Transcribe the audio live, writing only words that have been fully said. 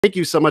Thank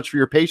you so much for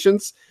your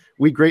patience.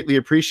 We greatly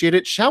appreciate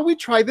it. Shall we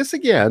try this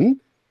again?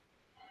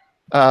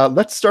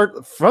 Let's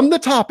start from the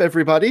top,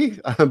 everybody.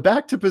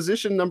 Back to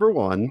position number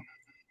 1.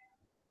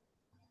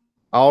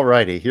 All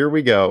righty, here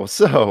we go.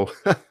 So,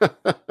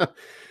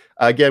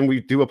 again,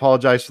 we do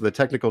apologize for the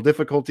technical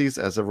difficulties.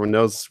 As everyone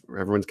knows,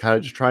 everyone's kind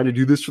of just trying to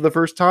do this for the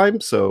first time.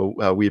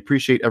 So we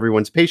appreciate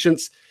everyone's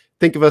patience.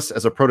 Think of us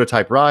as a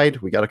prototype ride.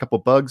 We got a couple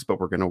bugs, but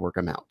we're going to work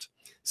them out.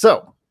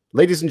 So,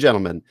 ladies and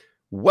gentlemen,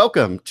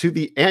 welcome to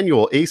the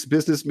annual ACE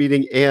Business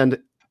Meeting and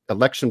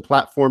Election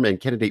Platform and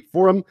Candidate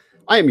Forum.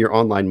 I am your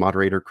online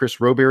moderator, Chris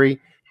Roberry.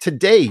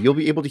 Today, you'll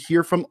be able to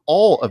hear from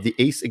all of the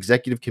ACE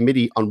Executive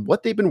Committee on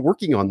what they've been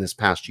working on this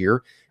past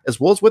year, as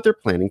well as what they're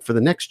planning for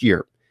the next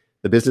year.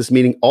 The business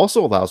meeting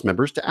also allows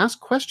members to ask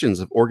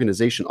questions of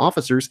organization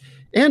officers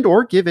and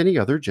or give any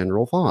other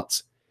general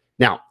thoughts.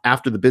 Now,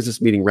 after the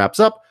business meeting wraps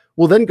up,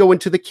 we'll then go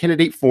into the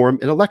Candidate Forum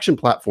and Election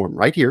Platform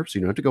right here, so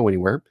you don't have to go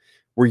anywhere,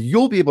 where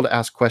you'll be able to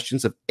ask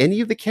questions of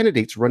any of the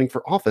candidates running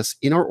for office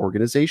in our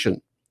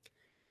organization.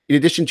 In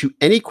addition to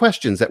any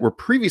questions that were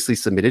previously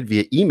submitted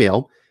via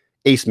email,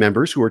 ACE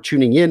members who are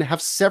tuning in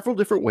have several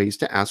different ways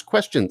to ask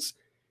questions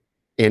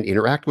and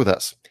interact with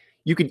us.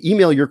 You can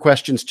email your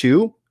questions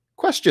to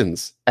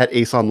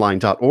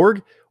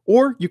questions@aceonline.org,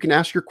 or you can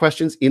ask your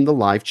questions in the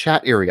live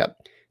chat area.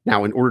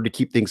 Now, in order to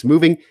keep things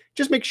moving,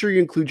 just make sure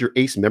you include your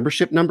ACE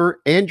membership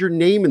number and your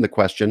name in the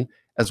question,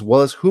 as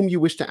well as whom you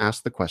wish to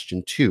ask the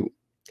question to.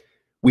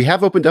 We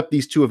have opened up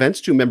these 2 events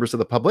to members of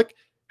the public.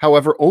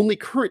 However, only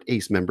current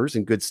ACE members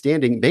in good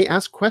standing may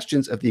ask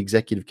questions of the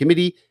Executive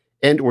Committee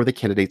and or the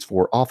candidates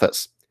for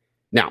office.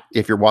 Now,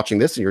 if you're watching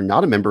this and you're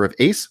not a member of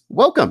ACE,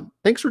 welcome.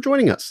 Thanks for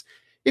joining us.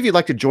 If you'd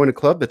like to join a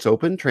club that's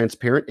open,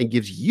 transparent, and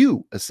gives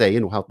you a say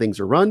in how things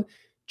are run,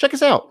 check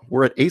us out.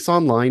 We're at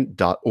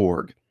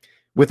aceonline.org.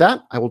 With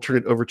that, I will turn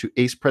it over to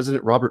ACE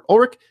President Robert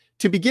Ulrich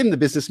to begin the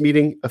business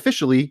meeting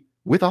officially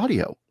with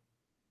audio.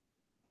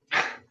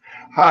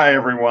 Hi,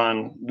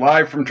 everyone.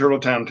 Live from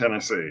Turtletown,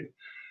 Tennessee.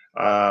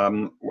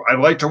 I'd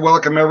like to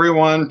welcome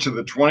everyone to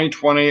the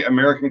 2020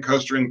 American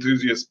Coaster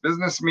Enthusiast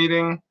Business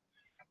Meeting.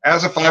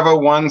 As a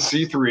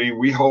 501c3,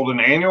 we hold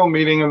an annual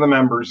meeting of the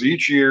members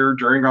each year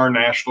during our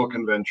national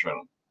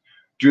convention.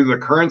 Due to the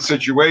current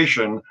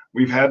situation,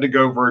 we've had to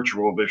go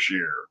virtual this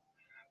year.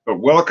 But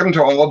welcome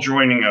to all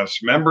joining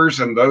us, members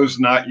and those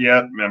not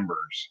yet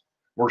members.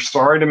 We're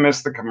sorry to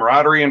miss the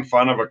camaraderie and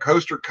fun of a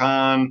Coaster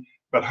Con,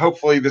 but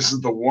hopefully this is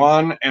the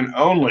one and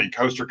only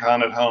Coaster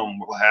Con at home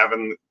we'll have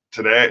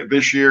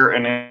this year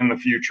and in the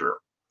future.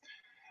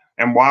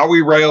 And while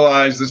we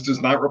realize this does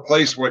not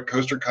replace what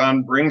Coaster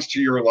Con brings to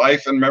your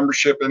life and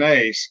membership in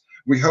ACE,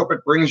 we hope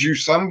it brings you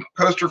some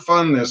coaster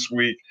fun this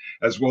week,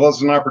 as well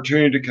as an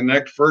opportunity to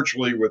connect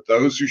virtually with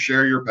those who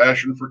share your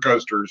passion for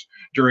coasters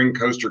during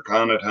Coaster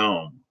Con at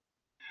home.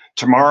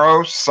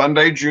 Tomorrow,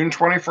 Sunday, June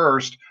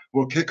 21st,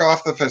 we'll kick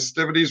off the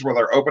festivities with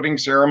our opening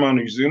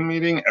ceremony Zoom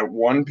meeting at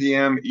 1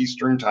 p.m.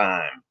 Eastern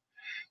Time.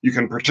 You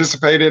can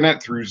participate in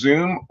it through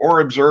Zoom or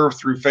observe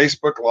through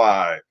Facebook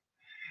Live.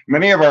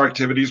 Many of our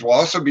activities will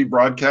also be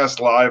broadcast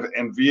live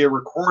and via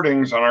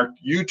recordings on our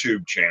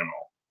YouTube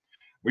channel.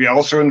 We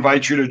also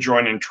invite you to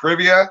join in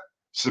trivia,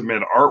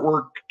 submit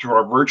artwork to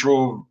our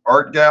virtual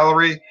art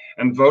gallery,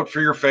 and vote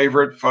for your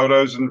favorite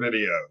photos and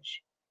videos.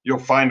 You'll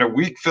find a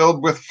week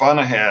filled with fun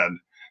ahead,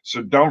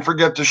 so don't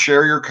forget to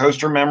share your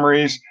coaster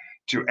memories.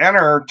 To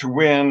enter to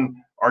win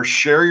our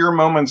Share Your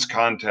Moments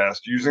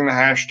contest using the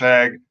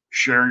hashtag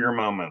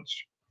 #ShareYourMoments.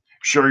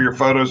 Share your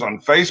photos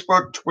on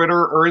Facebook,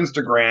 Twitter, or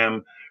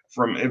Instagram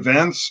from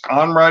events,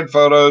 on-ride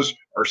photos,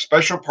 or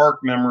special park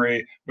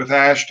memory with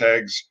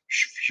hashtags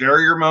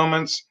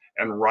 #ShareYourMoments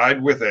and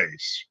Ride with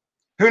Ace.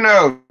 Who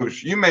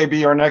knows, you may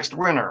be our next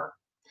winner.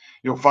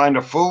 You'll find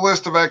a full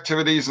list of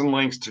activities and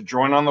links to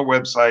join on the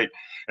website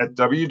at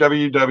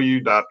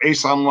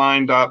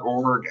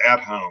www.aceonline.org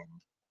at home.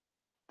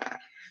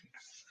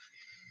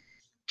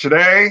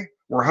 Today,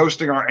 we're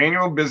hosting our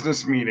annual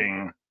business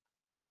meeting.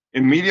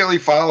 Immediately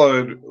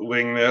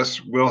following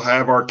this, we'll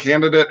have our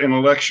candidate and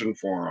election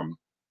forum.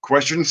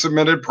 Questions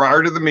submitted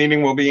prior to the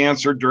meeting will be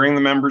answered during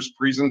the members'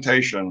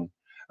 presentation.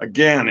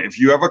 Again, if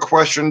you have a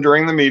question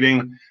during the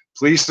meeting,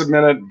 please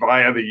submit it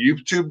via the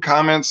YouTube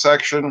comment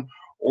section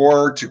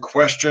or to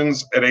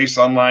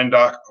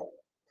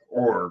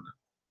questions@aceonline.org.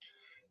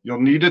 You'll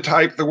need to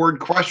type the word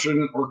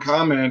question or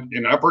comment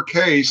in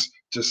uppercase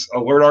to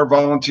alert our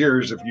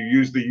volunteers if you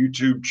use the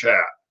YouTube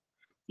chat.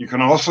 You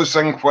can also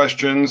send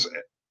questions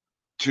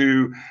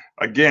to,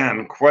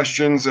 again,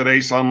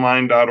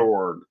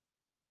 questions@aceonline.org.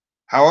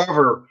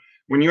 However,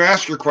 when you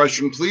ask your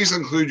question, please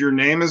include your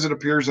name as it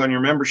appears on your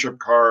membership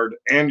card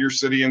and your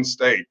city and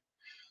state.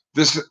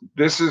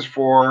 This is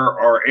for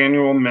our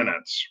annual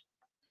minutes.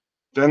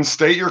 Then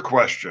state your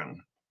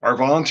question. Our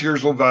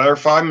volunteers will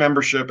verify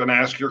membership and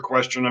ask your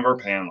question of our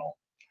panel.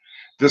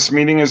 This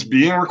meeting is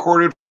being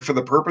recorded for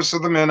the purpose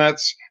of the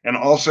minutes and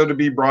also to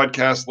be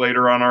broadcast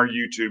later on our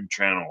YouTube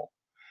channel.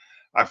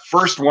 I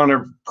first want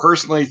to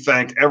personally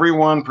thank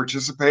everyone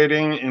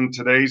participating in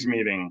today's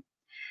meeting.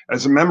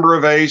 As a member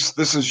of ACE,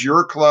 this is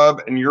your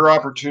club and your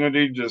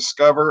opportunity to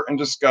discover and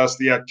discuss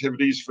the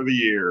activities for the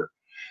year.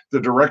 The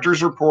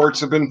director's reports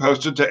have been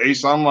posted to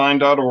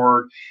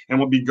aceonline.org and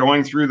we'll be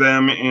going through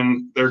them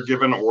in their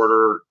given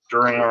order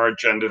during our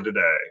agenda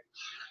today.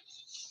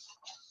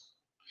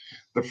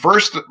 The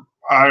first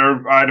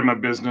item of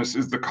business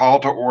is the call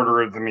to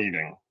order of the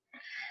meeting.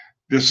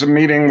 This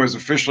meeting was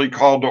officially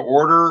called to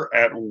order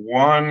at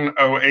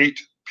 1:08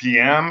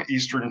 p.m.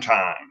 Eastern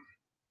Time.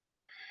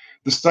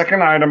 The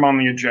second item on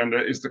the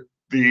agenda is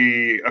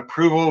the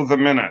approval of the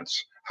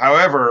minutes.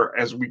 However,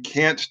 as we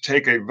can't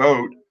take a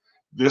vote,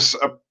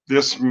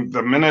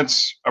 the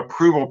minutes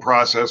approval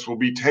process will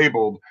be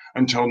tabled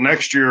until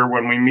next year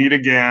when we meet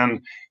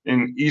again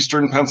in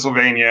Eastern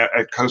Pennsylvania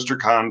at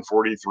CoasterCon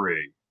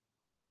 43.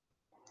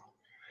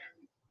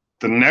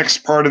 The next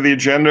part of the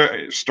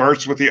agenda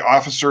starts with the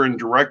officer and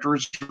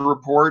directors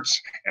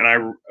reports, and I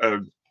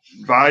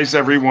advise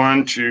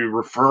everyone to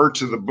refer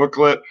to the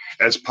booklet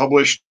as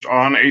published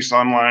on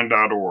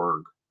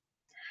aceonline.org.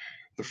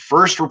 The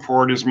first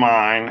report is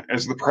mine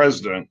as the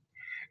president,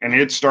 and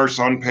it starts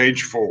on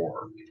page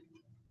 4.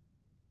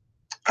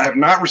 I have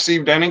not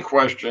received any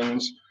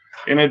questions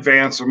in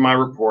advance of my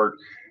report,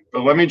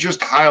 but let me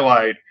just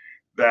highlight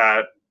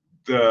that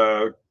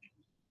the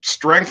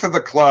strength of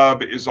the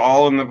club is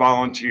all in the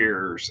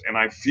volunteers. And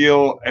I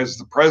feel as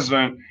the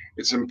president,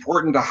 it's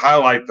important to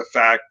highlight the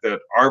fact that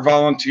our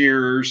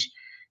volunteers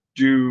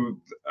do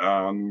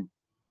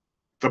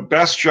the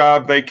best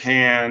job they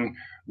can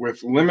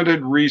with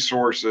limited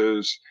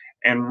resources.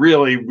 And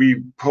really,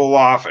 we pull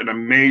off an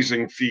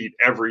amazing feat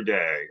every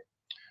day.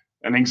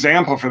 An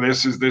example for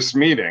this is this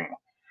meeting.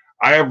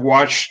 I have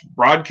watched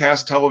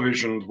broadcast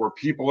televisions where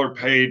people are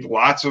paid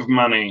lots of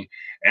money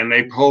and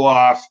they pull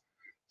off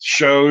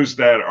shows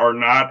that are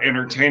not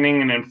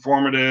entertaining and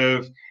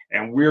informative,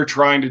 and we're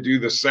trying to do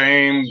the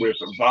same with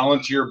a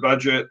volunteer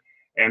budget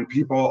and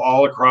people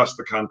all across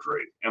the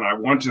country. And I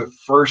want to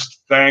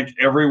first thank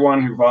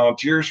everyone who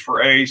volunteers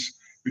for ACE,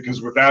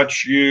 because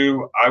without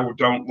you, I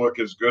don't look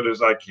as good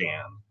as I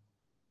can.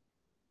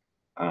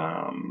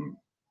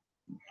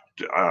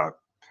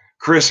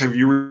 Chris, have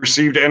you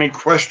received any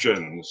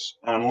questions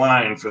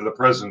online for the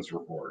president's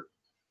report?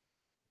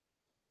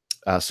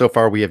 So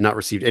far, we have not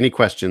received any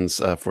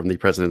questions from the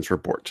president's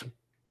report.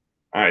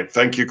 All right,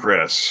 thank you,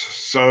 Chris.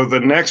 So the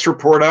next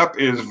report up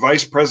is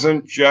Vice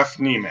President Jeff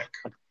Nemec.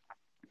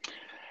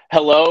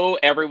 Hello,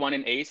 everyone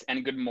in ACE,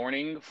 and good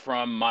morning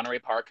from Monterey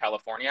Park,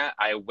 California.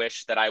 I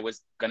wish that I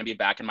was going to be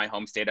back in my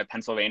home state of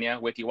Pennsylvania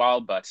with you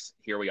all, but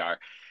here we are.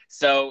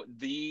 So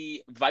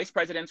the Vice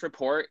President's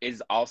report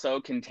is also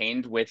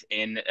contained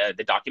within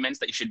the documents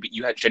that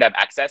you should have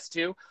access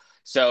to.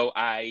 So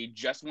I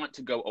just want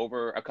to go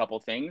over a couple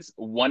things.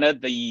 One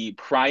of the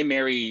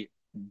primary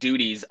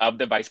duties of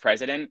the Vice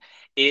President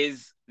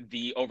is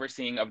the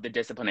overseeing of the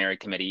disciplinary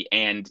committee.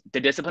 And the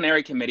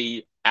disciplinary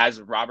committee,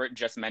 as Robert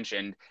just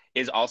mentioned,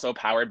 is also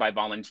powered by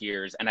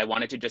volunteers. And I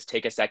wanted to just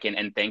take a second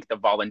and thank the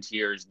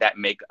volunteers that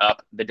make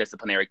up the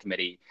disciplinary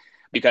committee,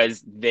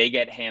 because they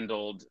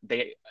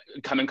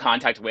come in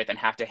contact with and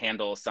have to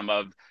handle some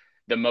of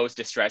the most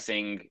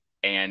distressing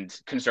and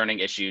concerning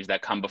issues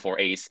that come before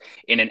ACE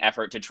in an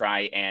effort to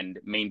try and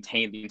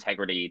maintain the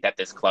integrity that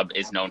this club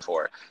is known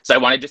for. So I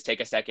want to just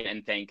take a second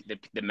and thank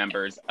the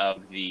members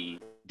of the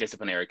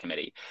disciplinary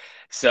committee.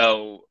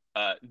 So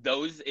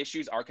those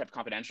issues are kept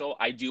confidential.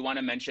 I do want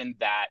to mention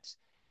that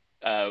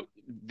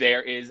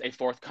there is a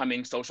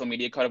forthcoming social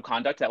media code of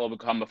conduct that will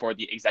come before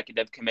the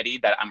executive committee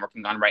that I'm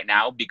working on right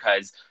now,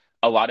 because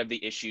a lot of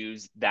the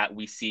issues that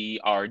we see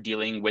are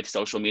dealing with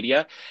social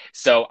media.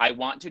 So I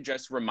want to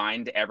just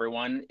remind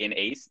everyone in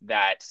ACE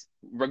that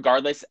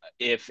regardless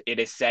if it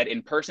is said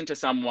in person to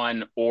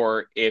someone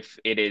or if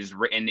it is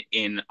written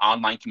in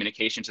online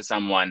communication to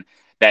someone,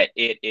 that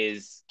it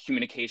is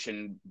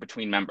communication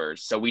between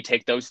members. So we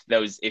take those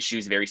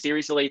issues very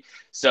seriously.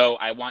 So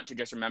I want to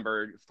just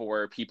remember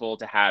for people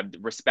to have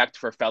respect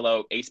for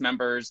fellow ACE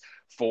members,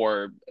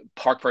 for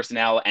park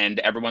personnel, and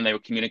everyone they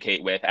would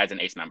communicate with as an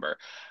ACE member.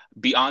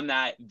 Beyond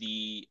that,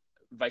 the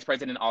Vice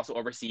President also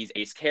oversees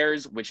ACE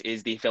Cares, which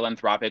is the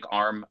philanthropic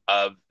arm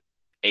of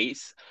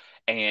ACE.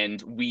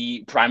 And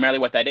we primarily,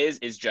 what that is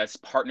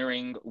just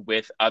partnering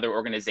with other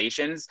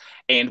organizations.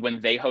 And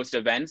when they host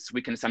events,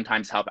 we can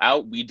sometimes help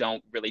out. We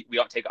don't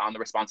take on the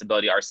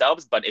responsibility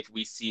ourselves, but if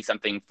we see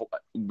something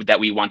that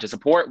we want to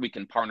support, we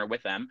can partner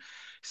with them.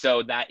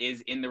 So that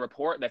is in the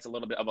report. That's a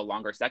little bit of a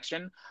longer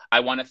section. I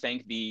want to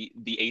thank the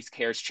ACE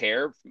Cares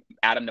chair,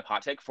 Adam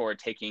Napatic, for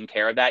taking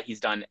care of that. He's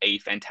done a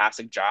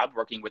fantastic job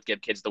working with Give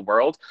Kids the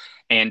World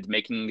and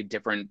making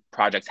different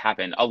projects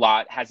happen. A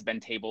lot has been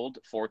tabled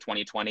for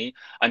 2020,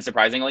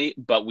 unsurprisingly,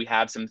 but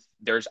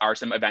there are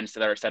some events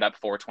that are set up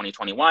for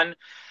 2021.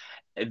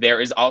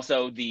 There is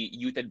also the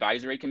Youth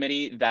Advisory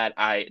Committee that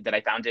I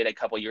founded a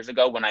couple years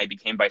ago when I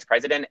became Vice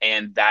President,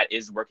 and that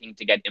is working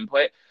to get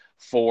input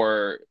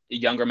for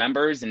younger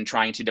members and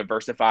trying to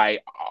diversify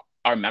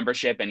our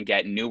membership and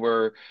get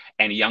newer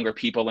and younger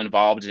people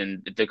involved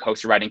in the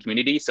coaster riding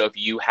community. So if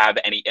you have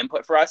any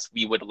input for us,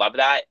 we would love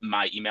that.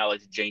 My email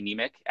is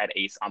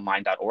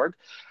jnemick@aceonline.org.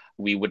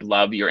 We would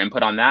love your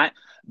input on that.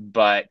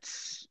 But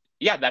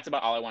yeah, that's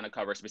about all I want to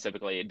cover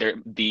specifically.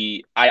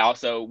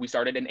 We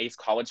started an ACE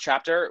College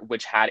chapter,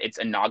 which had its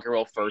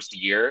inaugural first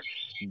year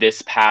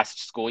this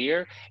past school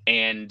year.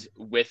 And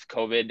with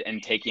COVID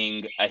and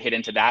taking a hit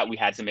into that, we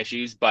had some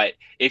issues. But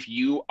if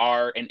you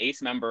are an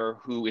ACE member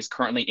who is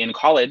currently in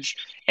college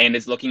and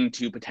is looking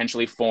to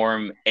potentially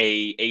form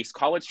a ACE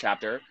College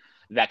chapter,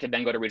 that could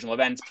then go to regional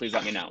events, please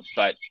let me know.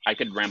 But I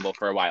could ramble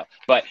for a while.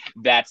 But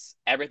that's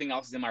everything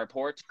else is in my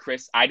report.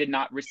 Chris, I did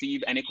not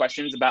receive any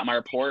questions about my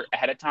report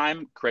ahead of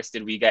time. Chris,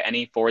 did we get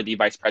any for the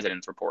Vice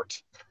President's report?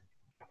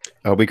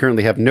 We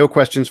currently have no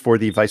questions for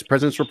the Vice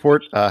President's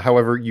report.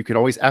 However, you can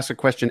always ask a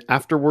question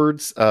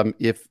afterwards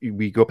if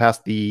we go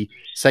past the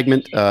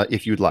segment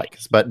if you'd like.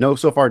 But no,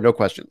 so far, no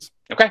questions.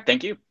 Okay,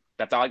 thank you.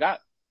 That's all I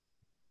got.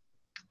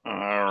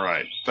 All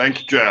right. Thank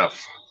you,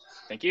 Jeff.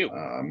 Thank you.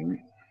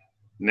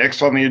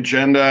 Next on the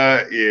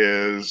agenda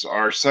is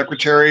our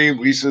secretary,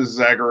 Lisa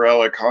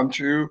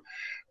Zagarella-Cantu.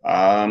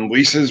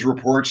 Lisa's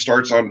report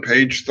starts on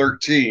page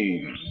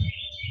 13.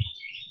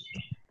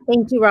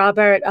 Thank you,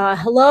 Robert.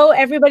 Hello,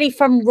 everybody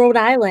from Rhode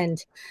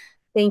Island.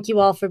 Thank you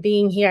all for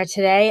being here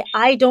today.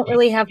 I don't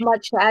really have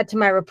much to add to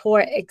my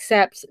report,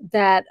 except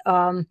that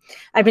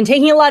I've been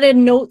taking a lot of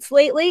notes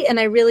lately, and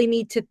I really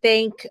need to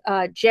thank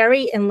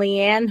Jerry and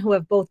Leanne, who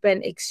have both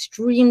been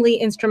extremely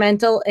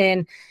instrumental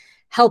in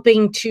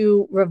helping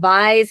to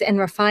revise and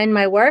refine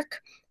my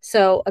work.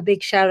 So a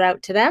big shout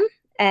out to them.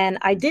 And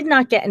I did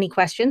not get any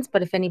questions,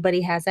 but if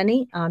anybody has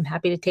any, I'm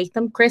happy to take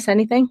them. Chris,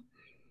 anything?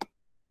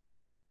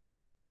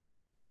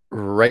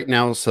 Right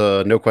now,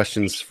 so no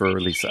questions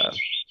for Lisa.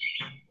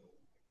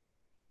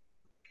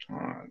 All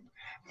right.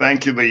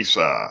 Thank you,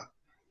 Lisa.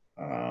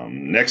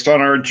 Next on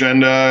our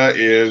agenda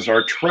is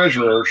our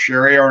treasurer,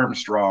 Sherry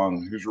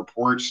Armstrong, whose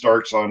report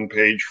starts on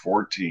page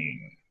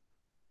 14.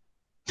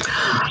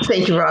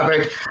 Thank you,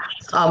 Robert.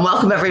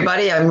 Welcome,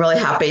 everybody. I'm really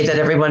happy that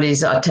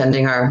everybody's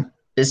attending our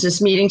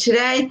business meeting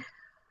today.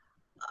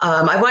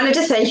 I wanted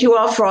to thank you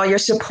all for all your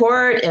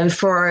support and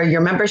for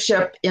your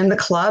membership in the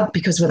club,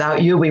 because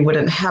without you, we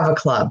wouldn't have a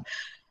club.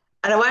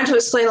 And I wanted to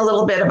explain a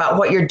little bit about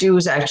what your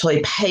dues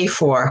actually pay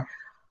for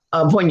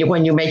when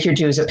you make your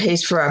dues. It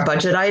pays for our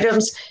budget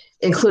items,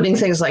 including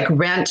things like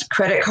rent,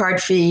 credit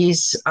card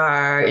fees,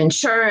 our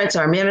insurance,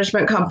 our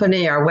management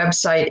company, our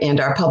website, and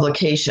our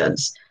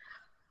publications.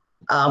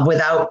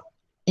 Without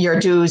your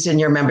dues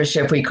and your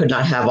membership, we could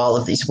not have all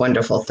of these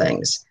wonderful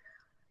things.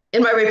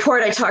 In my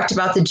report, I talked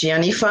about the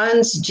Janney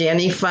funds.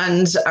 Janney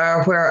funds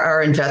are where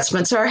our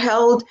investments are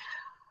held.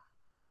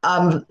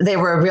 They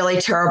were really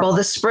terrible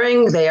this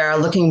spring. They are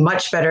looking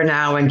much better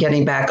now and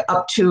getting back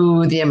up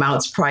to the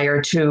amounts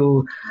prior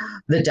to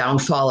the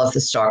downfall of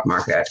the stock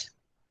market.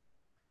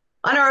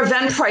 On our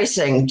event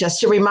pricing,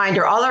 just a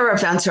reminder, all our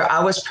events are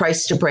always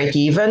priced to break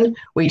even.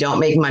 We don't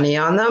make money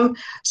on them.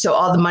 So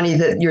all the money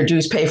that your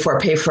dues pay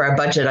for our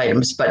budget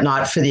items, but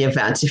not for the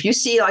events. If you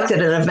see like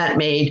that an event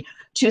made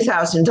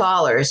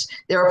 $2,000,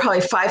 there are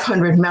probably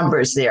 500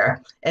 members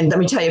there. And let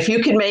me tell you, if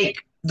you can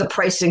make the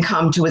pricing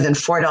come to within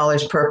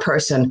 $4 per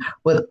person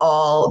with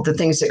all the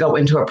things that go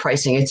into a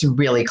pricing, it's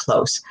really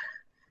close.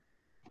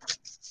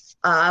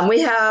 We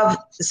have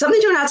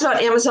something to announce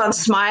about Amazon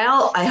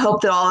Smile. I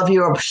hope that all of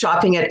you are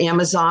shopping at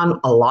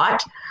Amazon a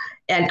lot.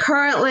 And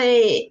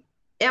currently,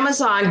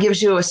 Amazon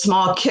gives you a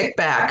small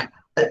kickback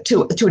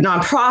to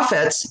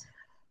nonprofits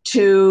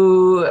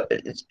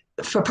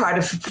for part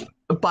of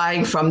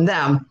buying from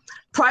them.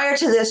 Prior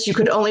to this, you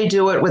could only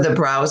do it with a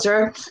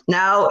browser.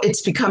 Now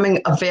it's becoming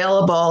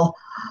available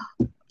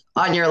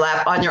on your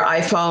on your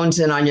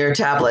iPhones and on your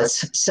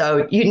tablets.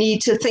 So you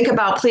need to think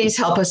about, please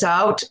help us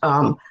out.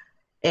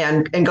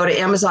 And go to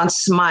Amazon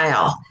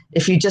Smile.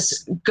 If you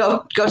just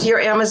go to your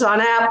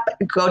Amazon app,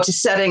 go to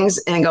settings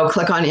and go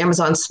click on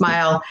Amazon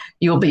Smile,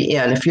 you'll be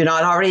in. If you're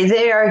not already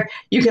there,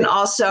 you can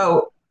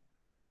also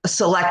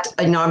select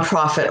a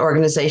nonprofit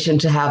organization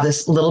to have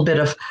this little bit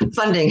of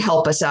funding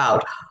help us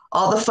out.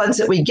 All the funds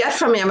that we get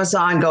from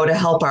Amazon go to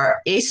help our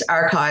ACE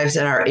archives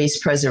and our ACE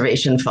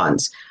preservation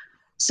funds.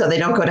 So they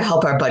don't go to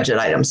help our budget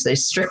items. They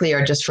strictly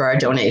are just for our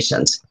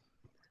donations.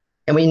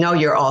 And we know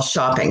you're all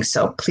shopping,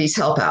 so please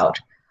help out.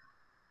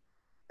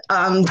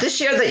 This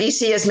year, the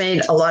EC has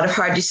made a lot of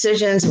hard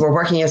decisions. We're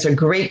working as a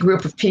great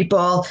group of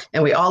people,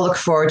 and we all look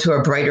forward to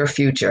a brighter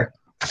future.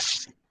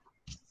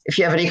 If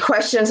you have any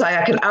questions,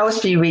 I can always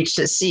be reached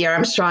at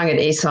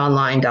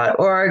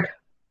carmstrong@aceonline.org.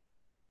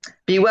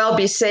 Be well,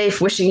 be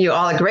safe. Wishing you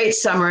all a great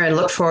summer and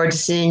look forward to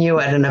seeing you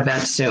at an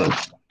event soon.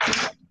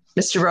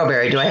 Mr.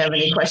 Roberry, do I have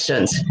any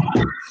questions?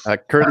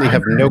 Currently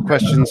have no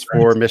questions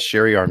for Miss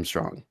Sherry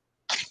Armstrong.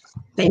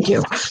 Thank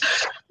you.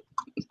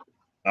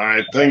 All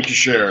right. Thank you,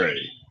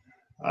 Sherry.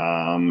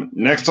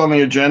 Next on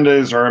the agenda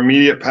is our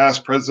immediate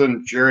past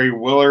president, Jerry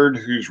Willard,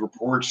 whose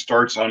report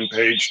starts on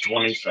page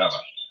 27.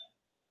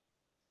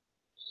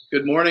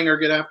 Good morning or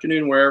good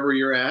afternoon, wherever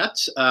you're at.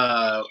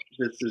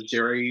 This is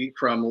Jerry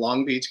from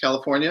Long Beach,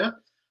 California.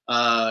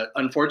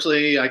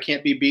 Unfortunately, I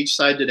can't be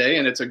beachside today,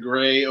 and it's a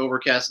gray,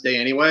 overcast day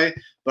anyway,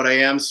 but I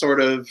am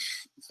sort of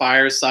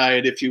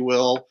fireside, if you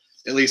will,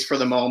 at least for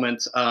the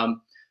moment.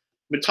 I'm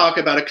going to talk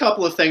about a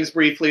couple of things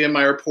briefly in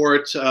my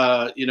report.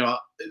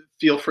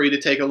 Feel free to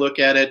take a look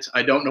at it.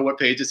 I don't know what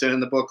page it's in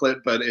the booklet,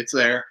 but it's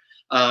there.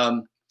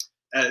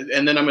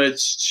 And then I'm going to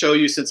show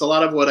you, since a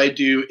lot of what I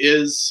do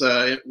is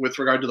with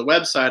regard to the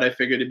website, I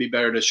figured it'd be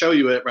better to show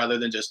you it rather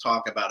than just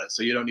talk about it.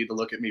 So you don't need to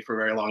look at me for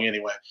very long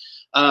anyway.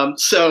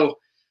 So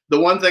the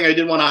one thing I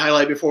did want to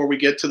highlight before we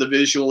get to the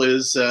visual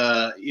is,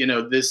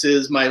 this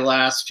is my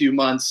last few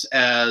months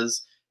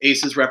as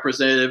ACE's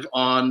representative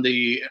on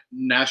the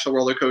National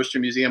Roller Coaster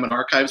Museum and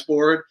Archives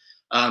Board.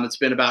 It's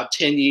been about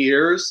 10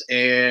 years,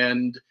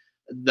 and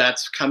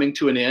that's coming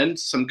to an end.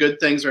 Some good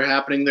things are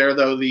happening there,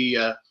 though.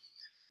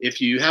 If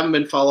you haven't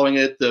been following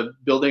it, the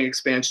building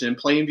expansion in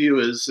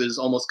Plainview is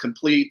almost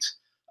complete.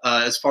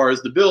 As far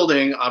as the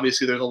building,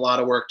 obviously there's a lot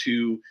of work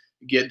to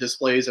get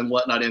displays and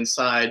whatnot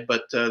inside,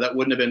 but that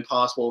wouldn't have been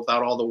possible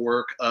without all the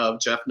work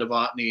of Jeff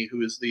Novotny,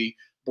 who is the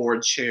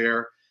board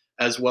chair,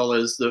 as well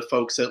as the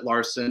folks at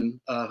Larson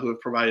who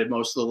have provided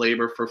most of the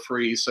labor for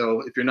free.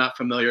 So if you're not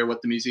familiar,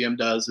 what the museum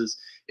does is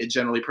it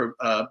generally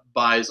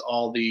buys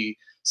all the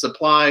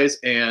supplies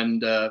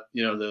and the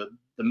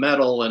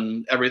metal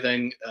and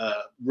everything,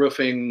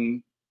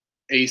 roofing,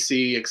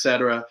 AC,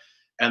 etc.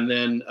 And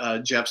then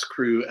Jeff's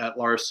crew at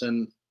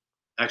Larson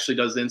actually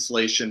does the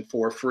installation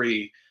for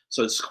free.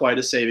 So it's quite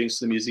a savings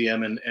to the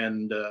museum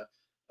and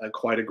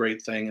quite a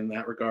great thing in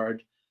that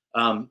regard.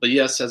 But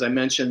yes, as I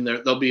mentioned,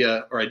 there'll be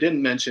I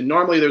didn't mention,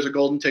 normally there's a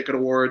Golden Ticket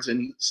Awards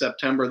in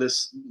September.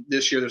 This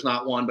year there's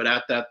not one, but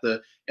at that,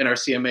 the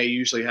NRCMA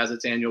usually has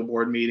its annual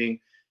board meeting.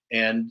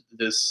 And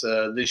this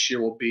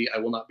year I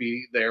will not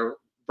be there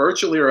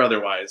virtually or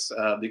otherwise,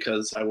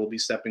 because I will be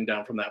stepping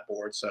down from that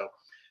board. So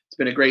it's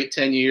been a great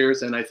 10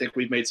 years, and I think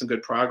we've made some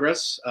good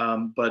progress.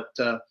 I'm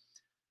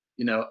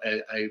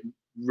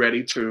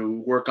ready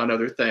to work on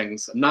other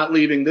things. I'm not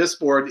leaving this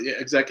board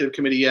executive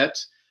committee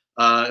yet,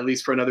 at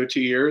least for another 2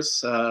 years.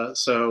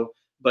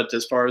 But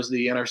as far as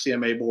the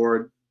NRCMA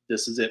board,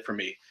 this is it for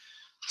me.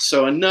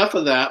 So enough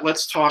of that.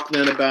 Let's talk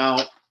then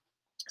about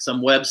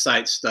some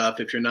website stuff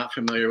if you're not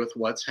familiar with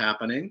what's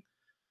happening.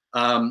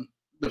 The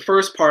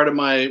first part of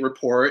my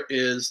report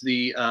is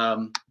the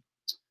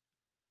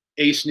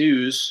ACE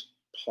News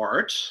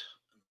part.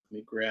 Let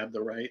me grab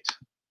the right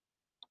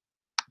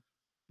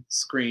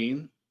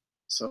screen.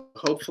 So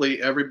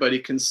hopefully everybody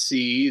can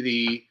see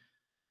the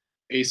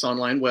ACE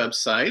Online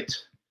website.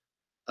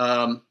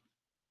 So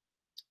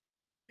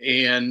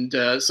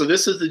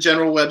this is the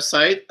general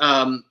website.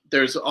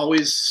 There's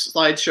always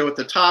slideshow at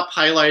the top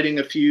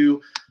highlighting a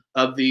few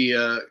of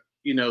the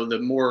the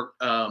more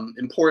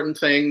important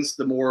things,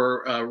 the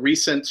more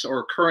recent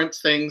or current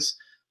things,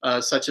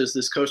 such as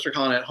this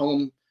CoasterCon at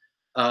Home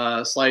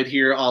slide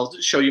here. I'll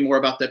show you more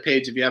about that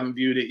page if you haven't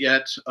viewed it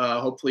yet.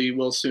 Hopefully you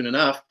will soon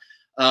enough.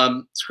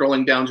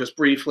 Scrolling down just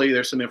briefly,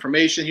 there's some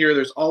information here.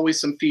 There's always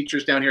some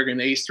features down here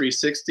in ACE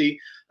 360,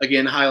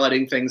 again,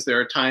 highlighting things that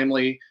are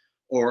timely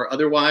or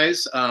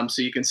otherwise.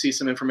 So you can see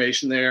some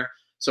information there.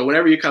 So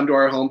whenever you come to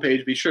our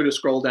homepage, be sure to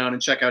scroll down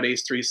and check out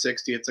ACE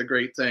 360. It's a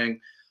great thing.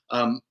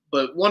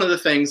 But one of the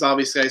things,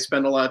 obviously, I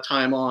spend a lot of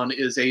time on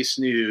is ACE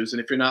News.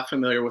 And if you're not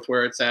familiar with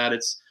where it's at,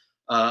 it's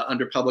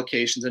under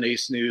Publications and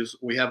ACE News.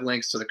 We have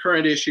links to the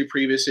current issue,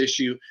 previous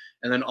issue,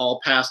 and then all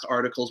past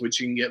articles, which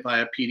you can get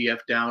via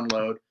PDF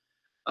download.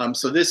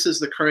 So this is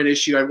the current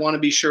issue. I want to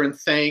be sure and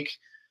thank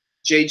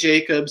Jay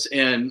Jacobs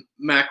and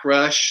Mac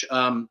Rush.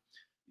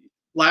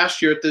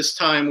 Last year at this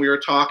time, we were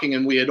talking,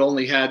 and we had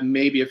only had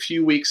maybe a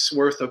few weeks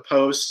worth of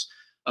posts.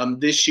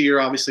 This year,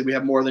 obviously, we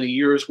have more than a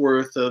year's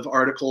worth of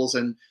articles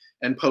and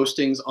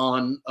postings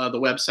on the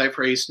website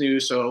for ACE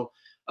News. So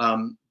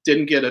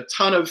didn't get a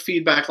ton of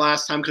feedback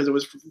last time because it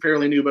was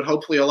fairly new, but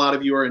hopefully a lot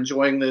of you are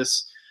enjoying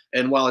this.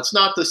 And while it's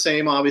not the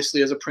same,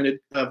 obviously, as a printed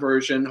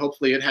version,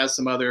 hopefully it has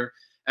some other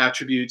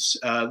attributes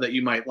that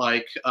you might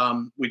like.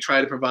 We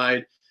try to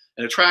provide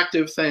an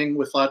attractive thing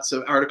with lots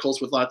of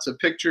articles, with lots of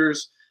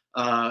pictures,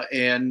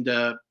 and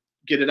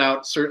get it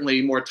out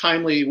certainly more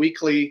timely,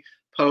 weekly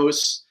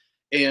posts.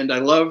 And I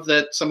love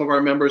that some of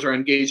our members are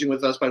engaging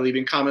with us by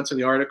leaving comments in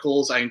the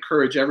articles. I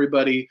encourage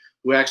everybody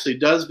who actually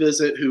does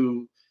visit,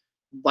 who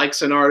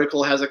likes an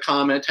article, has a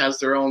comment, has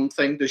their own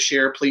thing to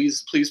share,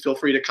 please feel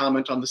free to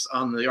comment on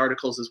the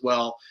articles as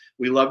well.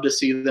 We love to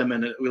see them,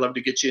 and we love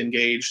to get you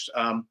engaged.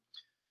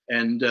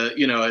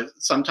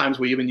 Sometimes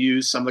we even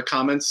use some of the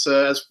comments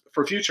as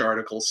for future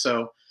articles.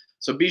 So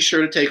be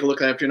sure to take a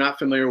look at it. If you're not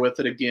familiar with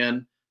it,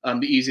 again,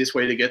 the easiest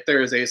way to get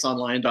there is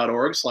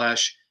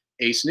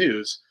aceonline.org/ACE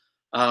News.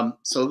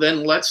 So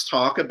then let's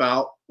talk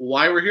about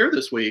why we're here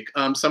this week.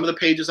 Some of the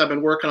pages I've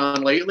been working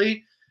on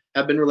lately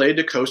have been related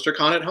to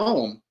CoasterCon at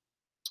Home.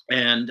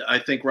 And I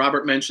think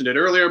Robert mentioned it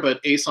earlier,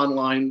 but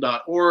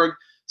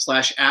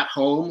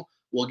aceonline.org/@home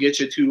will get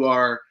you to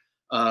our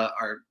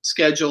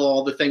schedule,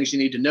 all the things you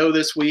need to know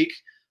this week.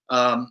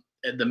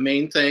 The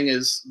main thing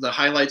is the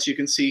highlights you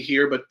can see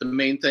here, but the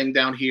main thing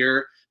down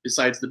here,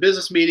 besides the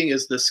business meeting,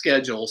 is the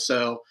schedule.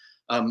 So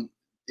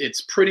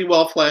it's pretty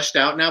well fleshed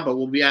out now, but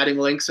we'll be adding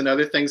links and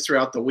other things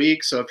throughout the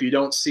week. So if you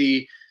don't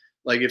see,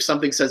 like if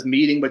something says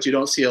meeting, but you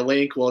don't see a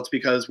link, well, it's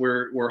because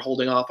we're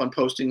holding off on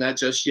posting that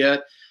just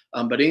yet.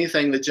 But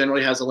anything that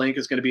generally has a link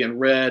is going to be in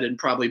red and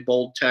probably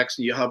bold text,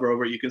 and you hover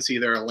over it, you can see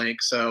there a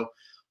link. So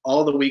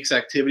all the week's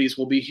activities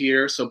will be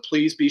here. So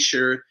please be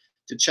sure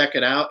to check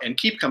it out and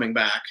keep coming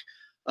back.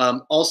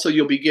 Also,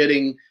 you'll be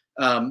getting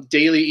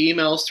daily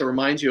emails to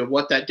remind you of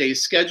what that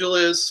day's schedule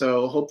is.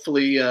 So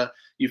hopefully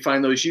you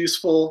find those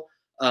useful.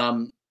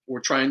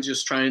 We're trying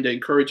to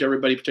encourage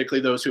everybody,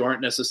 particularly those who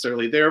aren't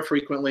necessarily there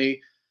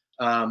frequently,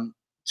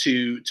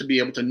 to be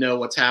able to know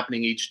what's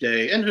happening each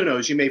day. And who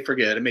knows, you may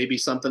forget. It may be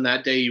something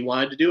that day you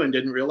wanted to do and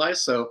didn't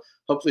realize. So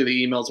hopefully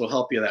the emails will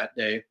help you that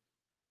day.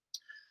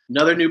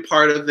 Another new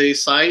part of the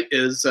site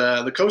is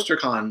the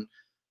CoasterCon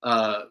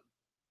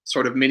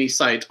sort of mini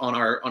site on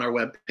our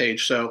web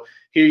page. So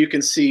here you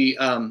can see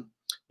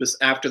this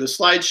after the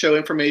slideshow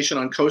information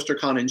on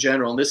CoasterCon in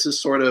general. And this is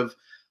sort of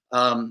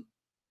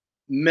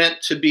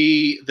meant to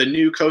be the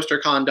new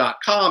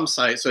coastercon.com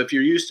site. So if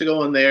you're used to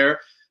going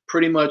there,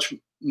 pretty much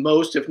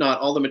most, if not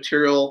all, the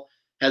material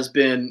has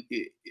been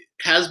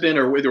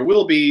or either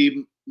will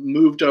be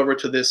moved over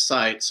to this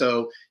site.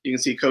 So you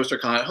can see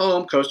CoasterCon at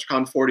home,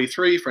 CoasterCon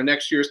 43 for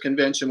next year's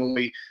convention when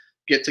we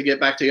get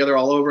back together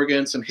all over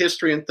again, some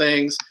history and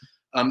things.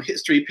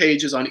 History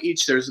pages on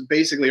each. There's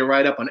basically a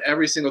write-up on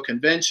every single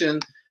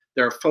convention.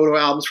 There are photo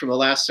albums from the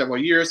last several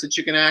years that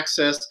you can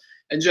access,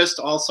 and just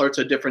all sorts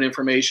of different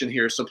information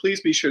here. So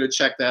please be sure to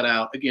check that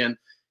out. Again,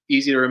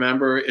 easy to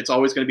remember. It's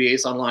always going to be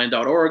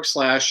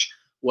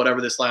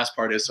aceonline.org/whatever this last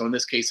part is. So in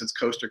this case, it's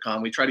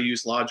CoasterCon. We try to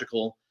use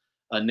logical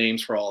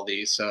names for all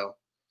these. So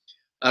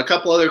a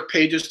couple other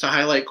pages to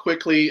highlight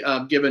quickly,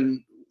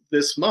 given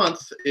this month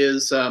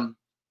is,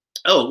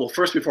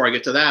 first, before I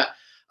get to that,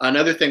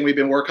 another thing we've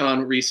been working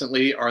on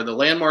recently are the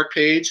landmark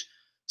page.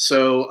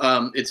 So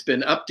it's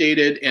been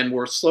updated, and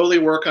we're slowly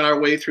working our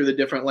way through the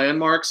different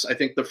landmarks. I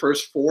think the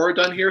first 4 are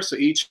done here. So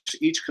each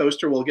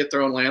coaster will get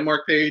their own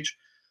landmark page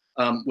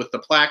with the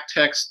plaque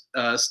text,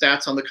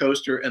 stats on the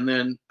coaster, and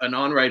then an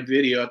on-ride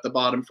video at the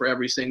bottom for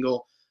every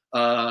single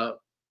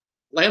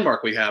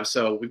landmark we have.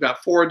 So we've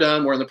got 4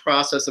 done. We're in the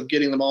process of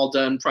getting them all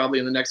done probably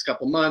in the next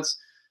couple months.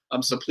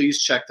 So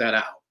please check that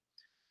out.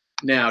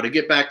 Now, to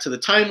get back to the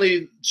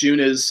timely, June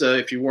is,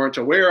 if you weren't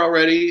aware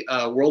already,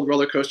 World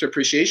Roller Coaster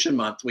Appreciation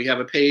Month. We have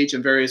a page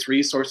and various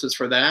resources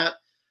for that.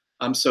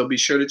 So be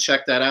sure to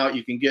check that out.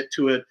 You can get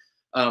to it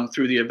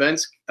through the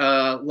events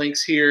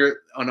links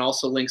here, and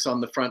also links on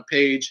the front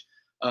page.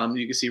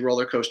 You can see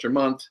Roller Coaster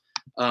Month.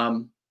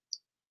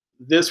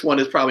 This one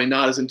is probably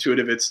not as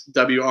intuitive. It's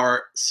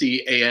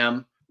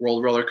WRCAM,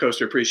 World Roller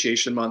Coaster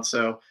Appreciation Month.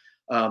 So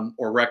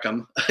or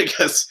RECM, I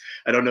guess.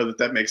 I don't know that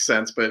that makes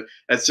sense, but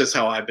that's just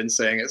how I've been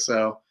saying it.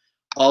 So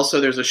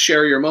also there's a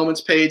Share Your Moments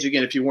page.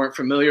 Again, if you weren't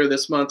familiar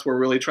this month, we're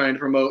really trying to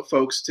promote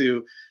folks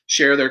to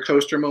share their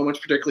coaster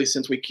moments, particularly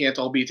since we can't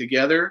all be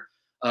together.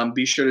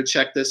 Be sure to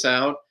check this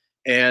out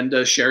and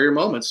share your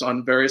moments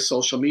on various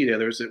social media.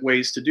 There's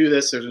ways to do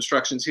this. There's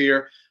instructions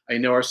here. I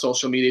know our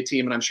social media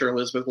team, and I'm sure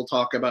Elizabeth will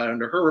talk about it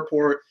under her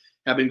report,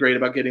 have been great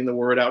about getting the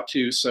word out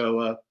too.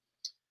 So,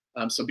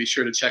 so be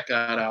sure to check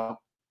that out.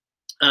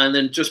 And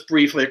then just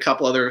briefly, a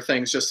couple other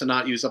things just to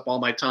not use up all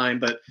my time,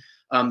 but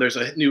there's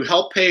a new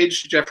help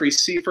page. Jeffrey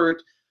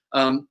Seifert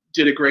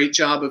did a great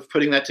job of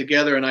putting that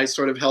together, and I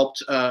sort of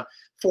helped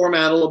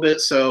format a little bit.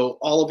 So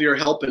all of your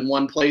help in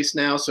one place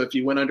now. So if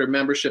you went under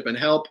membership and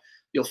help,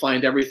 you'll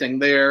find everything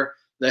there.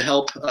 The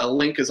help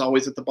link is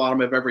always at the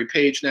bottom of every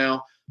page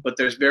now, but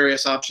there's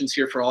various options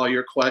here for all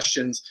your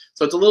questions.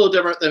 So it's a little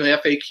different than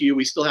FAQ.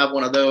 We still have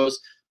one of those,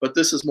 but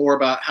this is more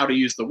about how to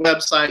use the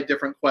website,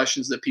 different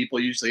questions that people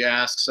usually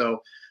ask.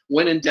 So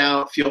when in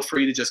doubt, feel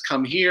free to just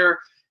come here.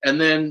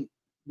 And then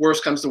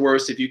worst comes to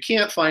worst, if you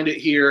can't find it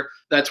here,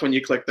 that's when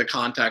you click the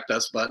Contact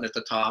Us button at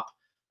the top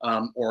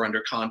or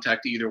under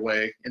Contact, either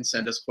way, and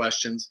send us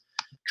questions.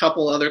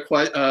 Couple other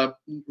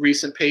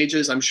recent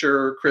pages. I'm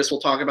sure Chris will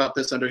talk about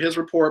this under his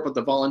report, but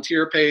the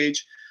volunteer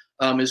page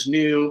is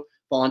new.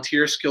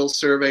 Volunteer skills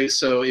survey.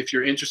 So if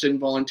you're interested in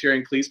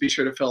volunteering, please be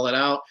sure to fill that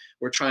out.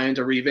 We're trying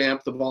to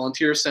revamp the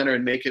volunteer center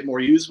and make it more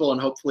usable,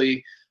 and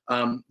hopefully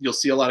you'll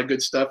see a lot of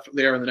good stuff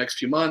there in the next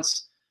few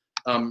months.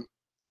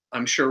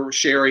 I'm sure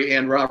Sherry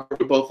and Robert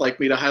would both like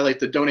me to highlight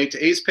the Donate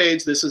to ACE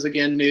page. This is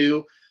again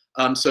new.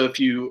 So if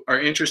you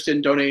are interested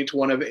in donating to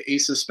one of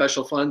ACE's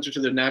special funds or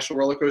to the National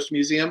Roller Coaster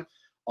Museum,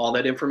 all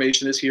that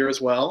information is here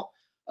as well.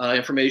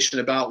 Information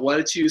about what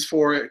it's used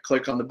for,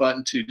 click on the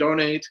button to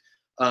donate.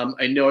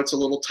 I know it's a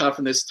little tough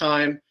in this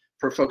time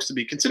for folks to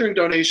be considering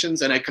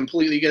donations, and I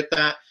completely get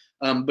that.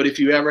 But if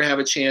you ever have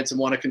a chance and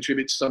want to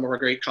contribute to some of our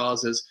great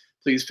causes,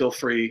 please feel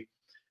free.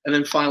 And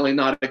then finally,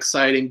 not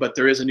exciting, but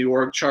there is a new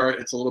org chart.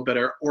 It's a little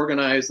better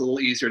organized, a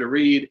little easier to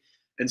read.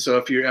 And so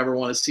if you ever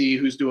want to see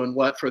who's doing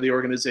what for the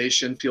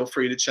organization, feel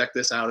free to check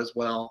this out as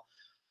well.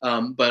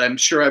 But I'm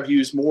sure I've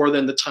used more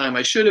than the time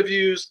I should have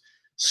used.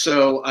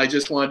 So I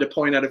just wanted to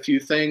point out a few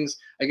things.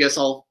 I guess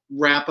I'll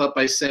wrap up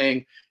by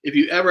saying, if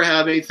you ever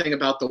have anything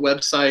about the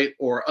website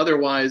or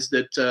otherwise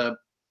that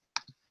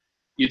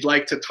you'd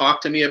like to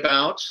talk to me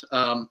about,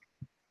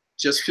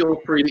 just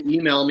feel free to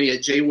email me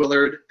at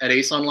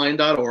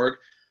jwillard@aceonline.org,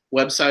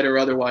 website or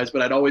otherwise.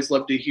 But I'd always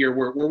love to hear.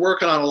 We're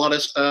working on a lot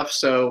of stuff,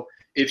 so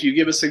if you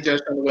give a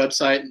suggestion on the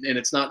website and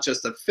it's not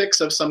just a fix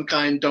of some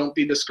kind, don't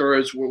be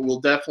discouraged. We'll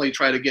definitely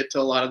try to get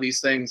to a lot of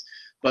these things,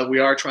 but we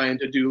are trying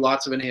to do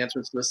lots of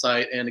enhancements to the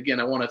site. And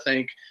again, I want to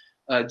thank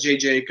Jay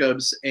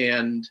Jacobs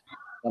and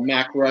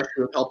Mac Rush,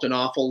 who have helped an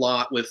awful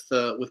lot with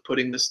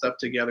putting this stuff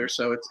together.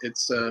 So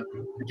it's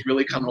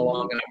really coming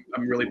along, and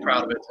I'm really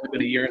proud of it. It's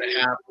been a year and a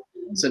half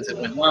since it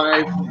went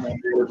live.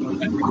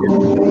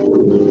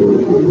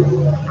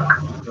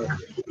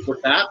 With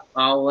that,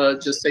 I'll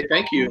just say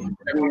thank you,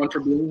 everyone,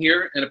 for being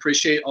here, and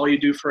appreciate all you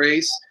do for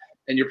ACE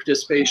and your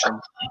participation.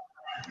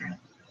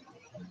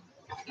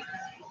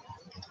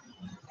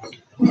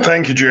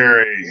 Thank you,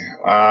 Jerry.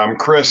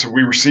 Chris, have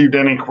we received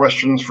any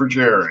questions for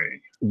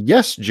Jerry?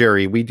 Yes,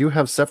 Jerry, we do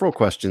have several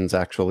questions,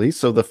 actually.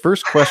 So the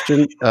first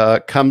question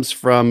comes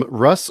from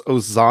Russ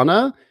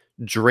Ozana,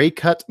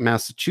 Draycut,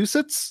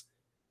 Massachusetts.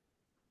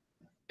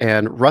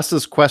 And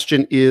Russ's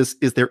question is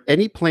there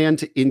any plan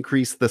to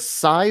increase the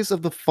size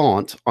of the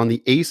font on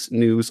the ACE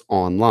News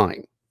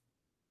online?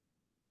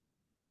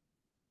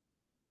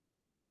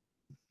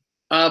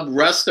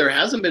 Russ, there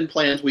hasn't been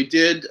plans.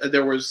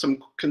 There were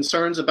some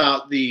concerns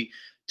about the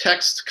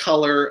text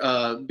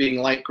color being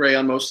light gray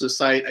on most of the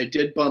site. I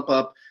did bump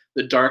up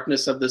the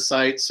darkness of the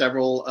site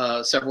several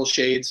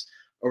shades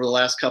over the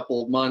last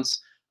couple of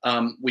months.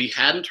 We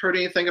hadn't heard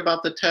anything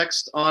about the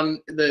text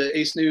on the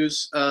ACE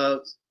News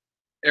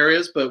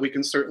areas, but we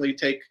can certainly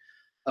take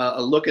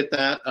a look at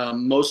that.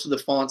 Most of the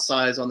font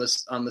size on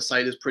the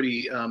site is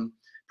pretty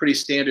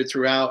standard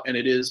throughout, and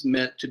it is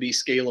meant to be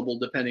scalable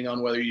depending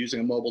on whether you're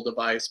using a mobile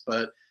device.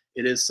 But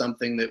it is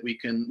something that we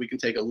can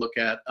take a look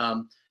at.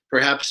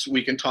 Perhaps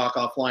we can talk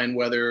offline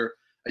whether,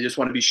 I just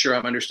want to be sure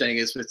I'm understanding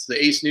if it's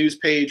the ACE News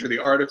page or the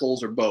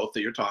articles or both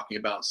that you're talking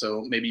about.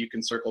 So maybe you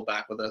can circle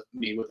back with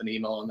me with an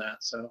email on that.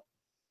 So.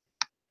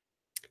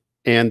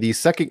 And the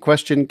second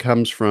question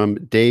comes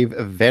from Dave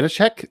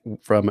Vanishek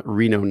from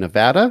Reno,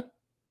 Nevada.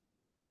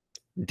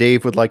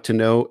 Dave would like to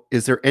know,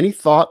 is there any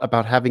thought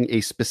about having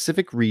a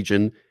specific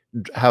region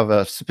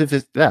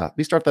let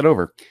me start that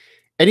over.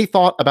 Any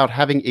thought about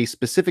having a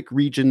specific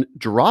region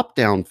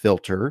drop-down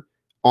filter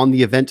on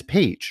the event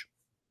page?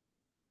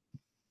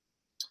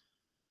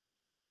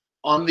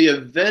 On the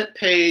event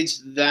page,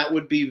 that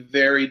would be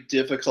very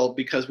difficult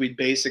because we'd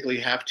basically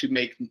have to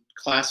make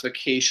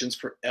classifications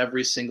for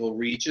every single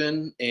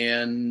region,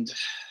 and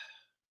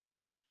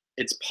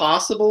it's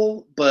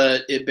possible,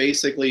 but it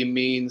basically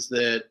means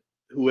that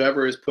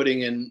whoever is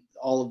putting in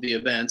all of the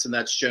events, and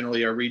that's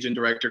generally our region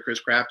director,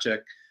 Chris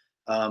Krafchik,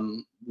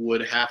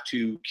 would have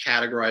to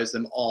categorize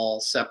them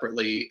all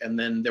separately, and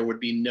then there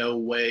would be no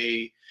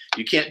way,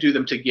 you can't do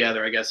them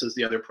together, I guess is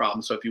the other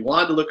problem. So if you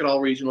wanted to look at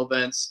all regional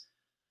events,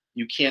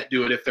 you can't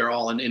do it if they're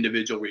all in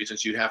individual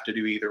regions. You'd have to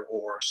do either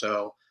or.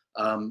 So,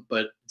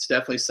 but it's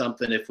definitely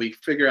something. If we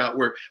figure out,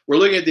 we're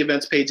looking at the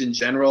events page in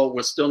general.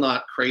 We're still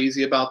not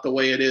crazy about the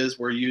way it is.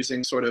 We're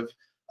using sort of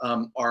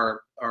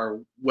our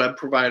web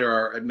provider,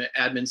 our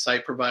admin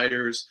site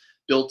providers,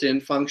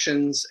 built-in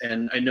functions.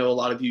 And I know a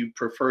lot of you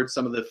preferred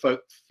some of the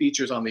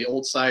features on the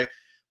old site.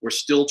 We're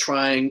still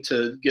trying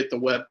to get the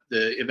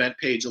event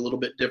page a little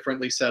bit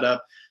differently set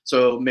up.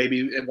 So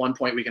maybe at one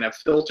point we can have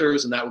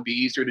filters, and that would be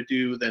easier to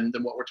do than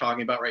what we're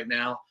talking about right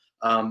now.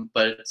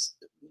 But it's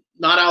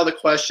not out of the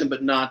question,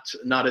 but not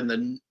in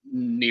the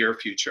near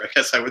future, I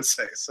guess I would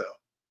say. So.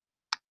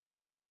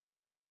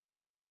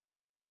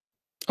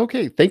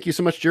 Okay, thank you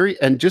so much, Jerry.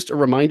 And just a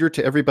reminder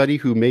to everybody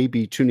who may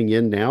be tuning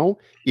in now,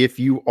 if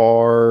you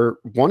are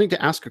wanting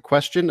to ask a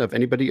question of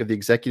anybody of the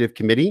executive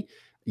committee,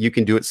 you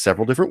can do it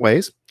several different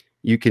ways.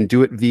 You can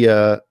do it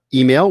via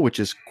email, which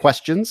is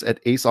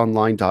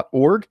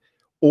questions@aceonline.org,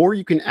 or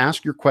you can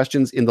ask your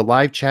questions in the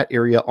live chat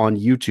area on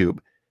YouTube.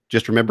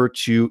 Just remember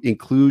to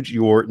include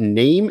your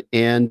name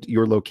and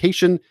your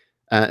location,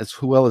 as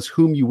well as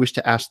whom you wish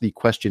to ask the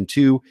question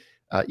to.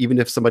 Even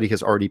if somebody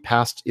has already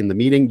passed in the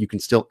meeting, you can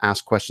still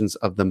ask questions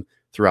of them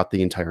throughout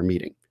the entire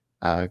meeting.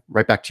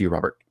 Right back to you,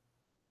 Robert.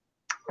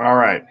 All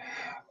right.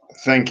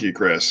 Thank you,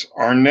 Chris.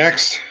 Our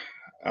next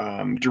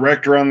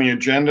director on the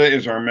agenda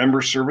is our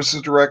Member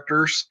Services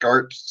Director,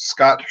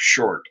 Scott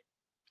Short.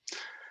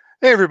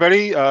 Hey,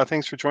 everybody.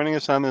 Thanks for joining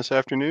us on this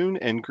afternoon,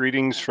 and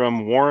greetings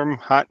from warm,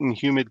 hot, and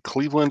humid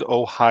Cleveland,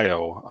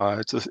 Ohio.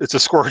 It's a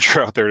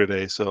scorcher out there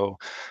today, so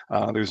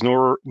there's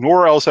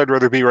nowhere else I'd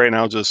rather be right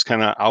now, just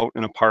kind of out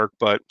in a park.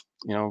 But,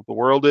 you know, the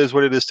world is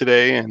what it is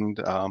today, and,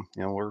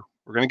 you know, we're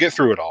going to get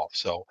through it all.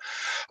 So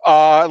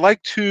I'd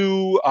like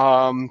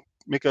to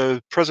make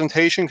a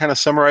presentation kind of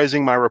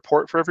summarizing my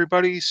report for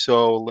everybody.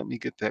 So let me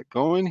get that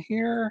going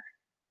here.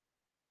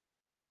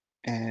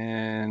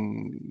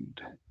 And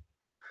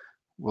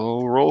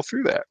we'll roll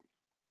through that.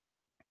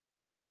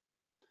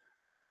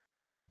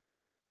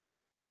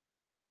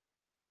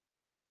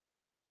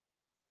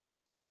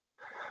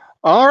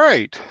 All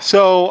right.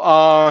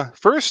 So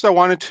first, I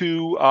wanted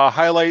to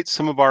highlight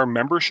some of our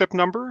membership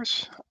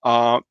numbers.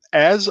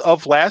 As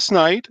of last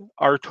night,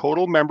 our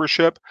total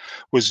membership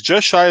was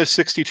just shy of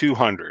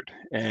 6,200.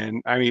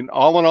 And I mean,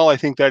 all in all, I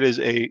think that is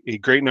a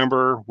great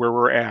number where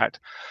we're at.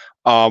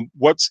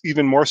 What's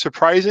even more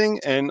surprising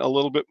and a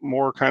little bit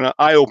more kind of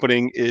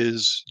eye-opening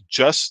is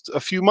just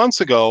a few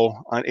months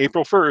ago, on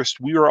April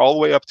 1st, we were all the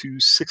way up to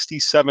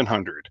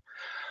 6,700.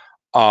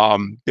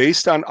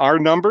 Based on our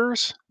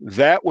numbers,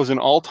 that was an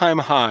all-time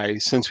high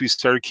since we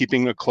started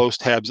keeping a close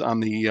tabs on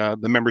the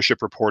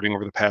membership reporting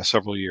over the past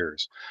several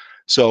years.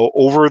 So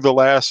over the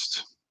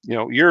last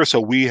year or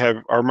so,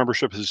 our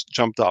membership has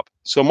jumped up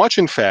so much,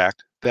 in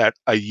fact, that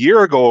a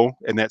year ago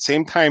in that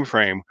same time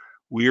frame,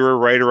 we were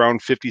right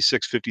around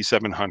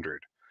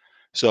 5,700.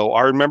 So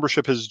our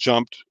membership has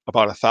jumped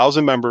about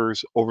 1,000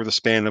 members over the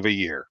span of a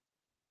year.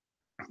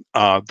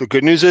 The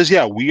good news is,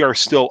 yeah, we are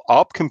still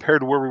up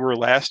compared to where we were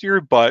last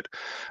year, but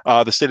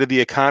the state of the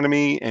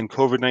economy and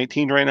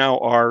COVID-19 right now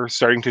are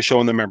starting to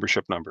show in the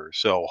membership numbers.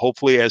 So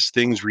hopefully as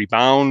things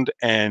rebound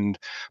and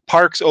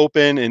parks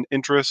open and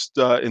interest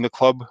in the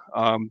club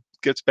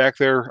gets back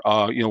there,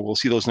 we'll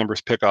see those numbers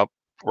pick up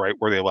right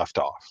where they left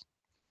off.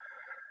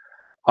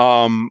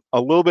 A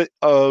little bit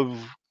of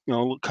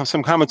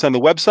some comments on the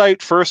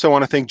website. First, I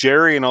want to thank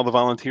Jerry and all the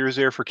volunteers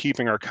there for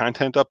keeping our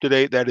content up to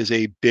date. That is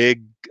a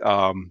big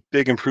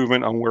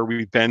improvement on where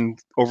we've been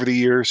over the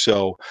years.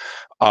 So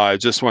I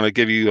just want to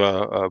give you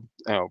a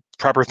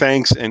proper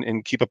thanks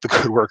and keep up the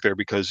good work there,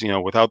 because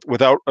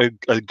without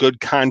a good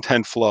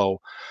content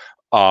flow,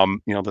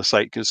 the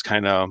site just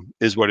kind of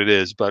is what it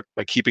is. But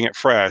by keeping it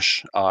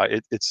fresh,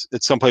 it's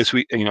someplace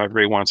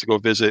everybody wants to go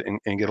visit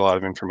and get a lot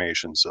of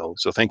information. So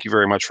thank you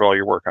very much for all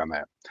your work on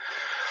that.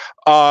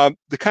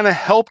 To kind of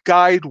help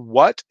guide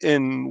what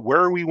and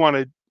where we want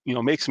to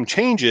make some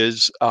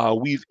changes,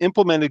 we've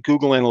implemented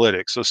Google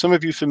Analytics. So some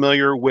of you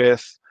familiar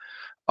with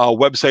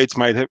websites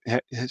might have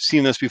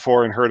seen this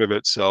before and heard of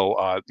it.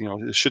 So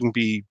it shouldn't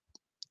be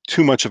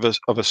too much of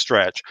a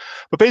stretch,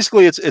 but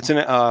basically it's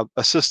a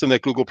system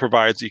that Google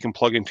provides that you can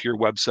plug into your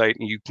website,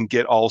 and you can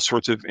get all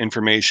sorts of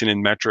information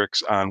and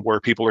metrics on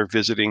where people are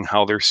visiting,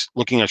 how they're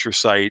looking at your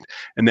site,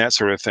 and that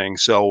sort of thing.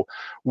 So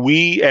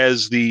we,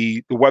 as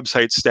the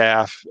website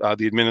staff,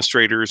 the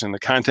administrators and the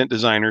content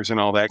designers and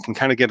all that, can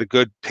kind of get a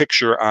good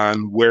picture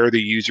on where the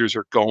users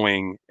are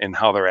going and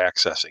how they're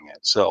accessing it.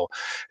 So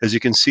as you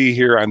can see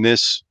here on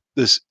this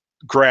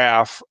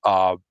graph,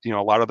 a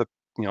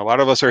lot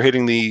of us are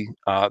hitting the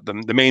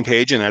main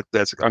page, and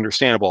that's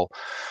understandable.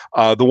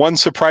 The one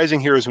surprising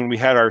here is when we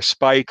had our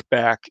spike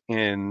back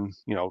in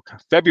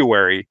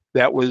February,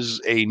 that was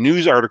a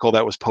news article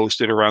that was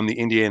posted around the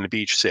Indiana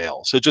Beach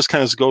sale. So it just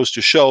kind of goes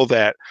to show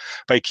that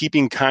by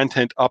keeping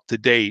content up to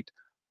date,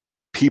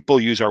 people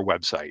use our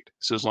website.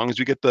 So as long as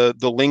we get the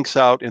links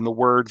out and the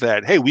word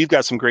that, hey, we've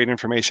got some great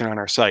information on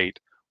our site,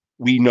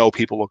 we know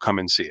people will come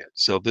and see it.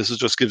 So this is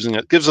just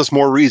gives us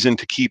more reason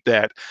to keep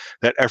that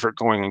effort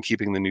going and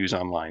keeping the news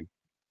online.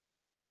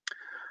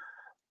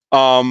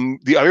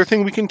 The other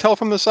thing we can tell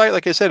from the site,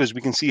 like I said, is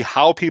we can see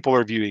how people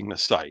are viewing the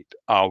site.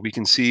 We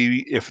can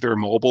see if they're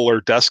mobile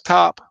or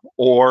desktop,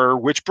 or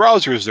which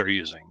browsers they're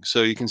using.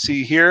 So you can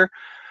see here,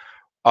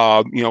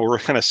 we're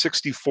kind of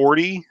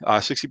 60-40.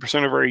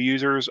 60% of our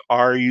users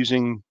are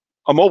using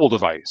a mobile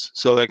device.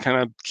 So that kind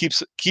of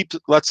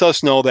lets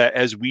us know that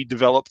as we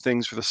develop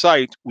things for the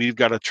site, we've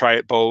got to try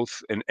it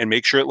both and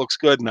make sure it looks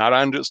good, not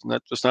on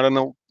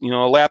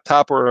a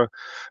laptop or a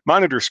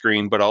monitor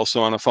screen, but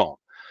also on a phone.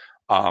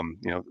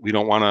 We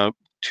don't want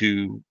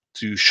to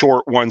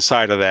short one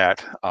side of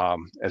that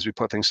as we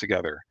put things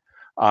together.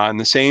 And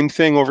the same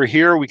thing over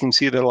here, we can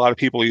see that a lot of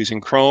people are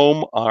using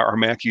Chrome. Our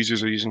Mac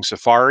users are using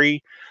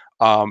Safari.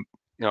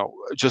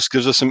 Just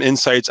gives us some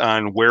insights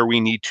on where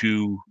we need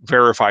to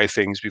verify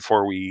things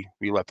before we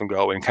let them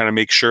go, and kind of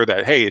make sure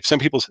that, hey, if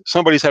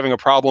somebody's having a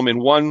problem in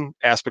one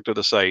aspect of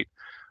the site,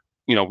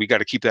 we got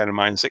to keep that in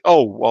mind and say,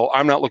 oh, well,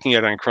 I'm not looking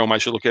at it on Chrome, I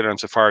should look at it on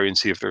Safari and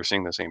see if they're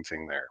seeing the same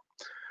thing there.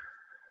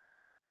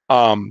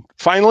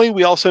 Finally,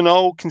 we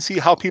also can see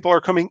how people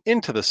are coming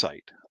into the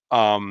site.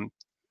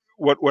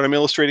 What I'm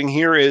illustrating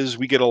here is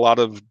we get a lot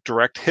of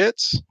direct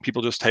hits,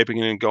 people just typing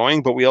in and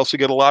going, but we also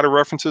get a lot of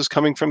references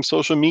coming from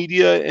social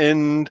media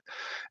and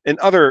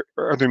other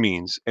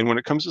means. And when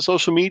it comes to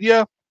social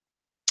media,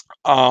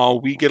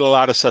 we get a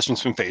lot of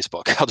sessions from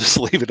Facebook. I'll just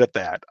leave it at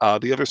that.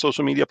 The other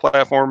social media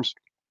platforms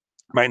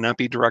might not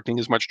be directing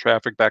as much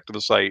traffic back to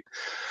the site,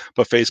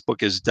 but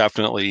Facebook is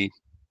definitely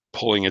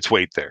pulling its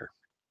weight there.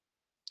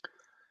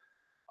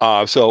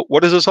 So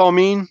what does this all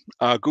mean?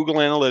 Google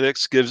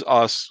Analytics gives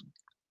us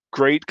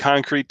great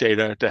concrete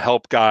data to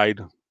help guide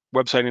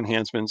website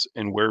enhancements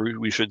and where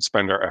we should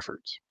spend our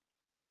efforts.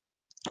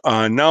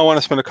 Now I want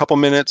to spend a couple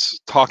minutes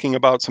talking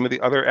about some of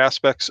the other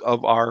aspects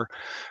of our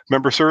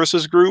member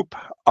services group.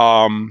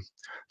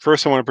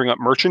 First, I want to bring up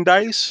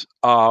merchandise.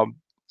 If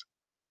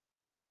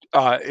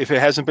it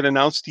hasn't been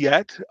announced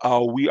yet,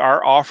 we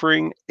are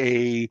offering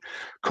a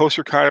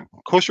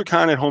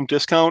CoasterCon at home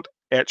discount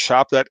at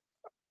shop.livestreamed.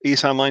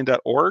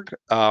 aceonline.org.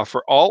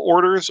 For all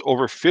orders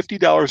over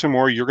 $50 or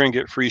more, you're going to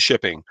get free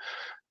shipping,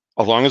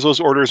 as long as those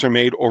orders are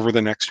made over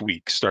the next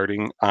week,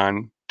 starting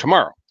on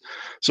tomorrow.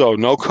 So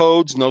no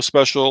codes, no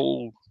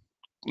special,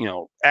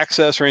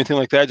 access or anything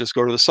like that. Just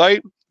go to the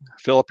site,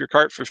 fill up your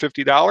cart for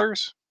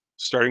 $50.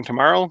 Starting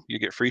tomorrow, you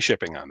get free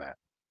shipping on that.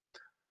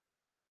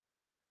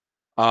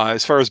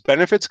 As far as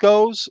benefits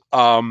goes,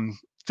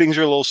 things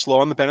are a little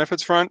slow on the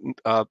benefits front.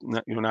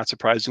 Not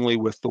surprisingly,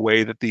 with the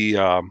way that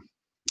the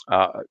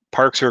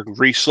parks are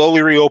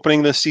slowly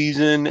reopening this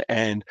season,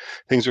 and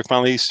things are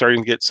finally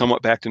starting to get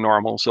somewhat back to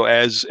normal. So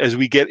as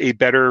we get a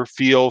better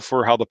feel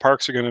for how the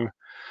parks are going to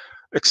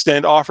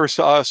extend offers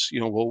to us,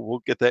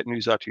 we'll get that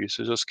news out to you.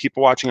 So just keep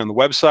watching on the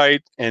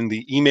website and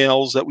the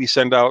emails that we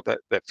send out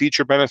that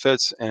feature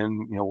benefits,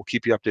 and we'll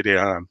keep you up to date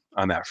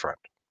on that front.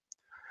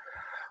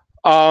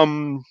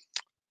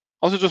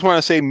 Also, just want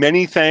to say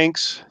many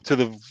thanks to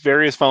the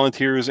various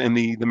volunteers in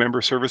the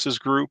member services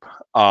group.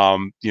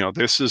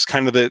 This is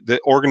kind of the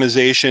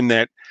organization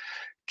that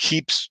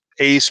keeps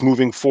ACE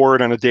moving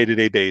forward on a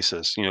day-to-day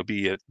basis,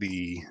 be it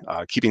the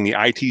keeping the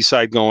IT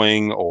side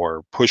going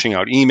or pushing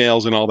out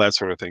emails and all that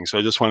sort of thing. So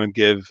I just want to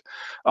give,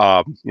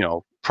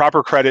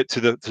 proper credit to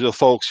the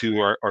folks who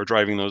are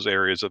driving those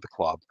areas of the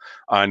club,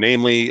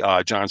 namely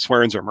John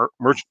Swearens, our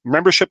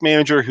membership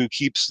manager, who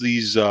keeps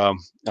these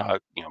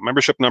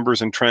membership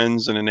numbers and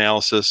trends and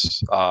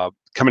analysis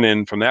coming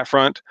in from that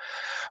front.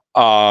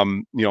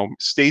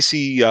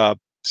 Stacy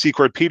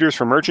Secord Peters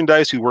from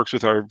merchandise, who works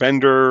with our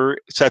vendor,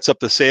 sets up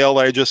the sale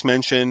I just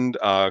mentioned,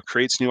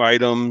 creates new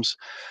items,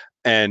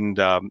 and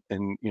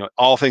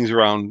all things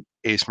around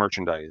ACE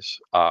merchandise.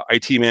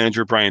 IT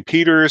manager Brian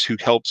Peters, who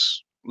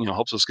helps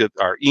us get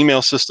our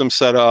email system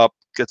set up,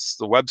 gets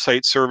the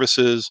website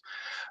services,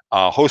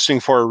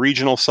 hosting for our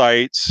regional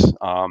sites,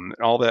 and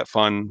all that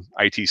fun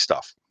IT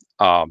stuff.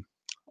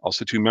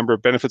 Also to member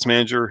benefits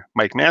manager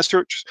Mike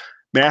Masterch,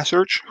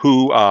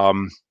 who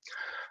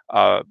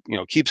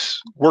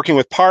keeps working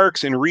with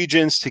parks and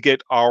regions to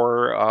get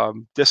our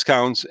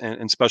discounts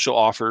and special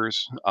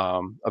offers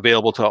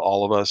available to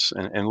all of us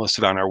and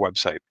listed on our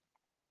website.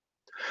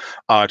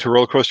 To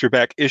roller coaster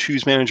back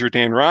issues manager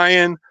Dan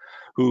Ryan,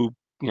 who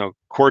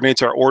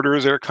coordinates our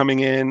orders that are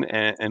coming in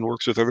and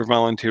works with other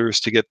volunteers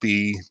to get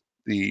the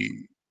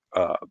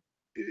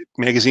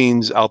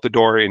magazines out the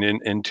door and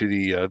into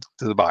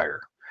the buyer.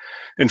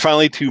 And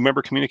finally, to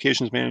member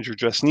communications manager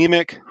Jess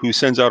Nemec, who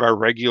sends out our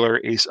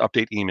regular ACE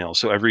update email.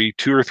 So every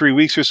 2 or 3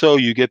 weeks or so,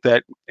 you get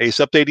that ACE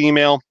update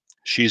email.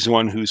 She's the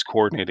one who's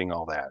coordinating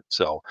all that.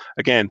 So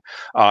again,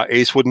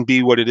 ACE wouldn't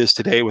be what it is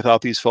today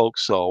without these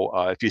folks. So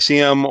if you see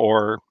them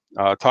or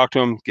talk to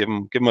them, give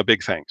them a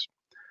big thanks.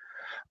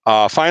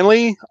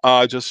 Finally,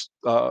 I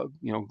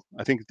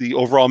think the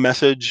overall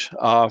message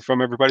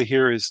from everybody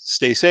here is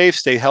stay safe,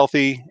 stay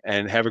healthy,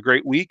 and have a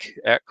great week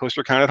at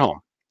CoasterCon at home.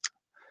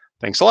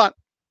 Thanks a lot.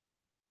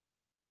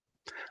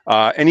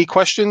 Any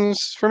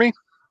questions for me?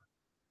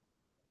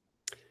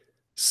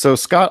 So,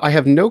 Scott, I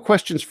have no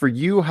questions for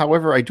you.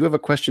 However, I do have a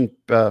question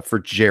for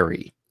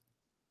Jerry,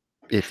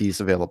 if he's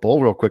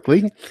available, real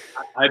quickly.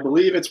 I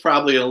believe it's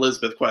probably an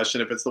Elizabeth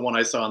question if it's the one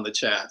I saw in the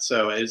chat.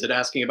 So is it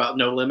asking about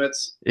no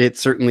limits? It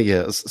certainly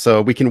is.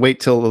 So we can wait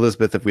till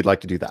Elizabeth if we'd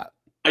like to do that.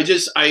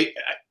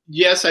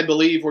 Yes, I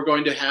believe we're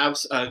going to have,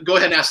 go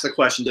ahead and ask the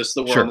question, just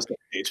so we're on the same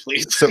page,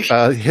 please. So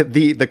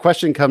the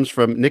question comes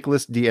from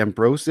Nicholas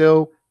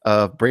D'Ambrosio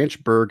of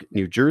Branchburg,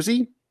 New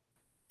Jersey.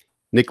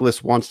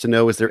 Nicholas wants to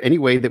know, is there any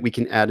way that we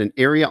can add an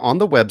area on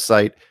the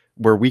website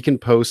where we can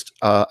post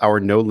our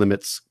No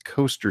Limits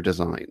coaster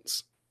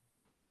designs?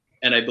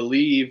 And I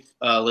believe,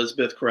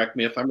 Elizabeth, correct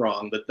me if I'm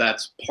wrong, but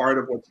that's part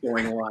of what's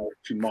going live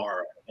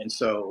tomorrow. And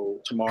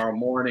so tomorrow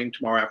morning,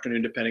 tomorrow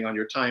afternoon, depending on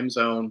your time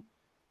zone,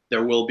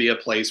 there will be a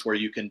place where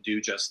you can do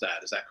just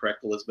that. Is that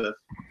correct, Elizabeth?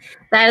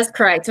 That is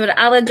correct. So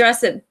I'll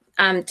address it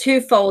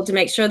twofold to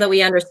make sure that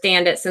we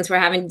understand it, since we're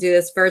having to do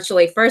this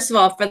virtually. First of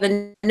all, for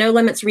the No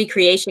Limits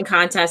recreation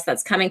contest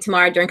that's coming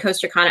tomorrow during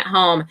CoasterCon at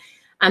Home,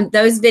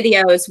 those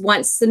videos,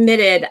 once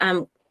submitted,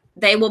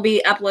 they will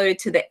be uploaded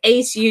to the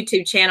ACE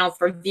YouTube channel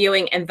for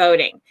viewing and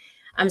voting.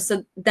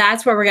 So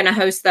that's where we're going to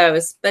host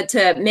those. But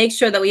to make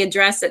sure that we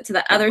address it to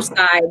the other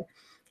side,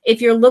 if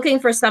you're looking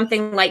for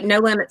something like No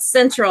Limits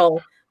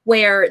Central,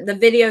 where the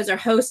videos are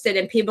hosted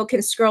and people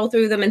can scroll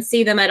through them and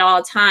see them at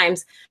all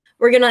times,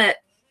 we're going to,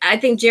 I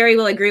think Jerry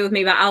will agree with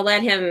me, but I'll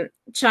let him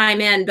chime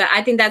in. But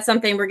I think that's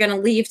something we're going to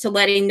leave to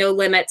letting No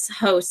Limits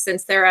host,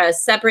 since they're a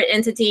separate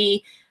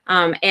entity.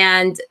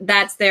 And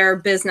that's their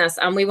business.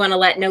 We want to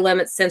let No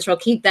Limits Central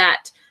keep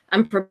that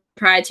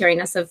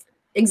proprietariness of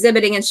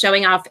exhibiting and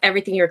showing off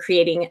everything you're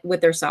creating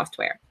with their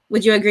software.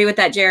 Would you agree with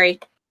that, Jerry?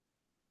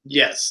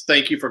 Yes,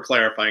 thank you for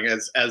clarifying.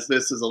 As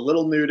this is a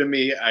little new to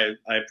me,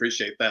 I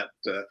appreciate that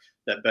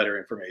that better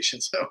information.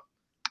 So,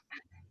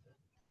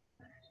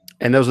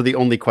 and those are the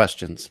only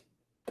questions.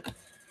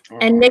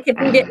 And Nick, if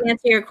we didn't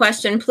answer your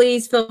question,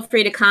 please feel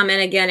free to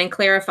comment again and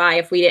clarify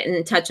if we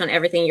didn't touch on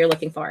everything you're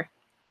looking for.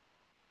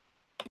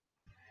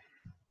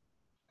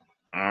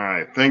 All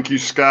right. Thank you,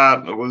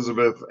 Scott,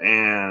 Elizabeth,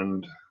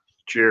 and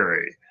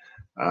Jerry.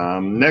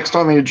 Next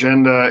on the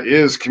agenda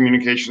is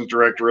Communications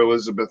Director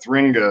Elizabeth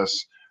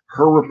Ringus.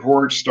 Her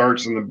report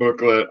starts in the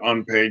booklet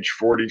on page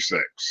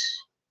 46.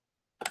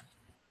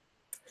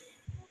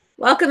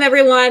 Welcome,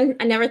 everyone.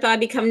 I never thought I'd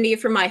be coming to you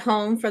from my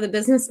home for the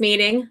business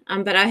meeting,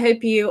 but I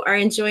hope you are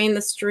enjoying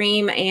the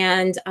stream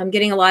and I'm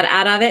getting a lot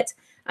out of it.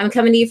 I'm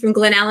coming to you from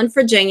Glen Allen,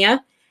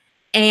 Virginia.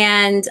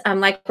 And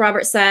like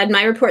Robert said,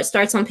 my report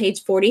starts on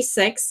page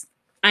 46.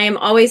 I am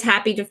always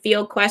happy to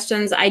field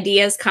questions,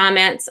 ideas,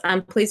 comments.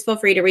 Please feel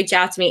free to reach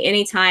out to me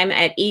anytime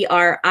at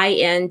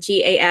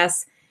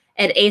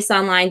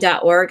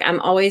eringas@aceonline.org. I'm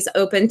always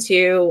open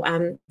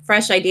to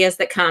fresh ideas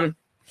that come.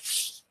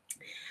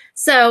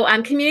 So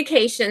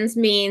communications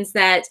means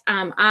that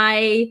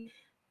I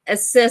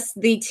assist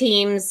the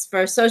teams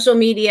for social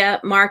media,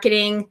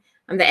 marketing,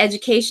 the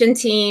education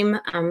team,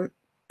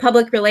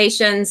 public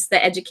relations,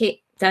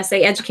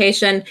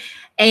 education,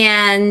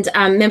 and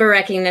member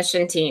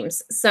recognition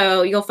teams.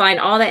 So you'll find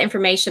all that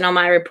information on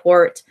my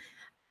report.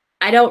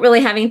 I don't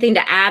really have anything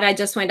to add. I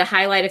just wanted to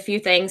highlight a few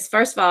things.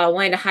 First of all, I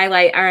wanted to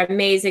highlight our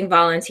amazing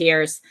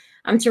volunteers.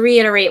 To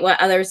reiterate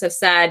what others have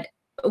said,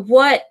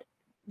 what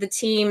the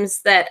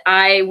teams that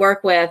I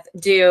work with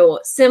do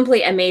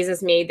simply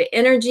amazes me. The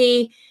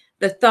energy,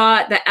 the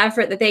thought, the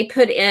effort that they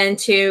put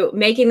into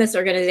making this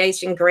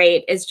organization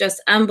great is just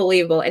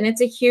unbelievable. And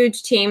it's a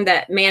huge team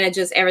that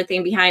manages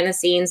everything behind the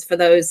scenes for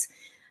those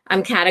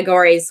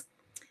categories.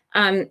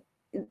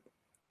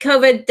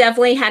 COVID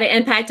definitely had an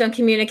impact on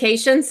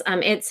communications.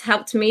 It's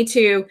helped me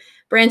to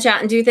branch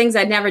out and do things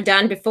I'd never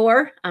done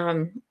before,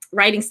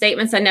 writing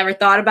statements I never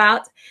thought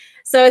about.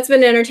 So it's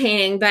been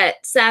entertaining, but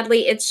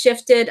sadly, it's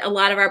shifted a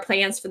lot of our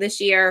plans for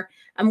this year.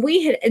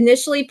 We had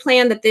initially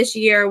planned that this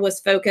year was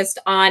focused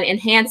on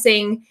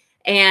enhancing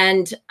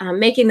and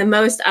making the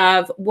most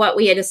of what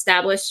we had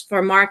established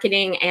for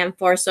marketing and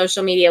for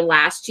social media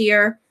last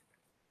year.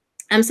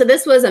 So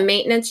this was a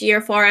maintenance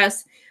year for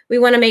us. We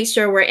want to make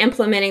sure we're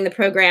implementing the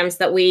programs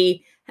that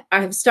we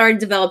have started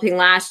developing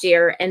last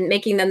year and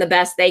making them the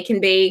best they can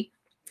be.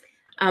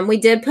 We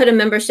did put a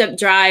membership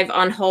drive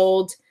on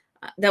hold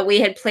that we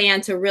had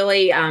planned to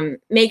really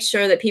make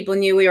sure that people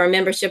knew we were a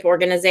membership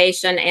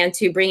organization and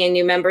to bring in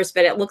new members,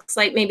 but it looks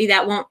like maybe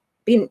that won't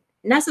be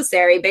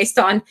necessary based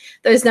on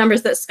those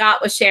numbers that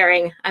Scott was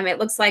sharing. It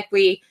looks like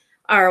we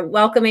are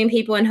welcoming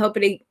people and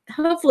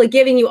hopefully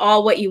giving you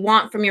all what you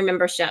want from your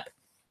membership.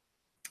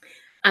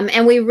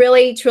 And we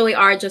really, truly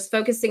are just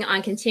focusing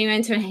on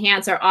continuing to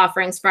enhance our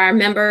offerings for our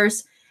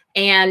members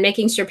and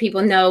making sure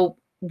people know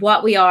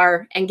what we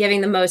are and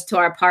giving the most to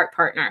our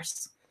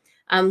partners.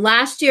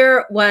 Last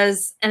year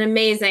was an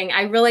amazing,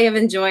 I really have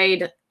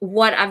enjoyed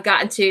what I've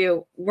gotten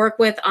to work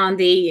with on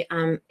the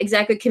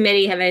executive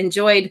committee, have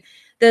enjoyed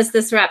this.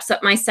 This wraps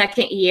up my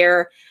second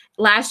year.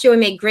 Last year, we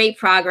made great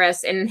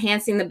progress in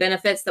enhancing the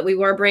benefits that we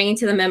were bringing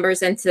to the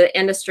members and to the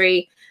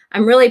industry.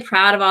 I'm really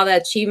proud of all the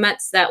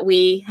achievements that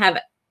we have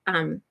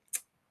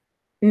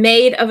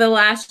made over the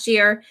last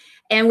year,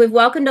 and we've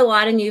welcomed a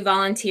lot of new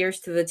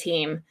volunteers to the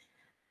team.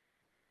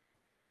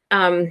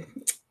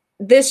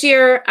 This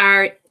year,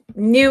 our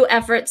new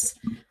efforts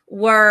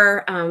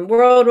were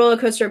World Roller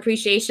Coaster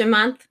Appreciation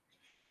Month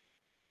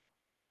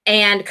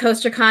and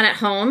CoasterCon at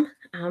Home.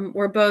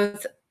 Were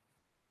both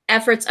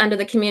efforts under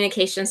the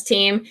communications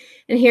team.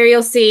 And here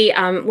you'll see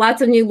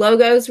lots of new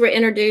logos were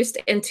introduced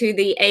into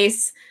the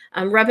ACE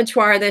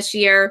repertoire this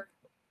year,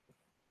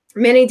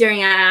 many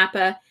during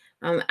IAPA.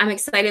 I'm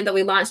excited that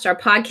we launched our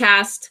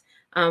podcast.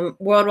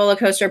 World Roller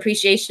Coaster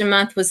Appreciation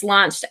Month was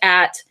launched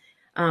at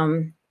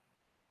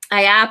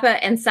IAPA,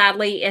 and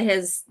sadly, it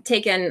has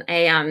taken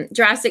a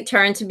drastic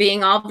turn to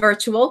being all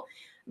virtual.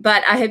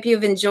 But I hope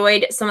you've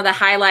enjoyed some of the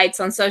highlights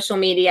on social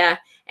media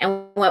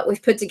and what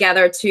we've put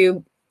together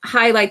to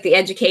highlight the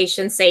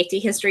education, safety,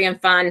 history, and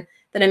fun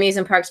that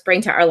amusement parks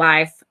bring to our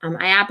life.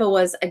 IAPA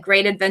was a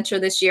great adventure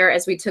this year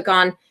as we took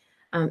on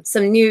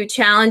some new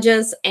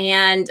challenges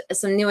and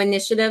some new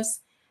initiatives.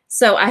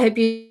 So I hope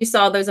you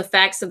saw those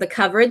effects of the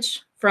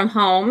coverage from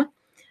home.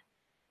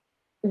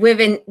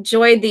 We've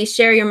enjoyed the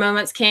Share Your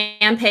Moments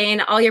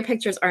campaign. All your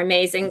pictures are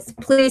amazing.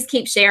 Please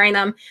keep sharing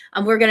them.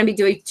 We're going to be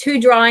doing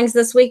 2 drawings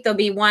this week. There'll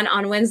be one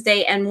on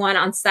Wednesday and one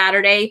on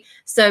Saturday.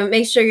 So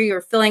make sure you're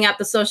filling up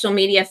the social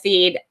media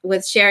feed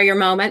with Share Your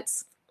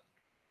Moments.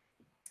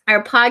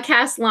 Our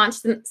podcast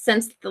launched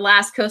since the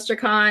last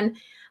CoasterCon.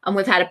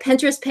 We've had a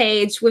Pinterest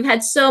page. We've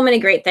had so many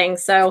great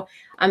things. So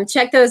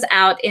check those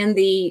out in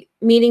the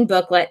meeting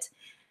booklet.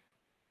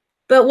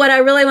 But what I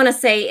really want to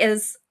say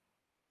is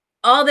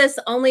all this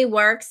only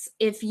works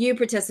if you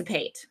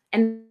participate.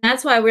 And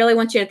that's what I really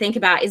want you to think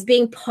about, is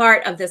being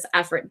part of this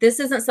effort. This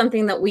isn't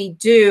something that we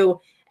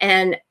do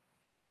and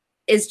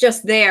is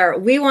just there.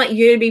 We want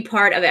you to be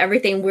part of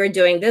everything we're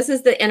doing. This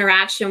is the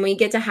interaction we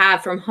get to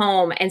have from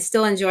home and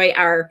still enjoy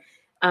our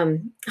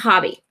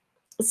hobby.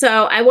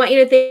 So I want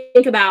you to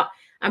think about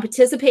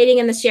participating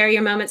in the Share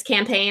Your Moments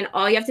campaign.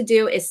 All you have to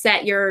do is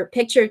set your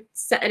picture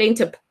setting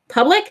to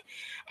public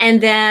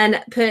and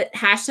then put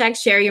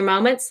hashtag Share Your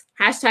Moments.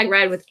 Hashtag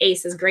Ride with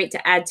Ace is great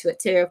to add to it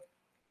too.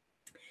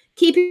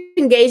 Keep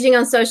engaging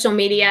on social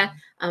media.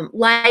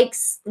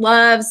 likes,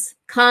 loves,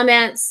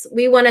 comments.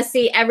 We want to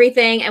see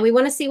everything, and we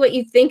want to see what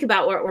you think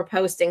about what we're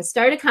posting.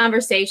 Start a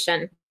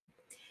conversation.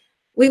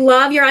 We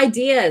love your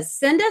ideas.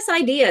 Send us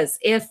ideas.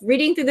 If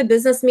reading through the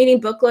business meeting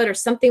booklet or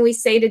something we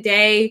say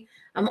today,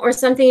 or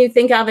something you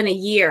think of in a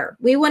year,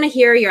 we want to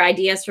hear your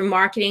ideas for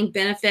marketing,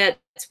 benefits.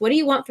 What do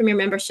you want from your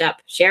membership?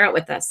 Share it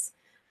with us.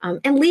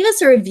 And leave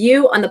us a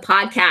review on the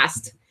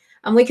podcast.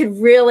 We could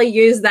really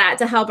use that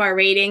to help our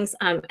ratings.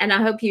 And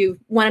I hope you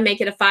want to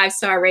make it a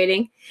 5-star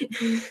rating.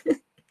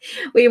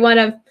 We want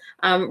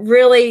to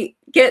really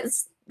get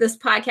this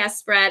podcast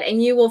spread,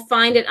 and you will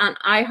find it on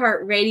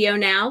iHeartRadio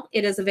now.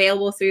 It is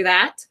available through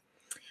that.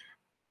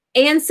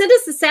 And send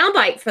us the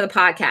soundbite for the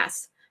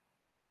podcast.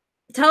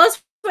 Tell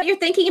us what you're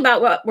thinking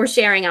about what we're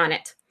sharing on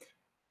it.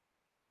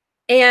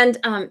 And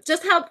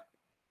just help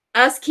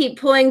us keep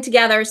pulling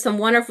together some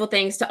wonderful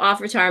things to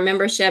offer to our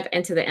membership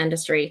and to the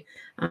industry.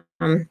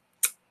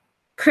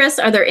 Chris,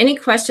 are there any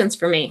questions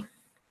for me?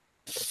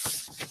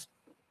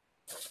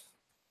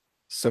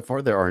 So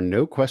far, there are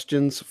no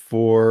questions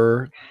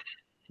for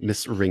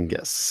Miss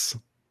Ringus.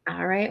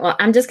 All right. Well,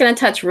 I'm just going to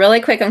touch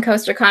really quick on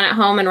CoasterCon at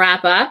Home and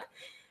wrap up.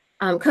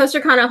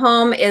 CoasterCon at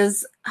Home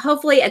is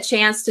hopefully a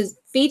chance to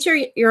feature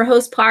your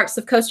host parks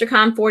of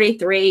CoasterCon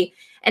 43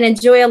 and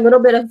enjoy a little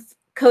bit of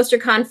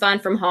CoasterCon fun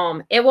from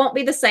home. It won't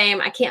be the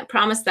same. I can't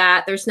promise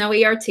that. There's no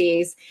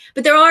ERTs,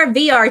 but there are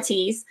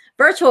VRTs,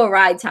 virtual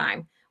ride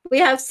time. We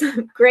have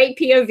some great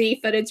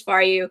POV footage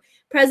for you,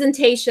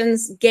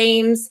 presentations,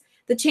 games,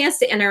 the chance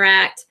to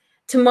interact.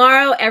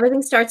 Tomorrow,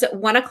 everything starts at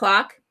 1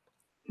 o'clock.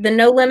 The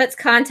No Limits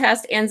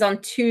contest ends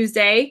on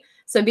Tuesday.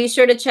 So be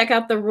sure to check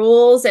out the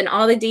rules and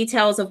all the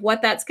details of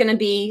what that's going to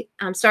be.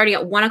 Starting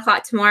at 1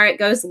 o'clock tomorrow, it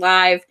goes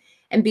live.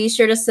 And be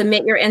sure to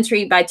submit your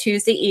entry by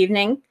Tuesday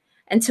evening.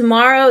 And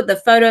tomorrow, the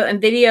photo and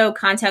video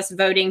contest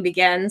voting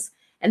begins,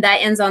 and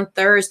that ends on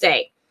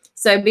Thursday.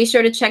 So be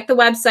sure to check the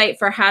website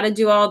for how to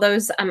do all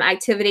those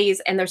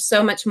activities, and there's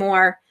so much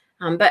more.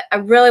 But I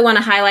really want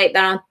to highlight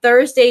that on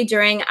Thursday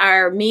during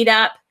our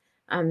meetup,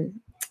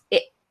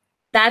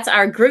 that's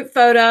our group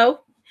photo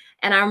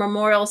and our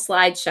memorial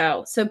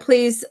slideshow. So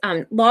please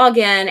log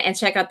in and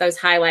check out those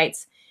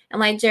highlights. And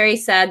like Jerry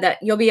said,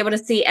 that you'll be able to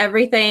see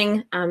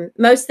everything.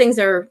 Most things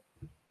are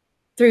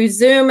through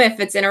Zoom if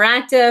it's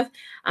interactive.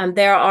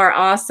 There are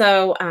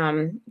also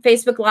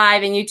Facebook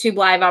Live and YouTube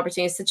Live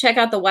opportunities. So check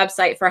out the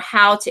website for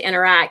how to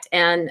interact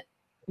and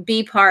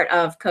be part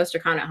of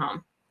CoasterCon at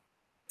Home.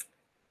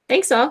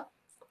 Thanks all.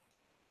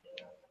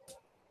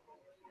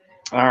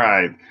 All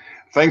right.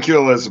 Thank you,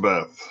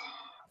 Elizabeth.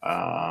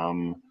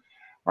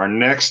 Our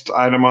next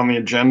item on the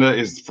agenda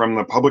is from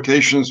the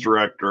Publications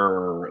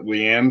Director,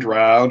 Leanne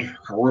Dowd.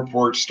 Her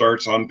report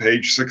starts on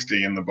page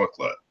 60 in the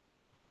booklet.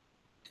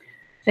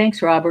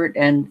 Thanks, Robert,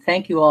 and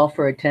thank you all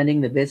for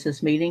attending the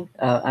business meeting.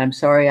 I'm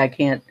sorry I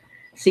can't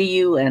see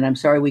you, and I'm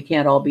sorry we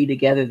can't all be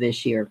together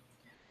this year.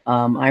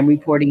 I'm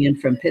reporting in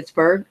from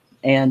Pittsburgh,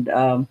 and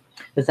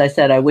as I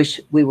said, I wish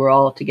we were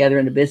all together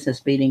in a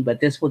business meeting, but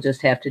this will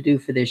just have to do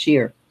for this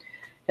year.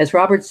 As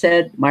Robert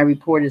said, my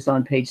report is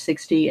on page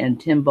 60,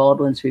 and Tim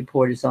Baldwin's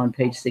report is on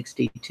page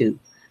 62.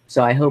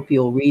 So I hope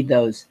you'll read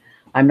those.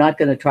 I'm not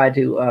going to try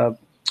to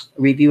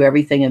review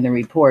everything in the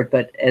report,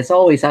 but as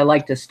always, I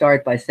like to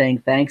start by saying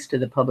thanks to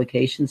the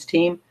publications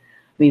team.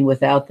 I mean,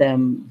 without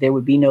them, there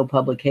would be no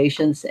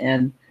publications.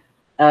 And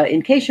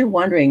in case you're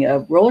wondering,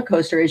 Roller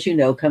Coaster, as you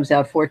know, comes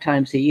out 4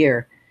 times a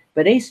year,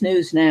 but Ace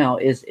News Now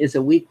is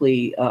a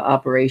weekly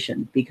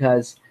operation,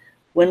 because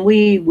when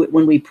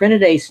we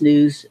printed Ace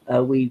News,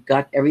 we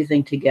got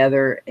everything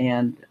together,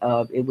 and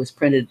it was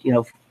printed,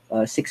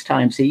 6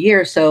 times a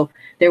year. So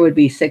there would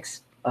be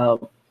 6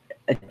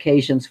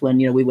 occasions when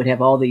we would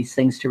have all these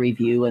things to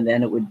review, and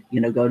then it would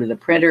go to the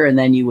printer, and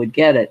then you would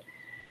get it.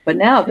 But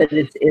now that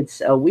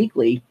it's a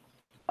weekly,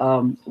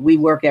 we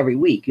work every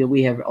week.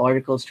 We have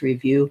articles to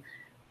review.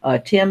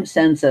 Tim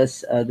sends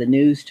us the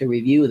news to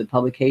review. The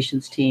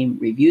publications team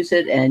reviews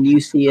it, and you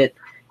see it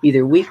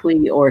either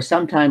weekly or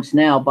sometimes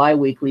now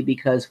bi-weekly,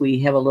 because we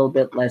have a little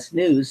bit less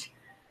news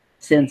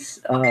since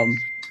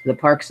the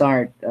parks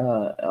aren't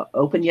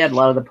open yet. A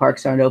lot of the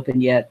parks aren't open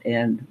yet,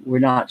 and we're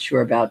not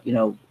sure about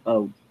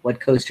what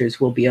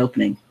coasters will be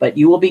opening, but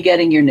you will be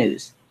getting your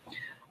news.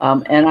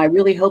 And I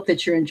really hope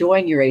that you're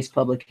enjoying your ACE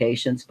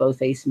publications,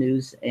 both ACE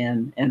News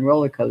and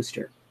Roller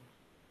Coaster.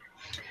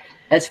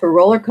 As for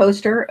Roller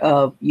Coaster,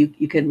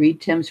 you can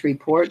read Tim's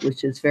report,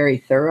 which is very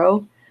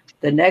thorough.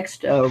 The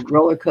next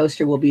Roller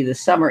Coaster will be the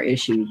summer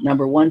issue,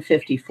 number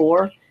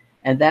 154,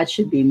 and that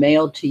should be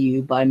mailed to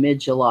you by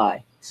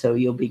mid-July. So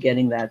you'll be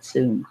getting that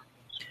soon.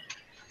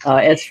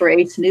 As for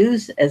ACE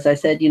News, as I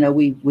said,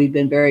 we've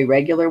been very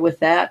regular with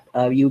that.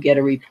 You get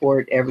a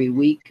report every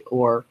week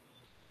or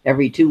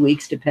every 2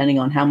 weeks, depending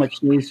on how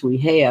much news we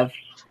have.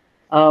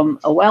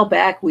 A while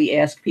back, we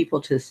asked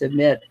people to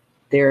submit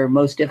their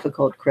most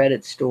difficult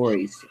credit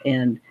stories,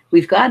 and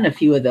we've gotten a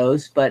few of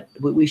those, but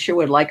we sure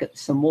would like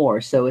some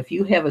more. So if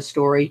you have a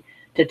story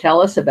to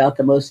tell us about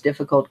the most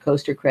difficult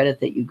coaster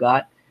credit that you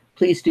got,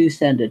 please do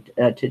send it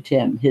to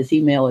Tim. His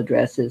email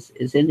address is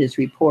in his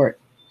report.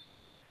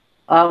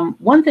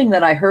 One thing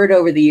that I heard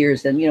over the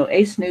years, and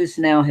Ace News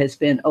now has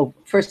been. Oh,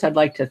 first I'd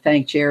like to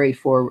thank Jerry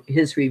for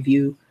his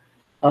review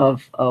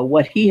of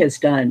what he has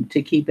done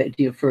to keep it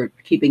for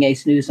keeping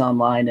Ace News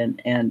online,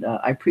 and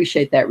I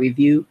appreciate that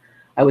review.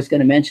 I was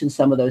going to mention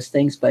some of those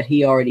things, but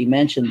he already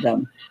mentioned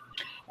them.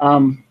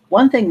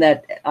 One thing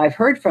that I've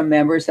heard from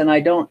members, and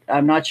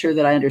I'm not sure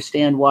that I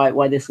understand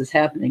why this is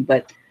happening,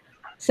 but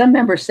some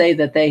members say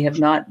that they have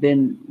not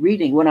been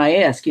reading. When I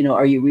ask,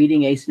 are you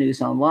reading Ace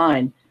News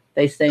online?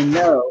 They say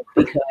no,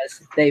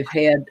 because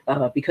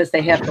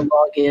they have to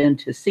log in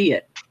to see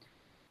it.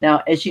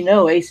 Now, as you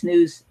know, Ace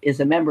News is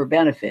a member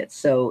benefit,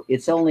 so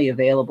it's only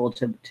available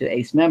to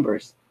Ace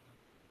members.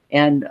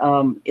 And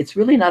it's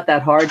really not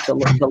that hard to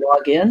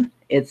log in.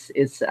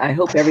 I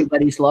hope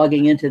everybody's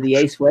logging into the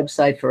Ace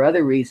website for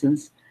other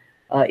reasons,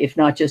 if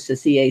not just to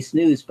see Ace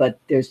News. But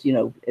there's,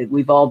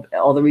 we've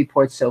all the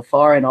reports so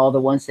far and all the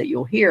ones that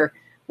you'll hear,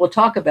 we'll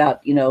talk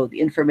about, the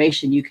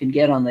information you can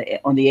get on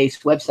the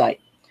Ace website.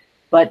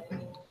 But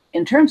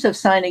in terms of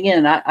signing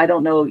in, I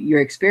don't know your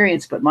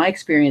experience, but my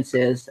experience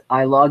is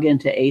I log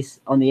into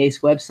Ace on the Ace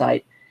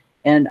website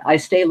and I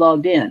stay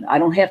logged in. I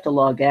don't have to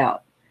log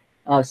out.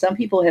 Some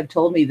people have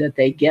told me that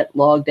they get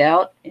logged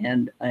out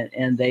and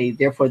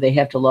therefore they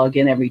have to log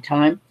in every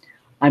time.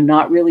 I'm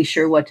not really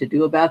sure what to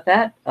do about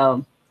that.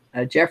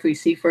 Jeffrey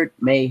Seifert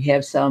may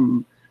have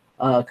some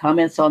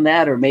comments on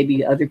that, or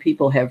maybe other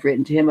people have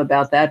written to him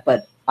about that,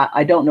 but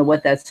I don't know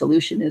what that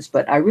solution is.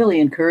 But I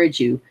really encourage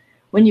you,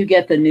 when you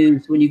get the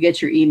news, when you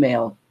get your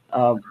email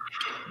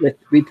with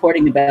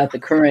reporting about the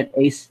current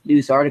Ace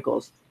News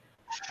articles,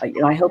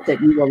 I hope that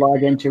you will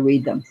log in to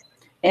read them.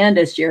 And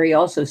as Jerry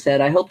also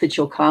said, I hope that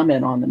you'll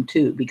comment on them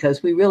too,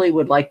 because we really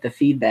would like the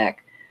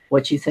feedback,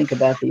 what you think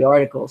about the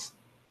articles.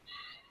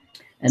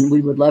 And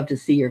we would love to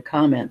see your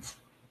comments.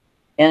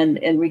 And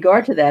in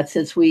regard to that,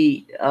 since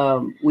we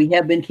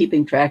have been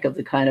keeping track of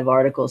the kind of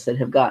articles that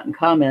have gotten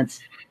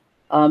comments,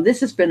 this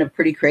has been a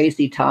pretty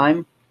crazy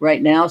time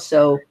right now.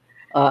 So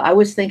I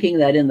was thinking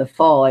that in the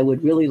fall, I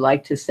would really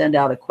like to send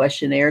out a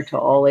questionnaire to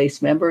all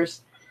Ace members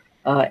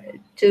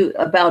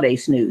about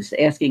Ace News,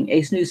 asking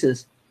Ace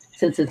News,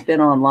 since it's been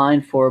online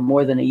for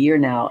more than a year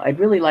now, I'd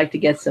really like to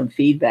get some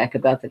feedback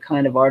about the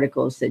kind of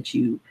articles that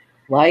you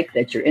like,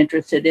 that you're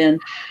interested in,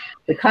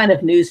 the kind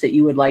of news that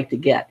you would like to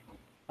get.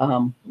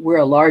 We're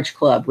a large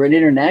club, we're an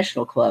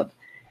international club,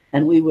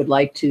 and we would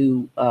like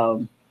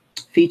to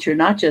feature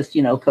not just,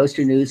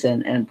 Coaster News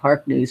and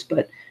Park News,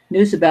 but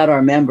news about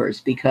our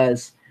members,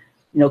 because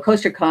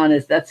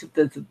CoasterCon that's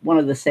one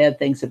of the sad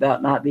things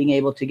about not being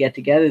able to get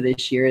together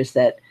this year, is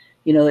that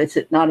it's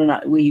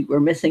not we're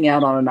missing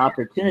out on an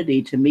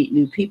opportunity to meet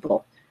new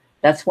people.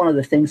 That's one of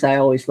the things I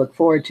always look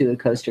forward to at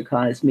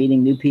CoasterCon, is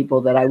meeting new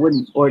people that I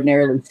wouldn't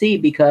ordinarily see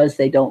because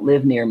they don't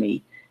live near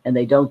me and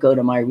they don't go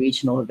to my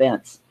regional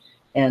events.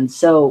 And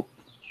so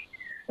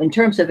in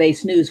terms of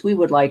Ace News, we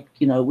would like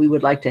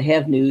to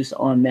have news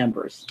on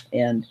members.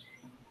 And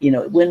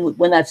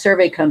when that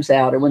survey comes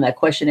out, or when that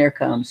questionnaire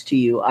comes to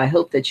you, I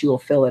hope that you will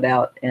fill it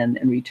out and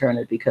return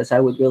it, because I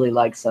would really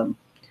like some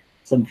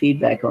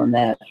feedback on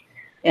that.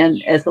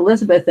 And as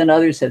Elizabeth and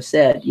others have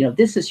said,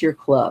 this is your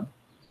club,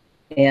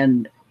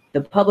 and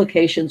the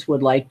publications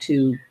would like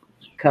to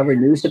cover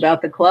news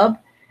about the club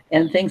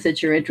and things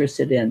that you're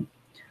interested in.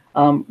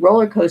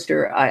 Roller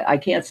Coaster, I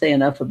can't say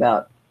enough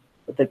about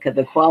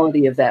the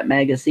quality of that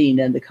magazine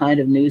and the kind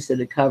of news that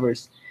it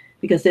covers,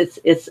 because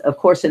it's of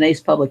course an Ace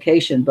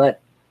publication,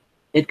 but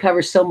it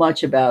covers so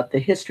much about the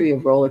history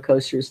of roller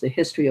coasters, the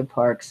history of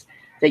parks,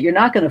 that you're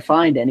not going to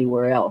find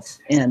anywhere else.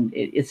 And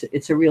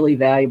it's a really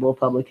valuable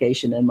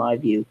publication in my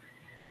view.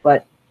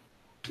 But,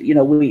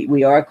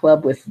 we are a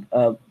club with,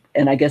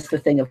 and I guess the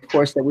thing, of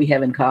course, that we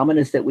have in common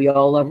is that we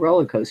all love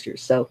roller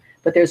coasters. So,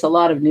 but there's a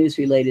lot of news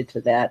related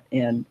to that.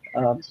 And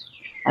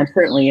I'm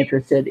certainly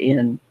interested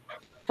in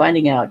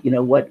finding out,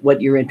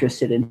 what you're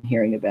interested in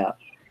hearing about.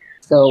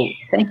 So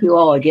thank you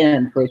all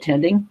again for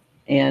attending.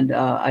 And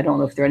I don't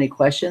know if there are any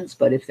questions,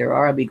 but if there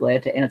are, I'll be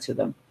glad to answer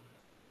them.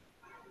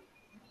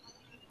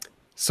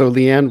 So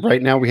Leanne,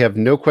 right now we have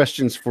no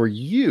questions for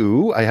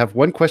you. I have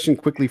one question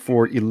quickly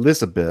for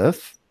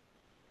Elizabeth.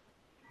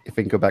 If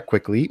I can go back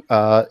quickly.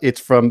 It's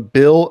from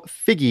Bill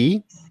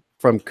Figgy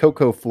from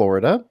Cocoa,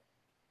 Florida.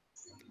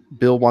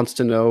 Bill wants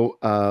to know,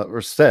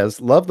 or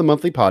says, love the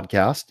monthly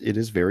podcast. It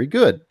is very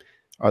good.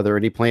 Are there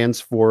any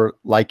plans for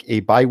like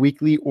a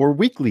bi-weekly or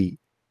weekly?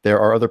 There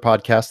are other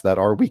podcasts that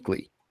are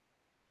weekly.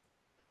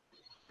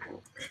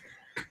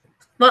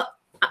 Well,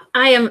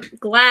 I am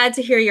glad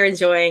to hear you're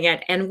enjoying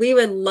it, and we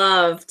would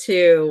love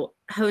to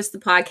host the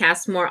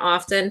podcast more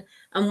often.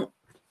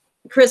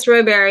 Chris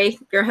Roberry,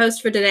 your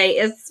host for today,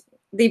 is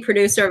the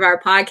producer of our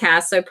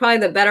podcast, so probably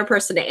the better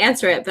person to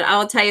answer it. But I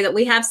will tell you that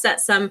we have set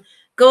some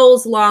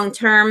goals long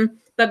term,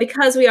 but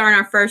because we are in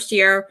our first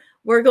year,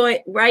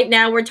 right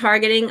now we're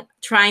targeting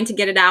trying to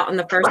get it out on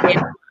the first day.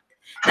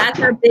 That's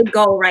our big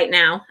goal right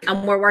now.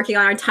 And we're working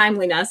on our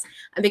timeliness,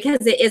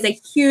 because it is a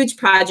huge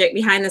project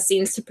behind the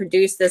scenes to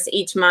produce this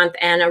each month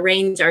and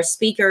arrange our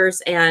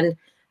speakers and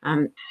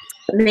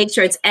make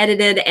sure it's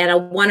edited and a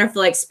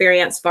wonderful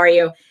experience for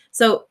you.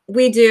 So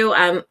we do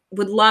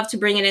would love to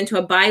bring it into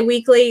a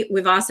bi-weekly.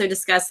 We've also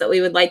discussed that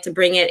we would like to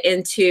bring it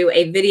into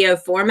a video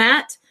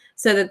format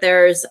so that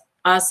there's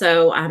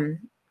also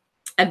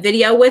a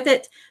video with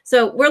it.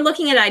 So we're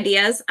looking at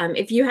ideas.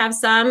 If you have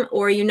some,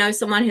 or you know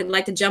someone who'd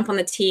like to jump on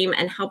the team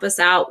and help us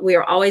out, we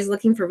are always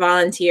looking for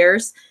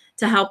volunteers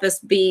to help us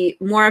be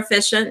more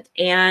efficient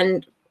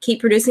and keep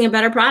producing a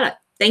better product.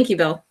 Thank you,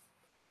 Bill.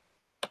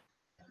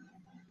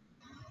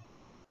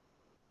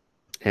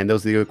 And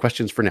those are the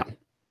questions for now.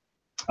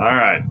 All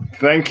right.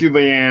 Thank you,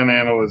 Leanne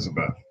and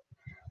Elizabeth.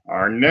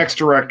 Our next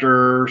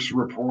director's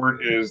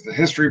report is the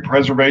History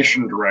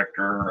Preservation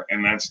Director,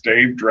 and that's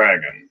Dave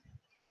Dragon.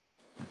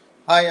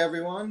 Hi,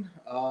 everyone.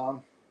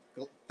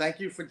 Thank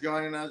you for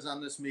joining us on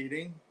this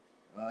meeting.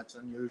 It's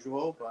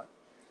unusual, but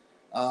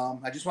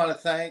I just want to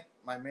thank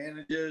my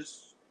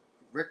managers,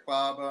 Rick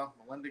Barber,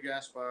 Melinda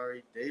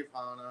Gaspari, Dave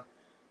Hanna,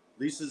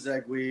 Lisa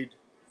Zegweed,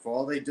 for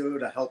all they do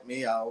to help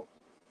me out.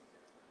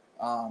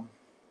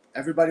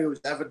 Everybody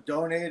who's ever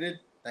donated,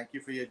 thank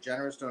you for your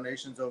generous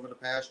donations over the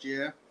past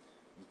year.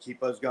 You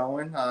keep us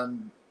going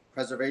on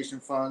preservation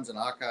funds and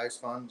archives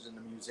funds in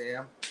the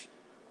museum.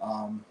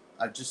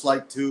 I'd just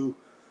like to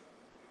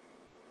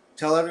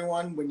tell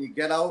everyone, when you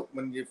get out,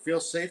 when you feel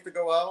safe to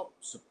go out,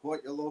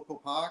 support your local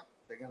park.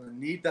 They're going to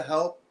need the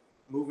help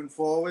moving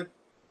forward.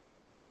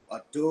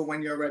 Do it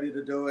when you're ready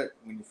to do it,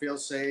 when you feel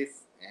safe,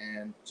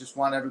 and just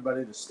want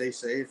everybody to stay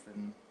safe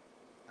and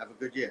have a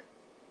good year.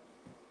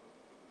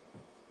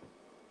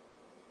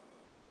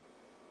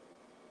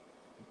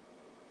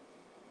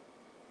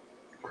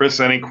 Chris,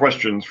 any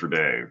questions for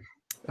Dave?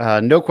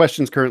 No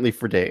questions currently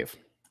for Dave.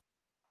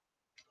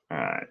 All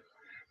right.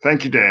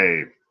 Thank you,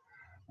 Dave.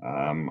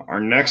 Our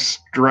next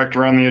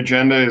director on the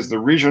agenda is the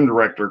Region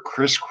Director,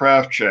 Chris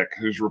Krafchick,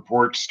 whose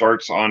report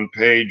starts on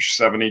page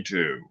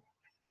 72.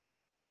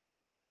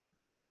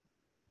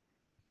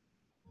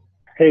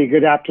 Hey,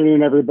 good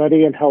afternoon,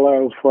 everybody, and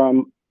hello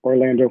from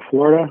Orlando,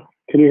 Florida.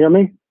 Can you hear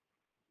me?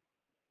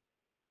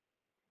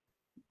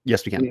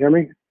 Yes, we can. Can you hear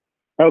me?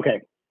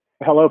 Okay.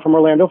 Hello from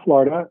Orlando,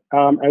 Florida.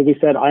 As we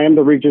said, I am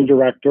the Region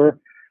Director.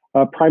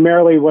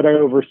 Primarily what I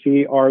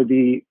oversee are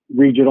the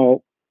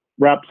regional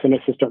reps and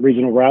assistant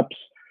regional reps,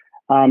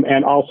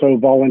 and also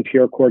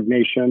volunteer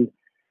coordination.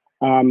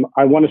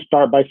 I want to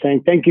start by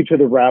saying thank you to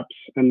the reps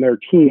and their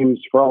teams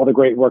for all the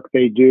great work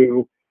they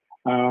do.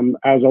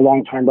 As a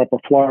longtime rep of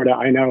Florida,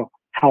 I know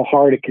how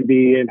hard it can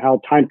be and how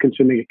time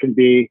consuming it can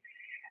be.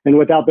 And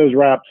without those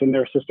reps and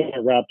their assistant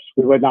reps,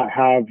 we would not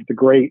have the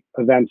great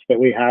events that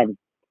we have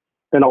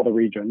in all the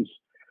regions.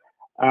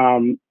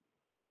 So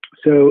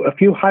a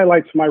few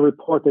highlights of my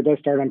report that does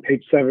start on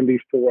page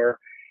 74.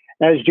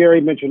 As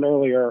Jerry mentioned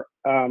earlier,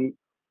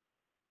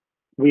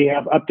 we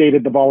have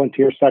updated the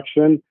volunteer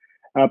section.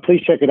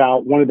 Please check it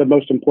out. One of the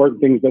most important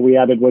things that we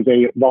added was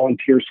a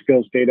volunteer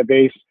skills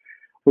database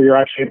where you're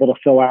actually able to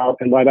fill out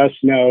and let us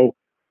know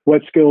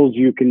what skills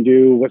you can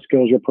do, what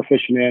skills you're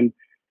proficient in,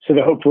 so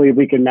that hopefully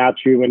we can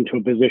match you into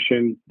a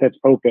position that's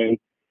open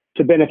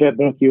to benefit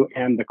both you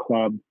and the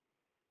club.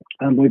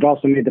 We've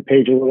also made the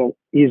page a little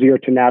easier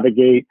to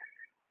navigate.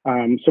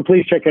 So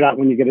please check it out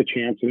when you get a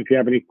chance. And if you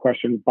have any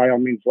questions, by all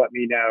means, let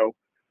me know.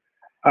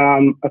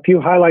 A few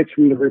highlights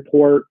from the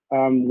report.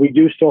 We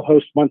do still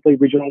host monthly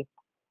regional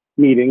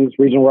meetings,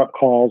 regional rep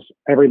calls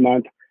every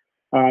month.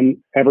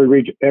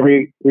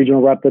 Every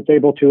regional rep that's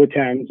able to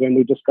attend, and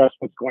we discuss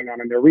what's going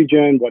on in their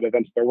region, what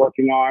events they're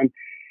working on,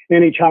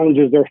 any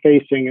challenges they're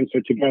facing. And so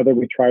together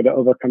we try to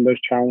overcome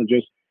those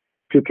challenges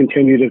to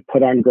continue to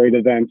put on great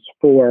events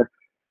for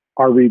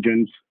our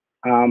regions.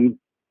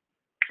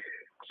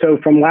 So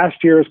from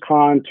last year's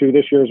con to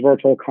this year's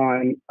virtual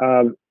con,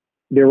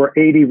 there were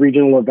 80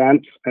 regional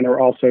events, and there were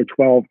also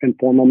 12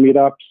 informal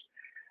meetups.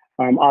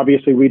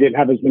 Obviously, we didn't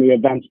have as many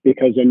events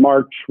because in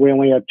March, we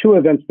only had 2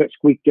 events that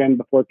squeaked in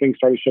before things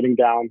started shutting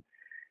down.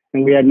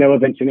 And we had no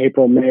events in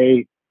April,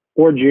 May,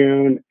 or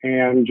June.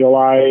 And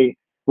July,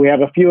 we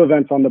have a few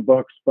events on the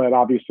books, but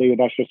obviously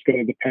that's just going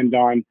to depend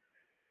on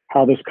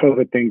how this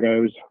COVID thing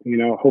goes. You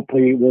know,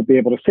 hopefully we'll be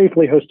able to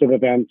safely host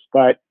events,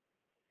 but,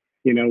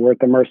 you know, we're at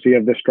the mercy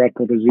of this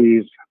dreadful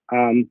disease.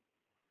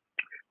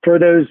 For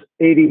those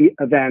 80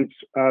 events,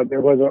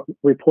 there was a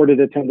reported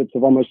attendance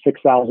of almost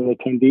 6,000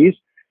 attendees.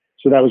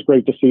 So that was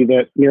great to see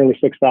that nearly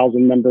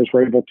 6,000 members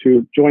were able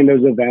to join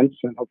those events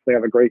and hopefully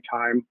have a great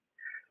time.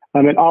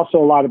 And also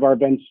a lot of our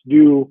events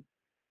do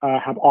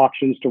have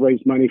auctions to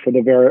raise money for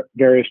the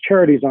various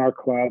charities in our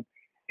club.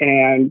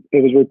 And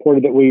it was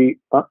reported that we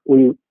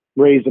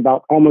raised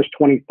about almost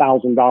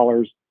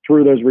 $20,000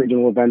 through those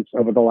regional events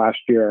over the last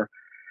year.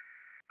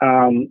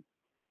 And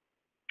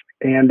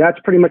that's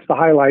pretty much the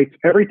highlights.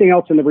 Everything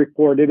else in the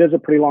report, it is a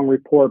pretty long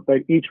report, but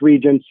each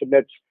region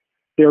submits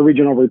their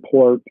regional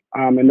report,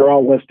 and they're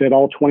all listed.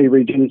 All 20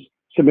 regions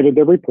submitted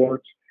their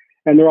reports,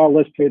 and they're all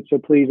listed. So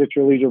please, at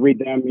your leisure, read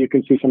them. You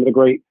can see some of the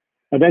great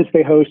events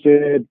they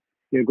hosted,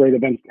 great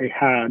events they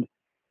had.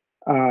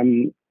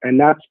 And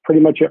that's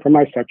pretty much it for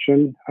my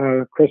section.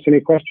 Chris, any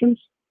questions?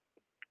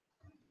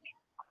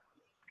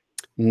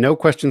 No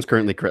questions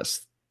currently,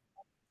 Chris.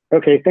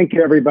 Okay, thank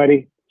you,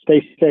 everybody.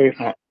 Stay safe.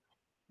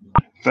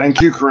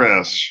 Thank you,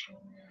 Chris.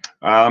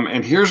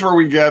 And here's where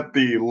we get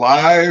the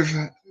live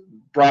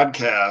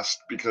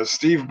broadcast, because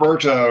Steve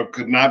Berto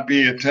could not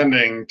be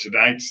attending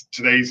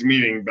today's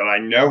meeting, but I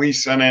know he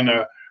sent in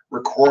a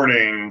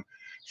recording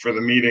for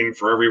the meeting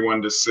for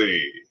everyone to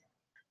see.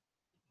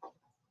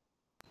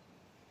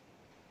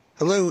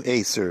 Hello,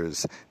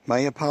 Acers. My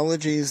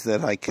apologies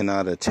that I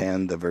cannot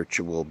attend the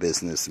virtual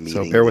business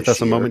meeting. So bear with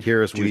us a moment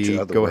here as we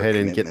go ahead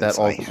and get that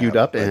all queued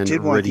up and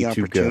ready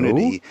to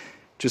go.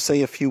 To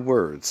say a few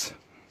words.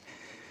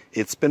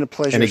 It's been a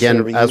pleasure. And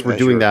again, as we're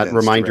doing that,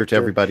 reminder to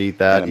everybody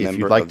that if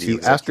you'd like to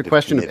ask a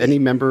question of any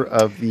member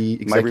of the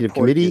executive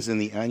committee,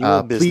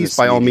 please,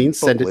 by all means,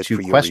 send it to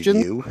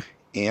questions.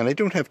 And I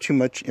don't have too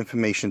much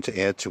information to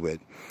add to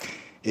it.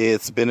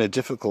 It's been a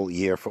difficult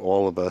year for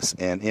all of us,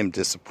 and am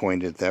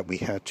disappointed that we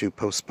had to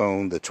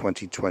postpone the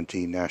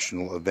 2020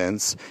 national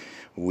events.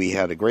 We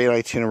had a great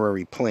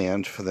itinerary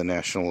planned for the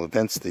national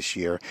events this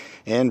year,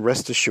 and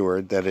rest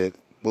assured that it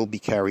will be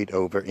carried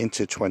over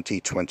into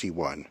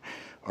 2021.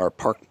 Our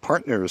park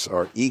partners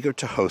are eager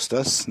to host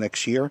us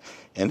next year,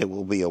 and it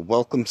will be a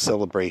welcome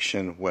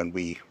celebration when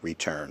we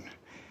return.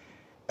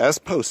 As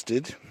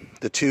posted,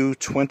 the two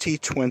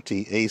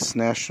 2020 ACE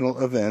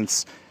national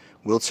events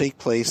will take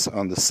place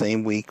on the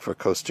same week for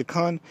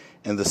CoasterCon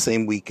and the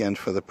same weekend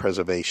for the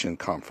Preservation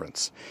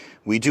Conference.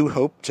 We do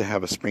hope to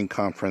have a spring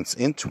conference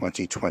in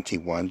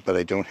 2021, but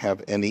I don't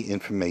have any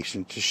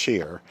information to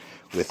share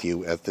with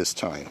you at this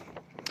time.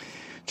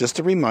 Just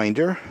a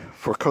reminder,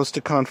 for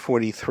CoasterCon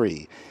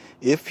 43,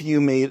 if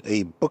you made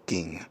a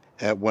booking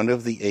at one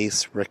of the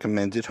ACE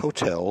recommended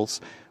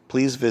hotels,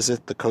 please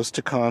visit the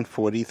CoasterCon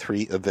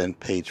 43 event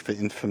page for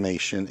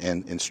information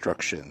and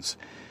instructions.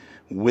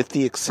 With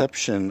the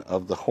exception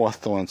of the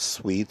Hawthorne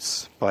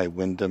Suites by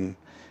Wyndham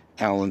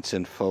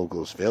Allenton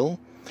Fogelsville,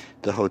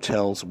 the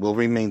hotels will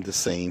remain the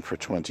same for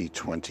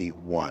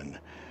 2021.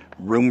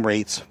 Room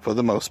rates, for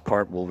the most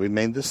part, will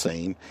remain the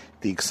same.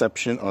 The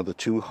exception are the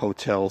two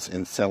hotels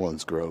in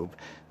Selinsgrove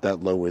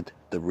that lowered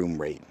the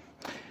room rate.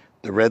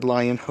 The Red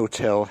Lion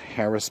Hotel,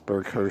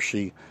 Harrisburg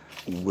Hershey,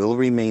 will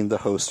remain the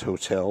host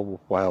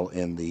hotel while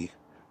in the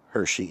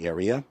Hershey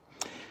area.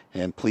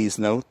 And please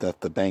note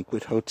that the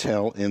Banquet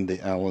Hotel in the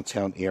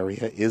Allentown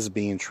area is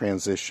being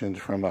transitioned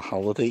from a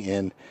Holiday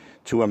Inn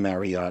to a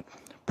Marriott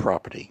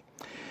property.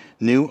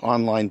 New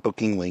online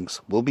booking links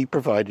will be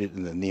provided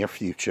in the near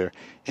future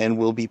and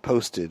will be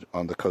posted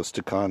on the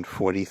CoasterCon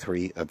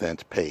 43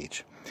 event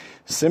page.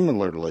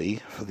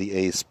 Similarly, for the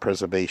ACE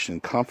Preservation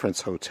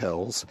Conference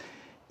hotels,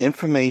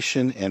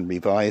 information and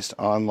revised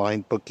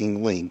online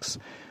booking links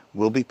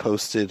will be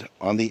posted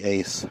on the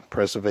ACE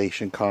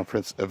Preservation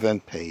Conference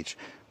event page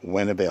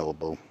when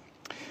available.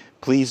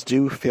 Please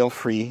do feel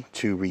free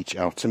to reach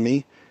out to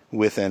me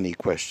with any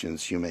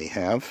questions you may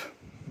have.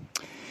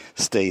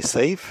 Stay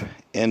safe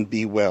and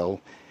be well,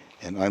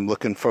 and I'm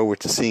looking forward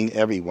to seeing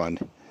everyone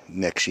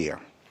next year.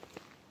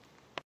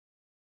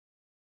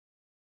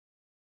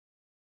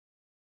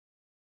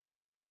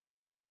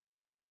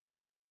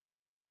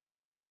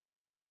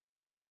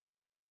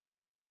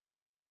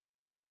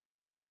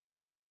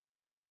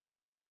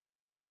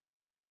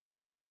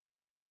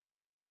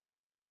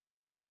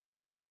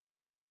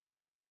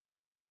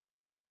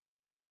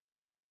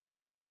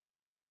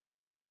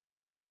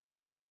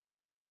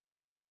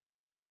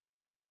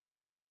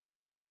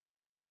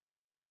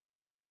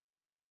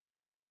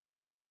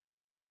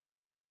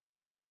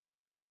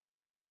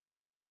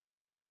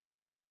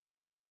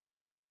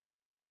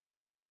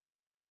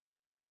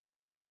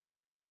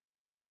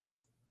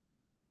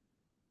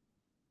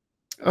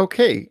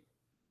 Okay,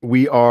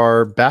 we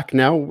are back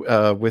now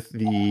with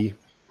the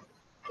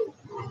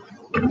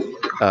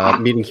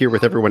meeting here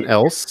with everyone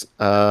else.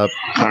 All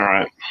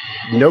right.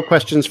 No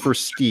questions for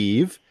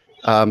Steve,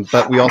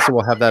 but we also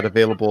will have that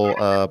available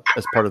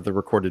as part of the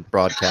recorded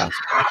broadcast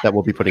that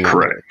we'll be putting out.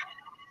 Correct.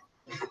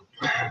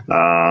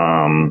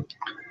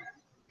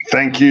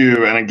 Thank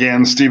you. And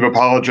again, Steve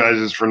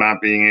apologizes for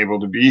not being able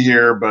to be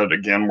here, but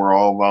again, we're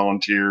all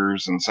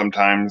volunteers, and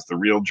sometimes the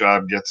real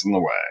job gets in the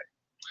way.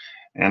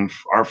 And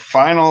our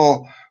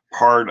final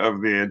part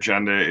of the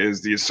agenda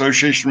is the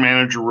association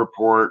manager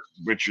report,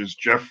 which is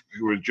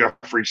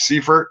Jeffrey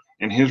Seifert,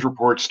 and his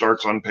report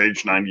starts on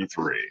page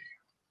 93.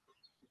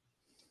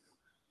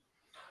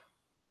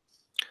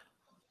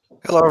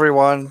 Hello,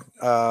 everyone.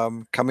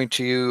 Coming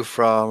to you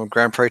from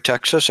Grand Prairie,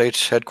 Texas,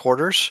 ACE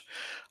headquarters.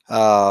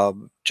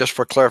 Just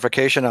for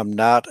clarification, I'm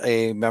not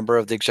a member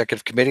of the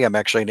executive committee. I'm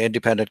actually an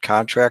independent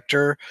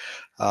contractor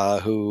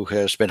who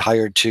has been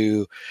hired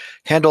to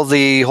handle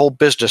the whole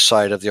business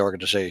side of the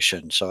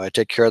organization. So I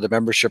take care of the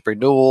membership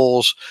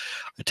renewals.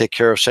 I take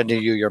care of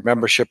sending you your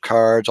membership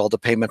cards, all the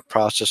payment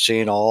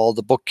processing, all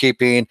the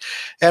bookkeeping,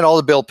 and all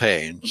the bill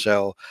paying.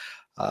 So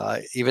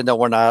even though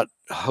we're not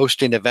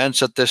hosting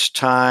events at this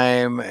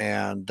time,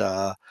 and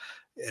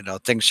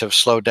things have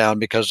slowed down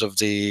because of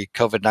the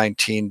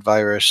COVID-19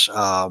 virus,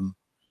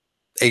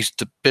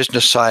 the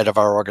business side of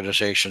our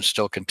organization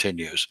still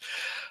continues.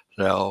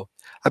 So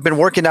I've been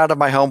working out of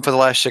my home for the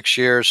last 6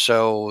 years,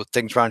 so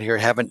things around here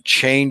haven't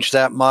changed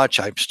that much.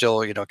 I'm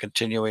still,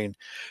 continuing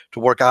to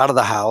work out of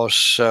the house.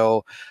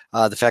 So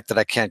the fact that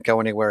I can't go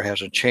anywhere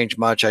hasn't changed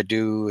much. I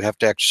do have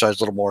to exercise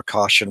a little more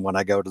caution when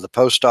I go to the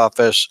post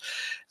office.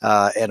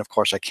 And of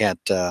course, I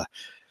can't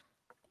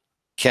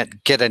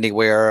get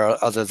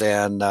anywhere other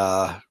than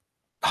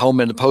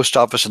home and the post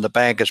office and the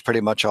bank is pretty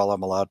much all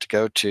I'm allowed to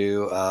go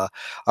to.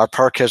 Our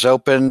park has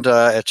opened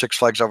at Six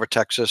Flags Over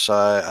Texas.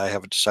 I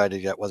haven't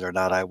decided yet whether or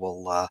not I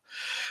will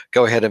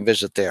go ahead and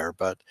visit there.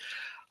 But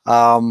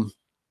a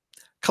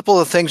couple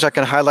of things I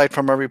can highlight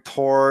from our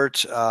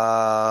report.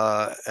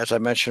 As I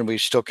mentioned, we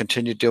still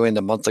continue doing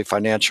the monthly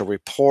financial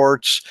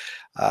reports.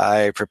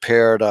 I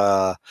prepared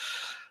a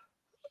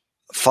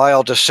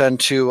file to send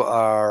to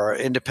our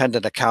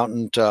independent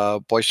accountant,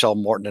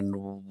 Boycell, Morton, and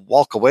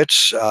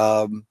Walkowitz.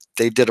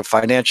 They did a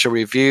financial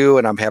review,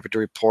 and I'm happy to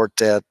report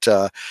that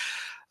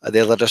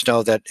they let us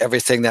know that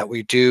everything that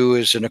we do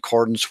is in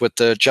accordance with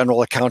the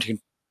general accounting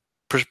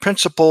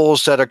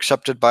principles that are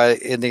accepted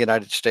in the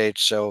United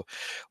States. So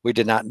we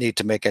did not need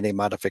to make any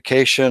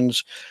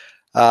modifications.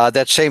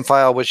 That same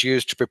file was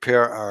used to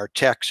prepare our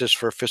taxes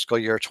for fiscal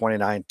year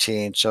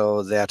 2019.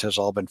 So that has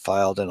all been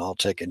filed and all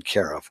taken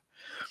care of.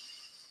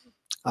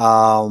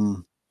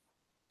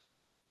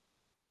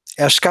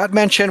 As Scott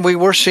mentioned, we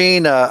were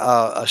seeing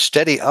a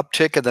steady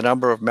uptick in the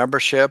number of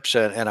memberships,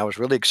 and I was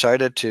really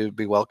excited to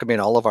be welcoming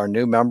all of our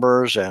new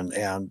members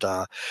and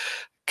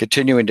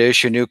continuing to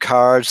issue new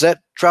cards.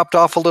 That dropped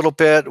off a little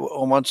bit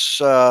once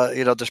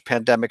this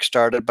pandemic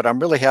started, but I'm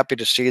really happy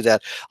to see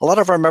that a lot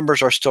of our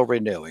members are still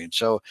renewing.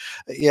 So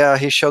yeah,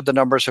 he showed the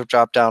numbers have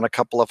dropped down a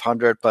couple of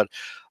hundred, but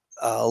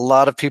a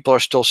lot of people are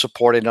still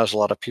supporting us. A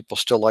lot of people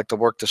still like the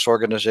work this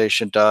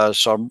organization does.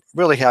 So I'm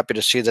really happy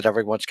to see that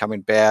everyone's coming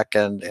back,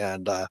 and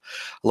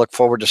look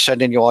forward to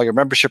sending you all your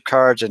membership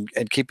cards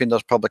and keeping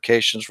those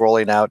publications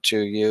rolling out to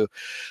you.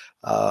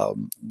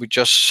 We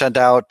just sent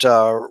out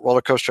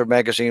Roller Coaster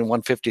Magazine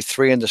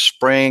 153 in the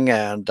spring,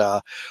 and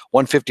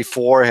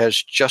 154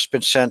 has just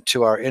been sent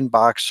to our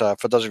inbox.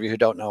 For those of you who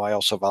don't know, I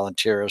also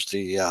volunteer as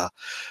the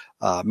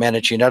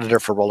managing editor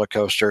for Roller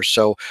Coaster.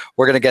 So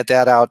we're going to get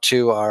that out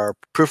to our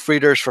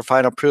proofreaders for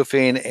final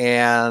proofing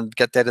and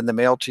get that in the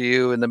mail to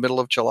you in the middle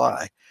of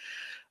July.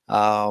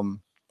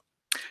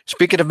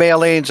 Speaking of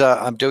mailings,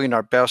 I'm doing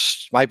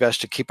my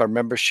best to keep our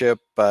membership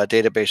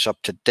database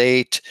up to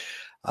date.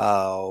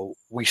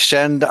 We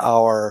send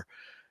our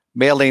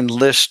mailing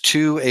list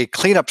to a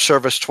cleanup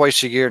service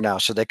twice a year now,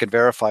 so they can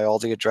verify all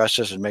the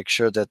addresses and make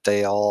sure that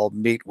they all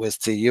meet with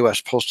the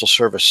U.S. Postal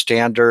Service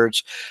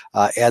standards,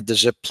 add the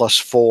zip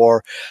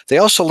 +4. They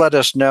also let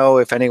us know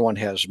if anyone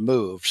has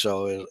moved.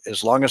 So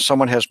as long as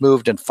someone has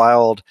moved and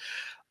filed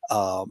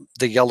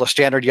the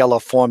standard yellow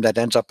form that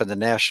ends up in the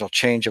National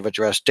Change of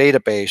Address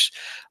database,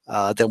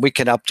 then we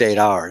can update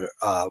our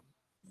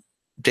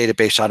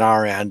database on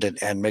our end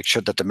and make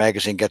sure that the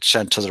magazine gets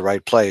sent to the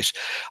right place.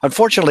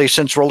 Unfortunately,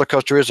 since Roller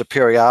Coaster is a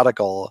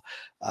periodical,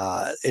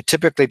 it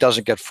typically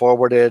doesn't get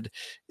forwarded.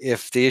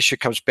 If the issue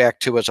comes back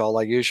to us, all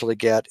I usually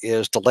get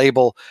is the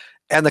label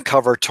and the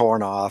cover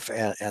torn off,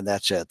 and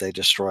that's it. They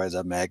destroy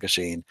the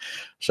magazine.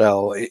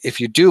 So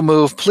if you do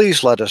move,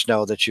 please let us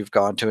know that you've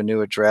gone to a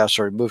new address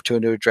or moved to a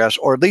new address,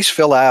 or at least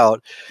fill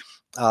out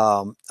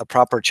a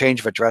proper change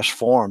of address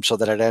form so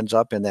that it ends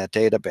up in that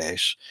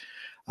database.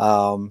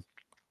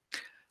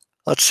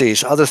 Let's see,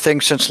 other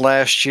things since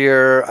last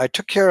year. I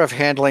took care of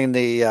handling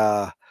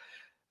the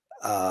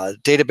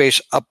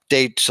database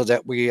update so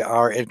that we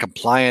are in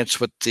compliance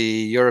with the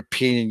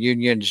European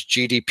Union's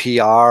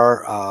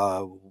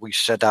GDPR. We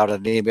sent out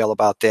an email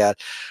about that.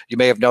 You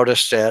may have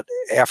noticed that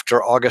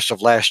after August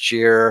of last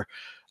year,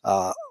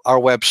 our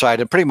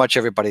website and pretty much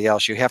everybody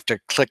else, you have to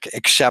click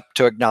accept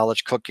to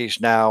acknowledge cookies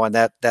now, and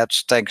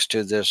that's thanks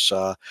to this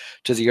to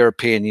the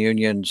European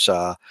Union's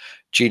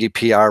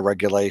GDPR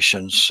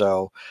regulations.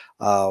 So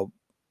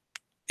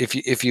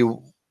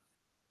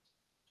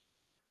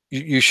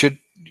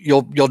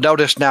you'll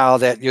notice now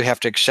that you have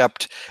to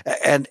accept,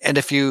 and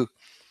if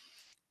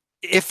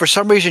for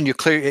some reason you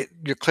clear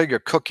your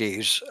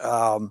cookies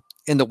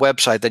in the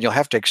website, then you'll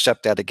have to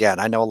accept that again.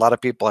 I know a lot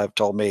of people have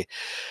told me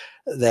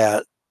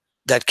that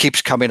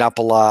keeps coming up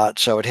a lot.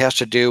 So it has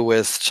to do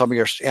with some of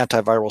your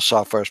antiviral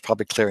software is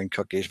probably clearing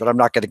cookies, but I'm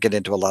not going to get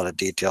into a lot of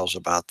details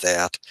about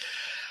that.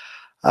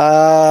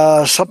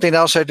 Something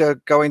else I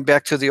did, going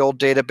back to the old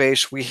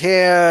database, we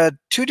had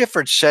two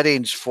different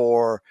settings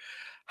for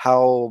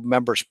how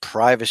members'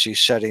 privacy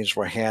settings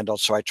were handled.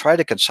 So I tried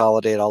to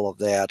consolidate all of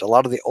that. A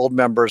lot of the old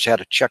members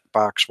had a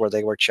checkbox where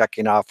they were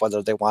checking off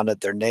whether they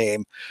wanted their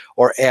name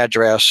or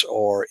address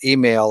or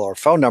email or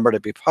phone number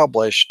to be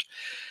published.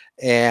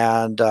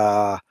 And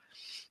the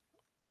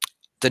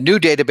new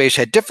database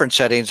had different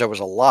settings. There was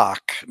a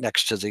lock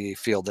next to the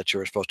field that you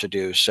were supposed to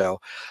do.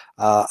 So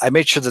I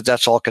made sure that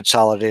that's all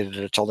consolidated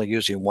and it's only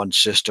using one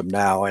system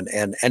now.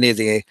 And any of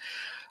the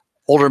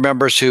older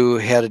members who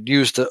had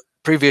used the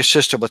previous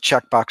system with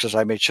checkboxes,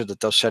 I made sure that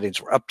those settings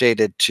were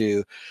updated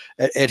to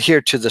adhere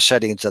to the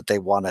settings that they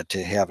wanted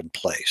to have in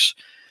place.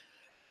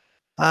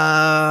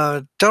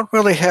 Don't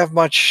really have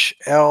much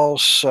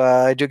else.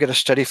 I do get a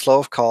steady flow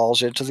of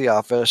calls into the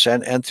office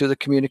and through the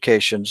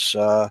communications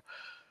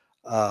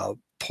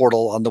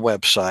portal on the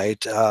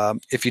website.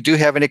 If you do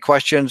have any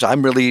questions,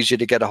 I'm really easy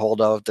to get a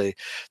hold of. The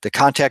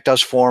contact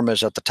us form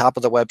is at the top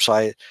of the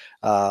website.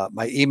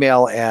 My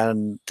email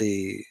and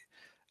the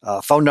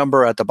phone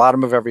number at the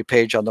bottom of every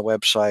page on the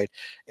website,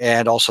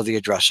 and also the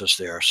addresses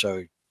there.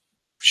 So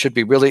should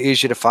be really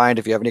easy to find.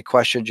 If you have any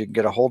questions, you can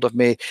get a hold of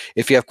me.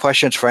 If you have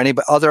questions for any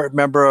other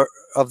member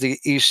of the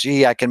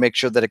EC, I can make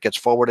sure that it gets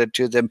forwarded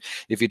to them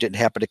if you didn't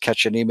happen to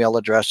catch an email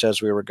address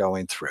as we were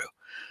going through.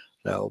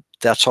 So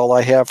that's all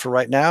I have for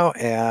right now.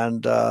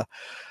 And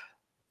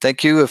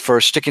thank you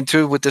for sticking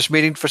through with this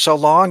meeting for so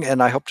long.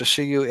 And I hope to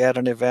see you at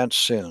an event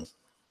soon.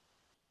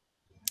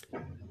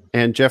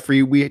 And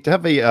Jeffrey, we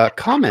have a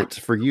comment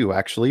for you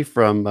actually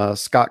from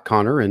Scott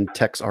Connor and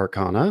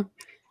Texarkana,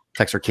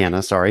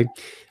 sorry.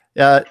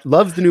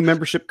 Loves the new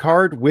membership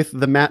card with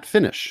the matte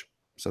finish.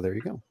 So there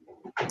you go.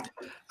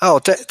 Oh,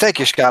 thank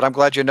you, Scott. I'm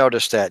glad you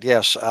noticed that.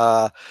 Yes.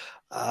 I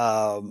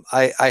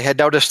had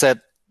noticed that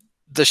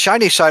the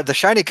shiny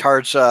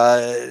cards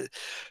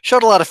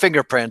showed a lot of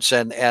fingerprints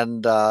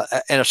and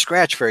a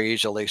scratch very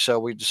easily. So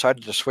we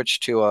decided to switch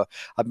to a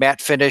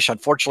matte finish.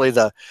 Unfortunately,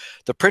 the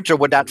printer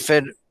would not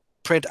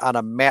print on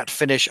a matte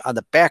finish on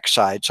the back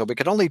side, so we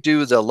could only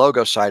do the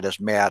logo side as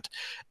matte,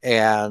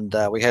 and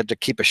we had to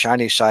keep a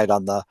shiny side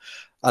on the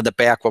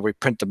back where we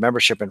print the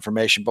membership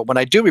information. But when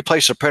I do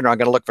replace the printer, I'm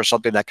going to look for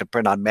something that can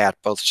print on matte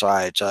both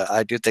sides.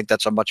 I do think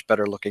that's a much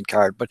better looking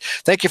card. But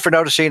thank you for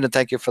noticing, and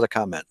thank you for the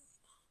comment.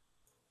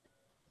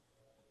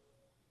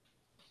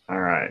 All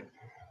right.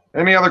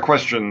 Any other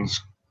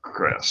questions,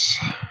 Chris?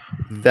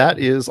 That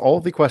is all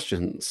the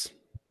questions.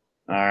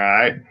 All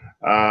right.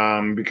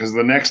 Because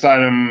the next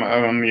item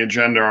on the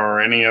agenda are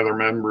any other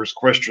members'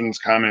 questions,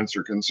 comments,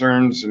 or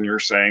concerns, and you're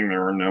saying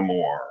there are no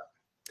more.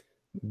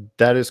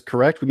 That is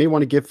correct. We may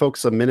want to give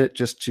folks a minute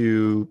just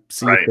to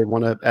see if they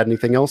want to add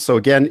anything else. So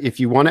again, if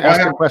you want to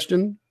ask a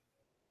question,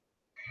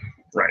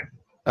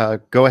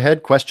 go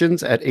ahead,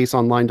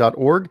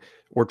 questions@aceonline.org,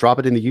 or drop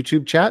it in the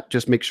YouTube chat.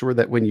 Just make sure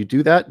that when you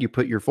do that, you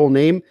put your full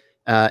name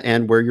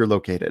and where you're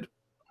located.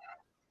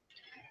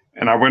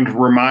 And I want to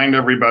remind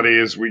everybody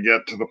as we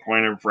get to the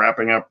point of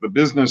wrapping up the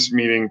business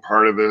meeting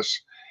part of this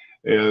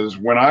is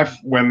when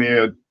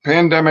the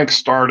pandemic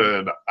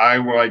started, I,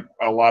 like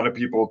a lot of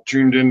people,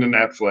 tuned into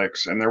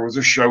Netflix, and there was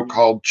a show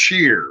called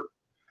Cheer.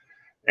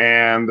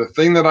 And the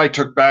thing that I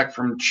took back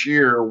from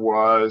Cheer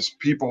was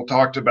people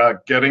talked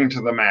about getting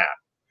to the mat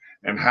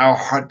and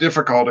how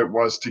difficult it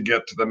was to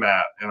get to the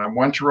mat. And I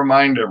want to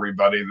remind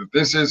everybody that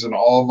this is an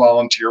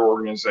all-volunteer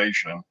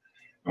organization.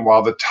 And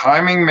while the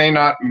timing may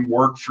not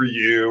work for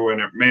you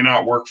and it may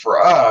not work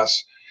for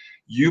us,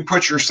 you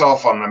put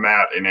yourself on the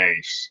mat in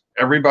ACE.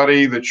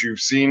 Everybody that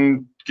you've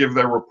seen give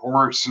their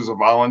reports as a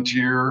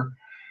volunteer,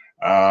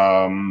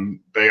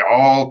 they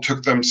all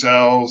took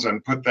themselves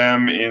and put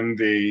them in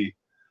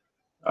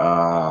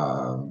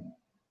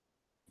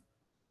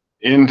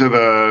into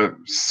the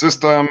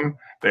system.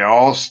 They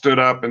all stood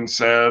up and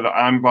said,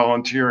 I'm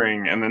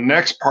volunteering. And the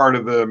next part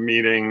of the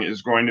meeting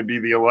is going to be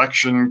the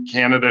election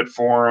candidate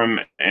forum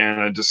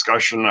and a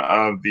discussion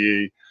of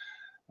the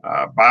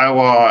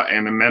bylaw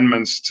and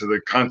amendments to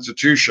the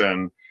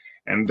Constitution.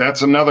 And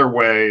that's another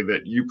way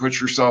that you put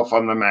yourself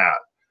on the mat.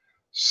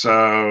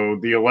 So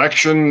the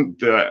election,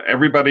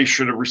 everybody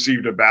should have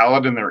received a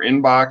ballot in their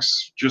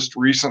inbox just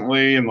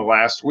recently in the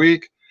last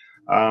week.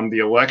 The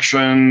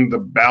election, the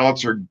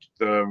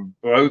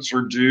votes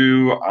are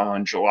due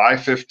on July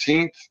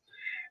 15th.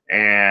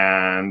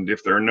 And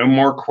if there are no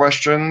more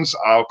questions,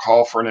 I'll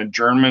call for an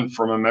adjournment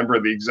from a member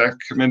of the exec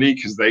committee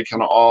because they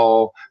can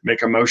all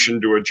make a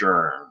motion to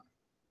adjourn.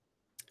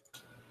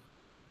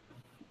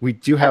 We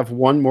do have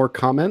one more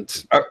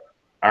comment. All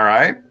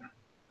right.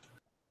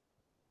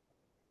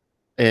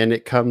 And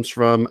it comes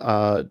from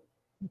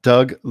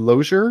Doug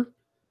Lozier,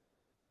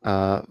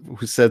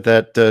 who said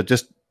that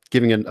just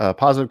giving a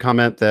positive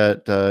comment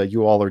that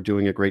you all are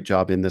doing a great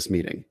job in this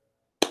meeting.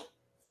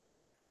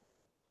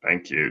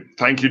 Thank you.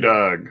 Thank you,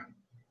 Doug.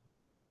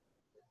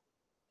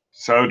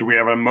 So do we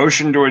have a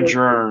motion to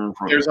adjourn?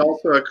 There's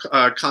also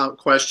a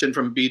question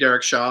from B.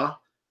 Derek Shaw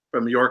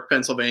from York,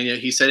 Pennsylvania.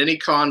 He said, any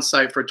con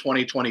site for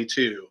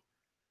 2022?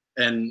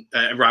 And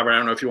Robert, I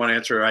don't know if you want to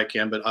answer, I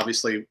can, but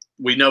obviously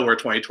we know where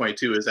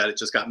 2022 is at. It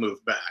just got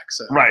moved back.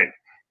 So right.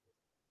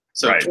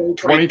 So right.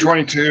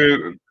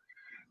 2022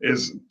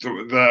 is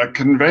the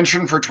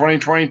convention for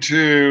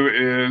 2022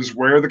 is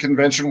where the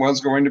convention was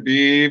going to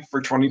be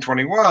for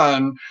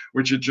 2021,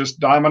 which it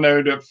just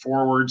dominoed it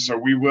forward. So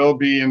we will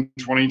be in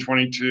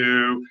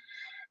 2022,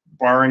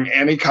 barring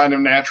any kind of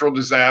natural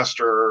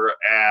disaster,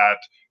 at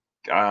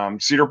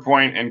Cedar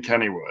Point and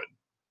Kennywood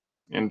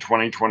in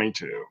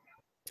 2022.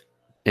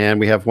 And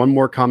we have one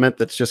more comment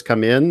that's just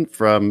come in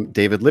from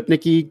David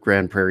Lipnicki,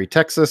 Grand Prairie,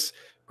 Texas.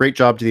 Great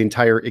job to the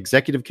entire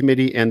executive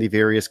committee and the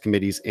various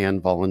committees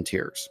and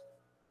volunteers.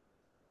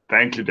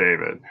 Thank you,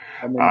 David.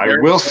 I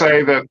will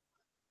say that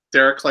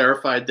Derek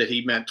clarified that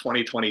he meant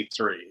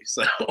 2023.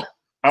 So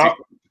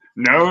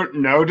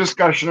No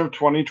discussion of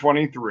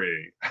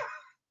 2023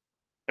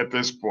 at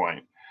this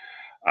point.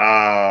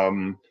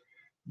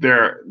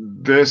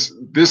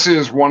 This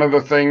is one of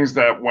the things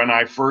that when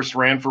I first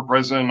ran for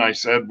president, I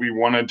said we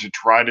wanted to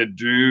try to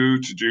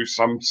do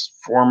some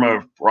form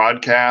of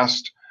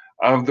broadcast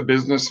of the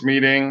business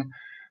meeting.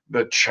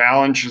 The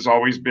challenge has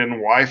always been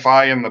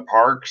Wi-Fi in the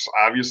parks.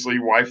 Obviously,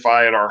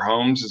 Wi-Fi at our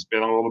homes has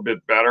been a little bit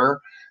better,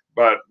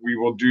 but we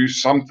will do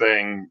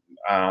something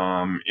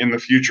in the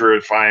future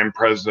if I am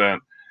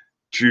president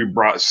to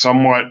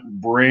somewhat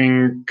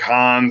bring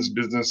Khan's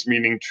business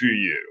meeting to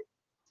you.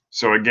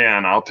 So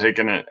again, I'll take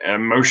a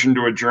motion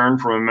to adjourn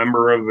from a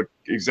member of the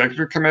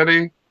executive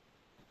committee.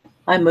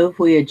 I move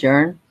we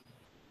adjourn.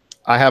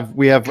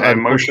 We have Okay,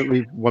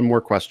 unfortunately one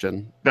more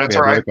question. That's we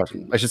have all right. Another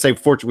question. I should say,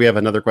 fortunately, we have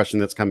another question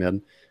that's come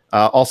in.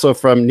 Also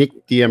from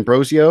Nick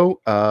D'Ambrosio.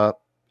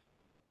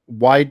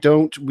 Why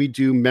don't we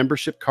do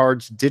membership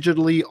cards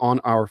digitally on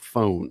our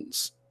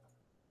phones?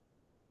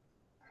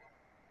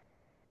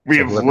 We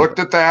have looked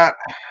at that.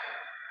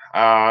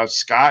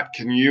 Scott,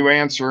 can you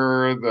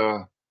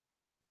answer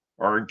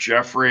or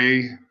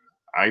Jeffrey?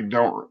 I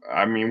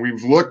mean,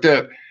 we've looked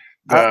at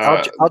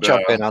I'll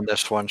jump in on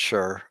this one,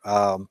 sure.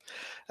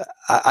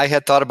 I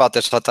had thought about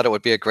this. I thought it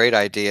would be a great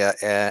idea,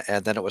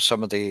 and then it was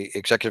some of the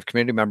executive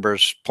community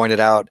members pointed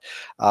out,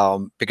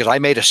 because I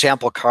made a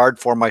sample card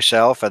for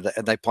myself, and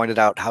they pointed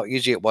out how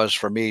easy it was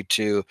for me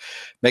to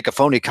make a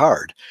phony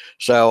card.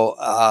 So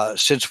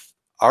since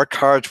our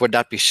cards would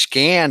not be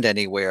scanned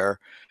anywhere,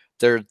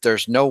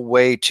 there's no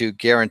way to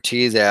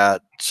guarantee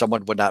that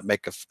someone would not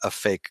make a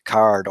fake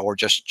card or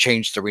just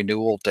change the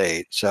renewal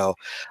date. So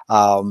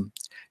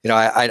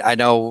I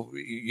know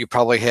you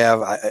probably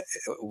have,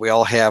 we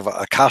all have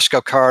a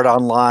Costco card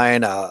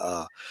online,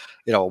 a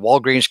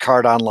Walgreens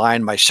card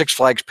online, my Six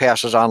Flags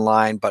passes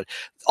online, but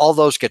all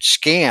those get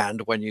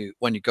scanned when you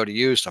go to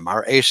use them.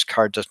 Our ACE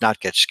card does not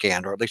get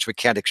scanned, or at least we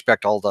can't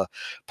expect all the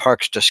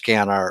parks to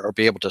scan or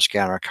be able to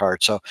scan our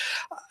card. So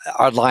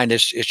online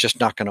is just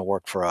not going to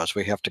work for us.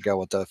 We have to go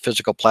with a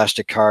physical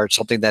plastic card,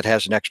 something that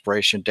has an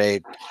expiration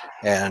date,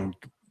 and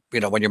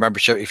when your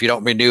membership, if you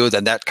don't renew,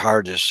 then that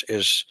card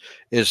is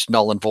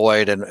null and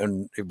void.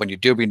 And when you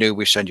do renew,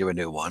 we send you a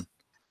new one.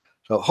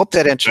 So hope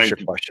that answers your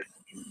question.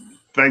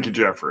 Thank you,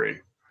 Jeffrey.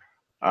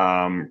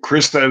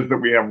 Chris says that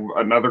we have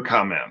another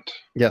comment.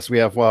 Yes, we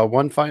have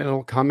one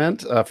final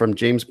comment from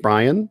James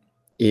Bryan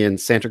in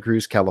Santa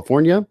Cruz,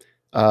 California.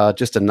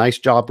 Just a nice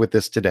job with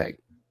this today.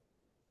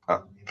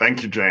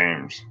 Thank you,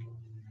 James.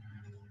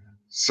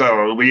 So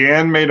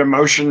Leanne made a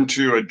motion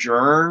to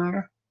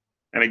adjourn.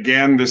 And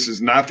again, this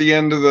is not the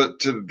end of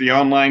the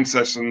online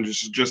session.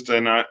 This is just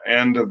an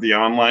end of the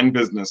online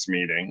business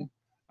meeting.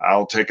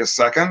 I'll take a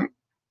second.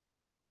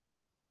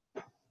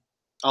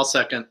 I'll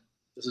second.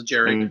 This is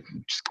Jerry. And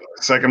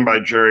second by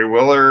Jerry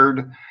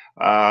Willard.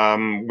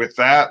 With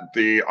that,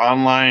 the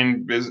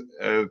online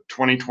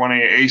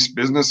 2020 ACE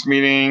business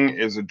meeting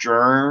is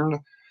adjourned.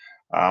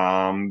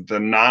 The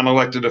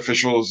non-elected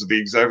officials of the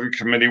executive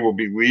committee will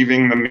be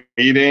leaving the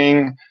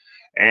meeting,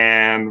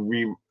 and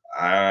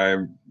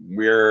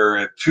we're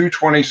at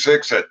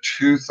 2:26. At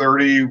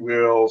 2:30,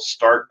 we'll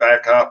start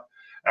back up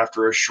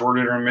after a short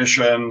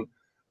intermission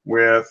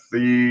with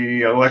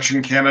the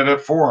election candidate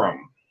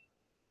forum.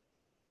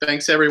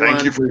 Thanks, everyone.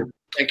 Thank you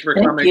for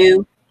coming. Thank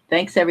you.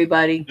 Thanks,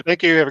 everybody.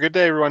 Thank you. Have a good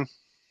day, everyone.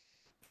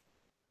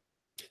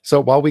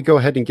 So while we go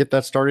ahead and get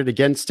that started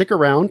again, stick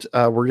around.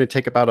 We're going to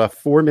take about a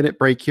 4-minute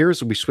break here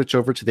as we switch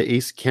over to the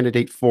ACE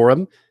Candidate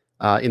Forum.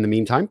 In the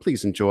meantime,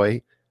 please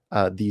enjoy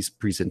these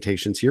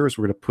presentations here as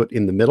we're going to put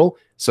in the middle.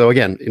 So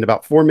again, in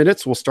about 4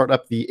 minutes, we'll start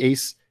up the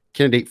ACE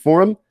Candidate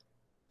Forum.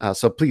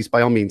 So please,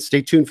 by all means,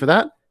 stay tuned for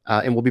that.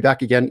 And we'll be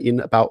back again in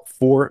about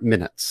 4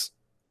 minutes.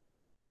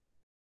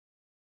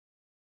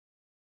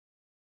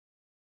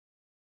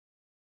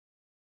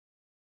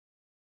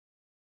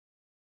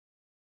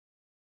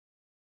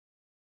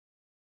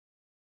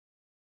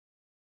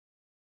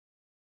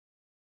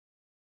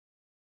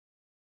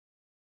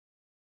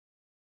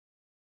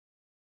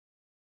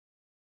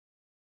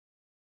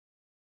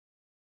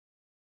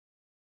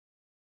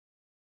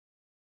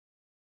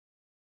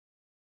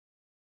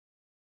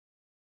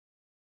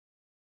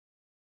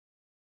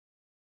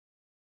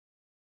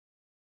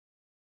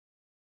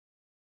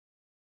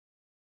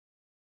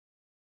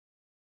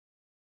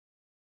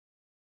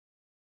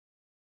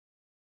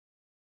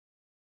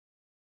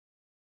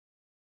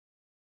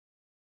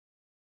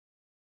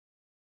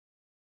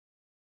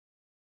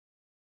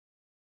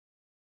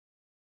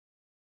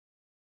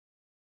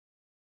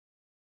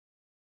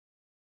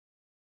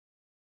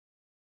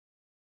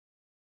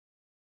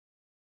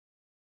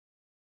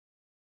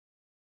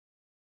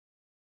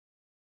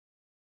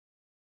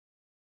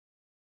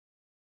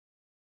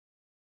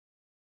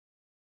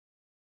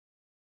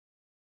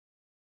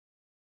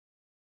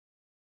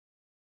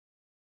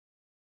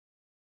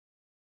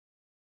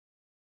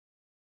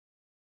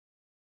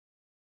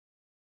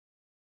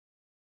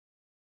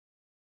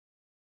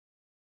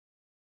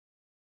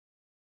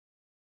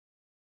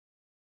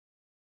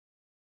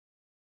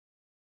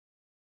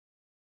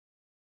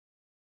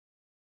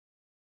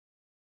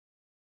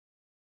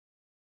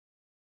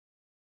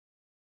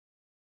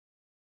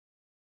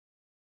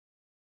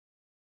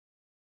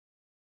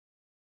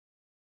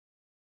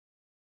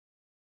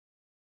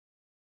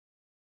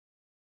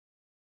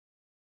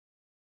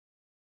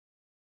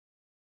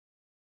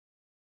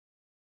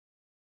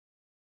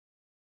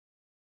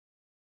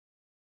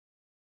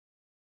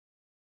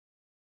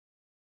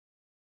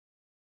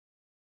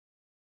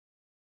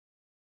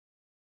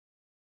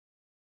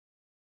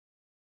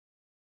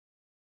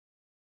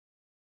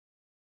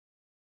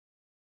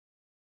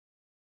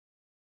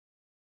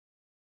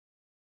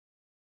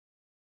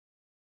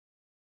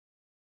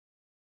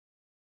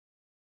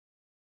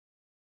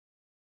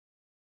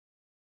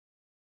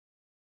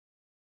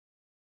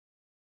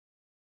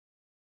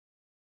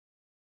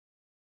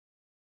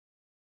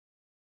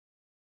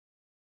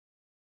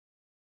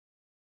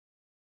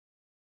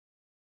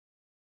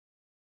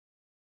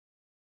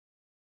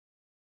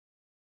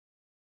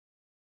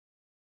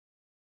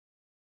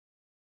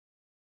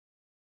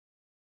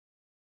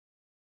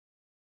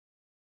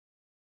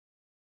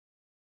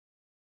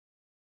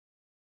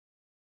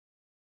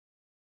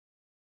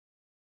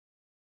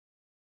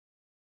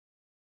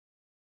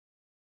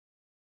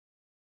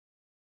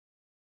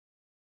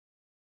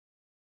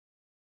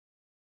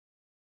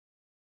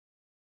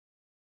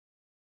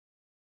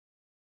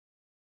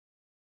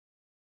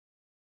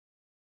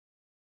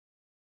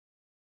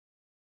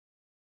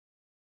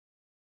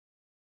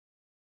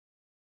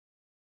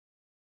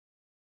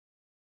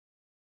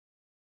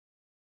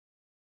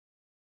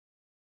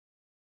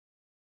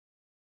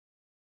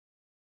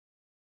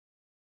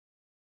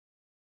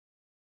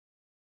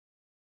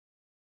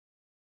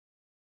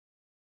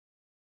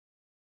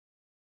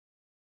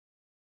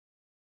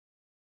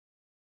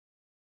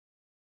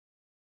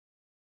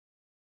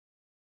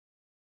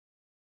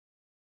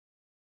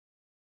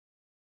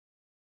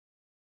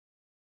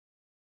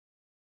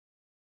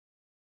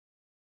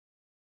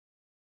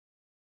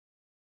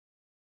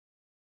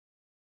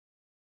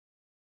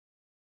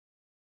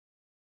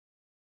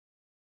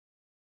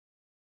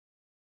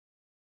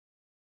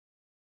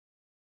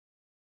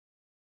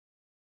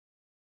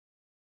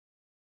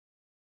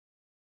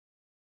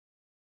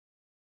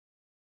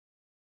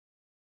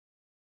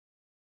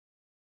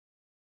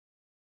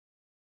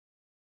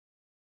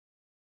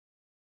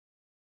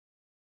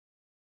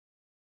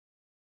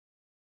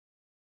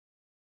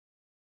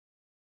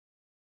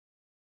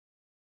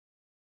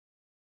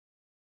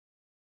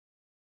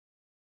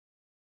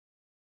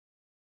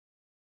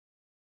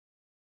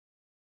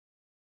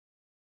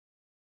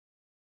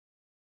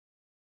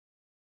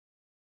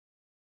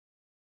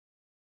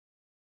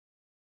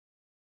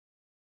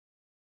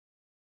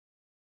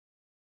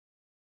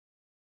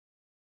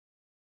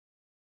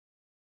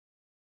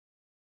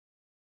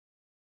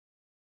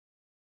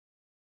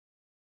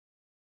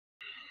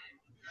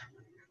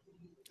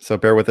 So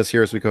bear with us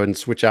here as we go ahead and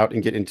switch out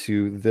and get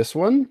into this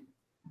one.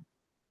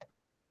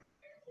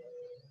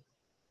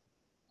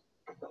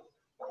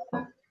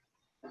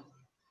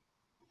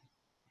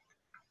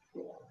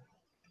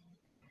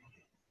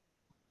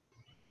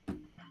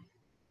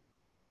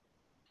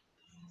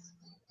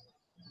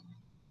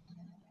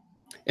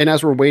 And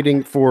as we're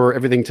waiting for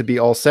everything to be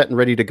all set and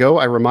ready to go,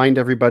 I remind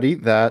everybody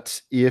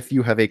that if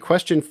you have a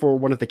question for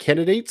one of the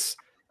candidates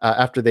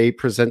after they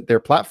present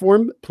their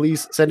platform,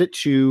 please send it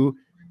to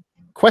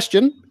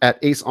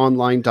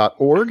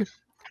question@aceonline.org,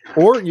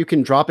 or you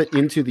can drop it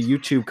into the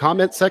YouTube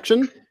comment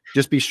section.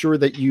 Just be sure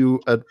that you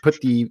put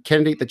the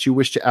candidate that you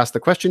wish to ask the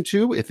question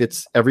to. If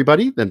it's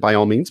everybody, then by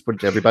all means, put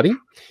it to everybody.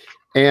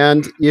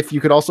 And if you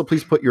could also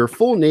please put your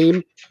full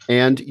name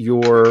and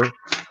your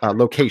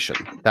location,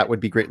 that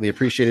would be greatly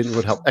appreciated and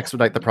would help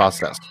expedite the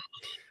process.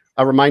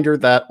 A reminder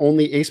that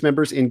only ACE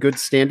members in good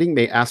standing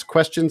may ask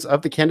questions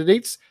of the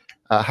candidates.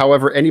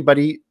 However,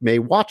 anybody may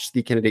watch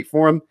the candidate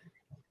forum,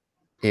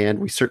 and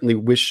we certainly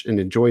wish and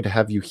enjoy to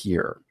have you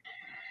here.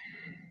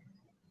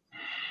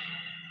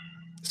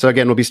 So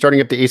again, we'll be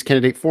starting up the ACE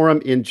candidate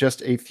forum in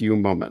just a few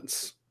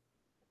moments.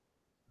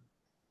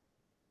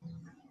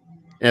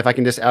 And if I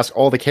can just ask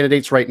all the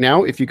candidates right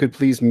now, if you could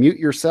please mute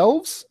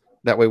yourselves.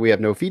 That way we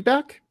have no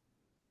feedback.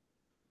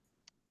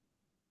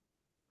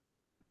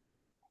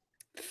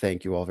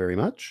 Thank you all very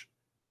much.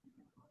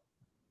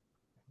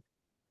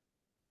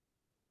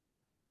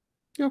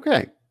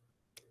 Okay.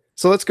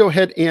 So let's go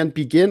ahead and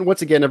begin.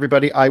 Once again,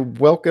 everybody, I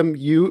welcome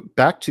you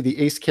back to the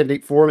ACE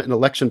Candidate Forum and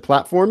Election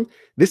Platform.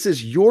 This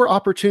is your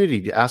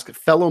opportunity to ask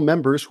fellow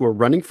members who are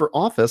running for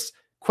office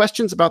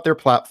questions about their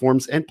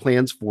platforms and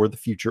plans for the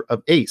future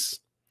of ACE.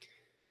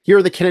 Here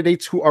are the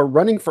candidates who are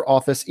running for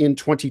office in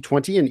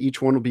 2020, and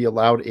each one will be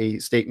allowed a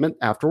statement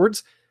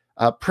afterwards.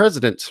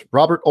 President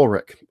Robert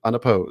Ulrich,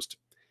 unopposed.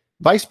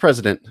 Vice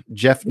President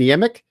Jeff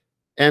Niemiec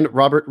and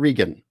Robert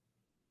Regan.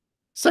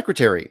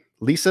 Secretary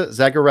Lisa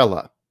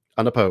Zagarella,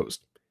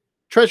 unopposed.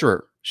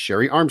 Treasurer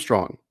Sherry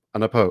Armstrong,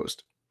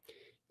 unopposed.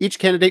 Each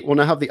candidate will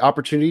now have the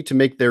opportunity to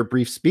make their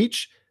brief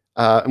speech,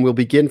 and we'll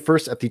begin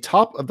first at the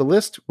top of the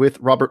list with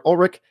Robert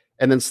Ulrich,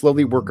 and then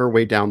slowly work our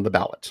way down the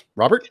ballot.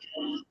 Robert?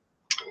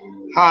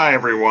 Hi,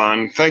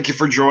 everyone. Thank you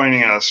for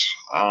joining us.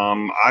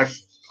 I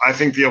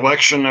think the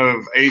election of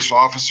ACE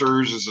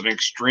officers is an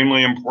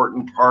extremely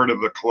important part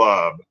of the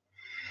club.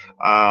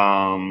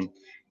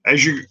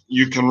 As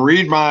you can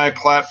read my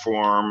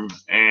platform,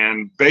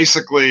 and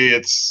basically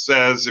it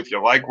says, if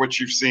you like what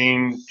you've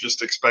seen,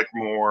 just expect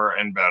more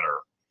and better.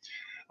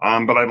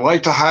 But I'd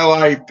like to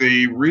highlight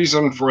the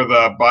reason for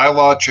the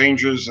bylaw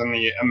changes and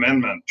the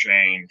amendment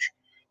change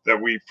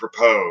that we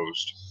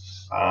proposed.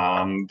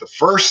 The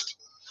first,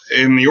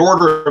 in the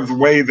order of the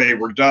way they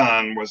were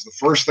done, was the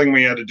first thing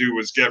we had to do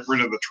was get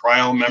rid of the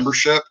trial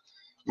membership.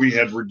 We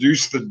had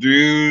reduced the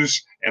dues,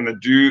 and the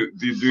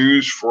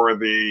dues for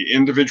the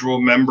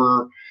individual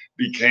member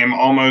became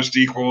almost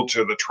equal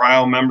to the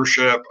trial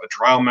membership. A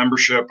trial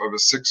membership of a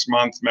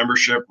 6-month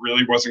membership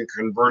really wasn't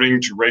converting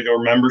to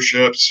regular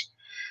memberships.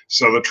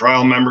 So the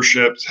trial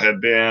memberships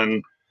have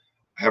been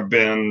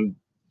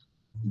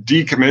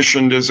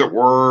decommissioned, as it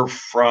were,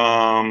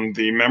 from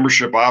the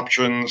membership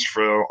options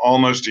for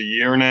almost a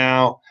year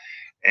now,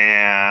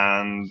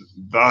 and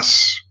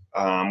thus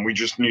we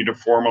just need to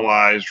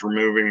formalize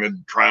removing the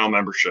trial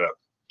membership.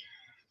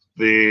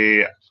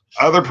 The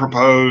other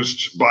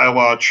proposed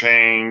bylaw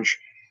change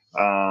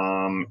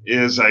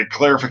is a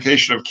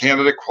clarification of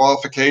candidate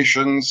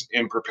qualifications.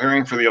 In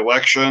preparing for the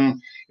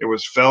election, it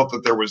was felt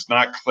that there was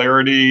not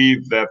clarity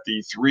that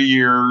the 3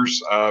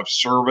 years of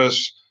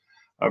service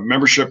of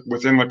membership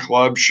within the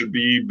club should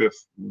be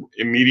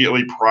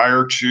immediately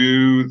prior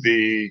to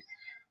the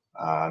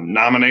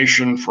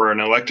nomination for an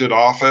elected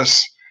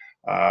office.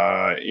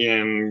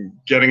 In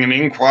getting an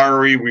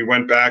inquiry, we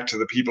went back to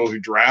the people who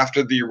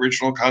drafted the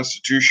original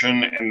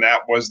Constitution, and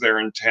that was their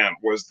intent,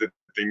 was that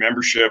the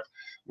membership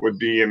would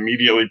be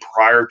immediately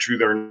prior to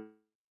their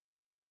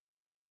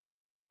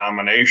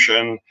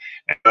nomination,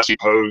 and thus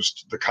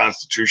opposed the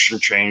Constitution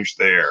change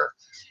there.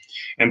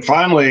 And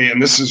finally, and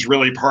this is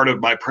really part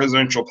of my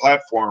presidential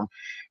platform,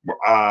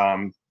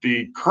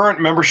 the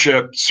current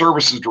membership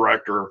services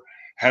director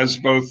has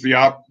both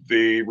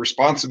the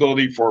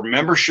responsibility for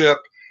membership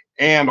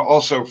and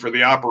also for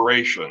the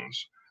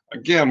operations.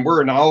 Again, we're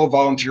an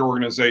all-volunteer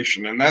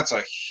organization, and that's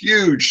a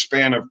huge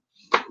span of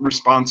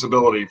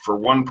responsibility for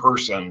one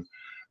person.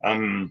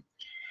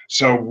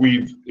 So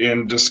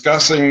in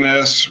discussing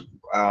this,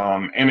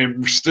 and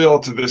it still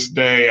to this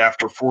day,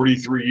 after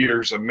 43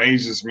 years,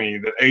 amazes me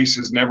that ACE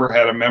has never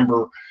had a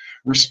member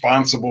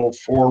responsible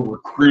for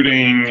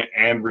recruiting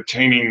and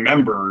retaining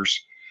members.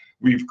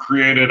 We've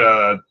created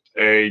a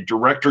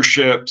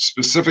directorship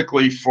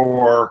specifically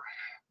for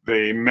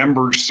the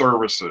member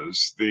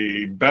services,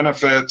 the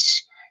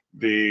benefits,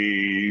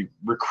 the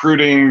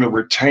recruiting, the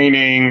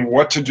retaining,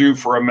 what to do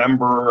for a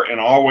member, and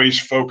always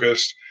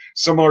focused,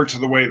 similar to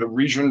the way the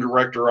region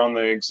director on the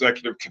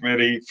executive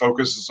committee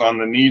focuses on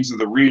the needs of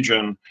the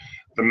region.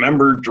 The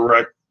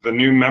the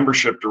new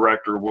membership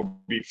director will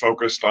be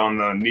focused on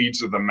the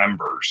needs of the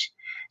members.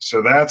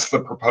 So that's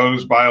the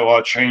proposed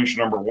bylaw change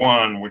number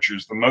 1, which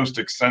is the most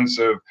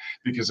extensive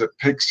because it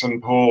picks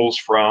and pulls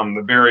from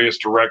the various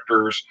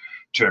directors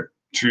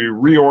to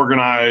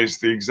reorganize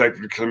the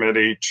executive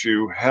committee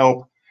to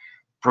help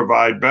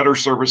provide better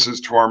services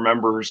to our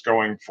members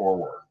going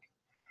forward.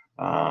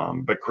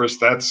 But Chris,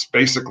 that's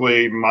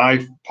basically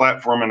my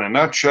platform in a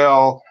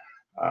nutshell.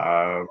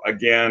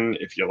 Again,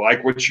 if you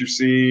like what you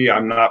see,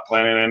 I'm not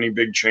planning any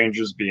big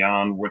changes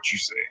beyond what you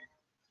see.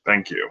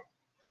 Thank you.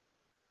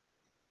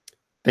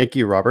 Thank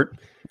you, Robert.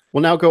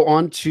 We'll now go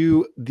on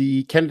to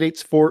the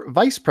candidates for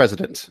vice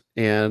president,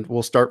 and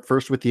we'll start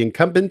first with the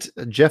incumbent,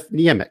 Jeff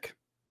Niemiec.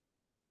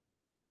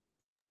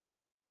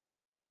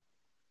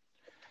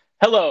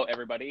 Hello,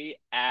 everybody.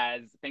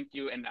 Thank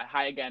you, and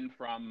hi again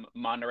from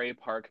Monterey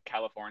Park,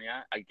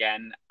 California.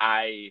 Again,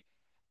 I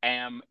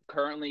am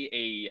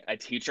currently a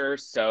teacher,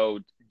 so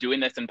doing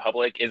this in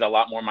public is a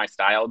lot more my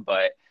style,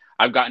 but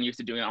I've gotten used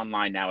to doing it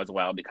online now as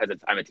well because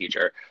I'm a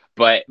teacher.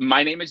 But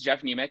my name is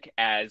Jeff Niemiec,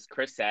 as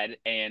Chris said,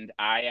 and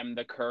I am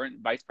the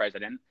current vice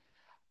president.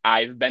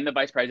 I've been the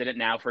vice president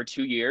now for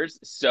 2 years,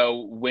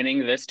 so winning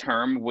this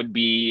term would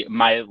be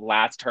my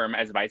last term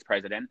as vice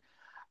president.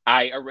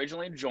 I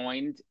originally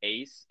joined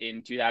ACE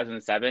in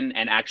 2007,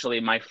 and actually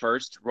my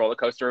first roller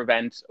coaster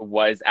event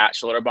was at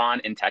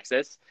Schlitterbahn in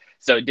Texas.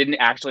 So it didn't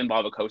actually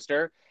involve a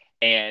coaster.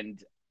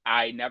 And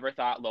I never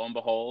thought, lo and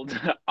behold,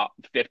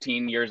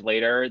 15 years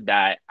later,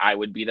 that I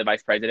would be the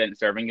vice president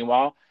serving you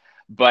all.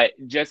 But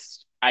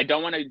I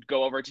don't want to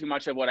go over too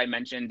much of what I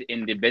mentioned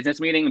in the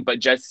business meeting, but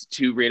just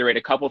to reiterate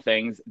a couple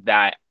things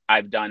that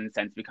I've done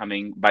since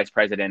becoming vice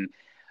president.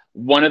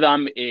 One of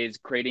them is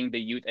creating the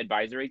Youth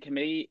Advisory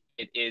Committee.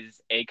 It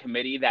is a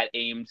committee that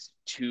aims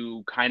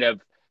to kind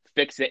of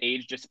fix the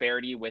age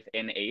disparity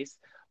within ACE.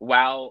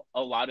 While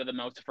a lot of the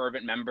most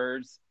fervent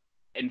members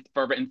and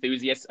fervent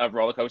enthusiasts of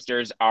roller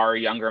coasters are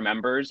younger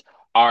members,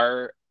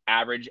 our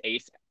average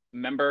ACE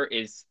member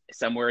is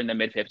somewhere in the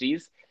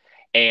mid-50s.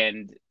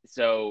 And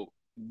so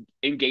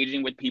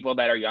engaging with people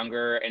that are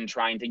younger and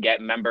trying to get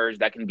members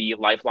that can be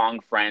lifelong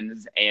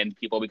friends and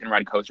people we can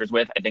ride coasters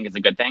with, I think is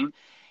a good thing.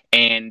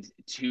 And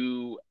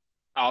to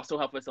also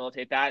help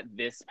facilitate that,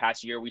 this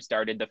past year, we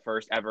started the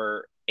first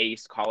ever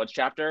ACE college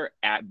chapter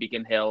at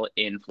Beacon Hill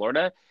in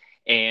Florida.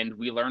 And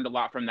we learned a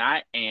lot from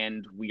that.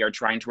 And we are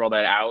trying to roll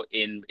that out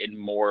in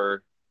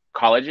more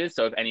colleges.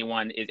 So if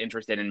anyone is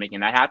interested in making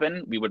that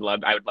happen, I would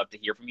love to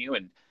hear from you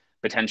and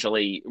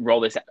potentially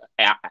roll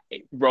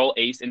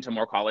ACE into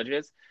more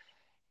colleges.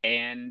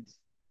 And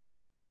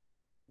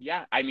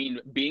yeah, I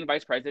mean, being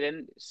vice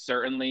president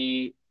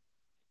certainly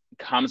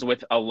comes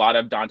with a lot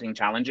of daunting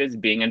challenges.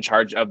 Being in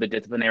charge of the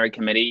disciplinary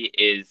committee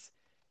is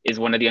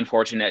one of the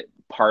unfortunate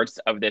parts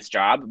of this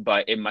job,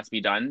 but it must be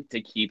done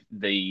to keep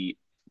the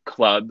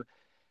club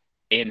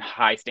in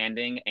high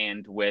standing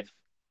and with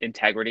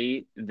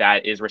integrity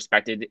that is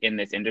respected in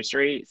this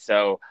industry.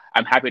 So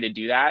I'm happy to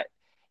do that.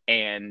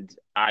 And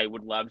I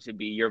would love to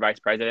be your vice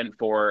president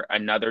for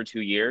another 2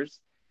 years.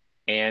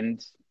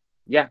 And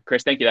yeah,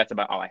 Chris, thank you. That's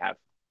about all I have.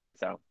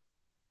 So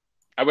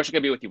I wish I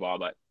could be with you all,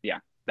 but yeah,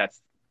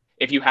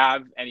 if you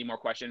have any more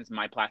questions,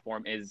 my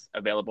platform is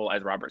available,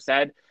 as Robert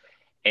said.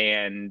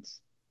 And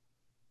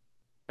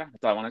yeah,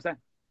 that's all I want to say.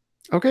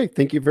 Okay,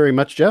 thank you very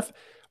much, Jeff.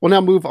 We'll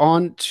now move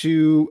on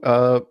to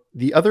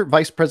the other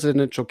vice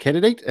presidential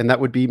candidate, and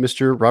that would be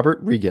Mr. Robert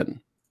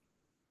Regan.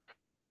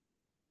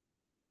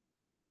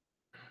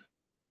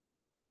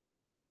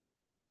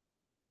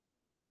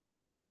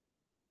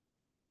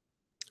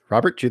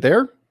 Robert, you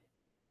there?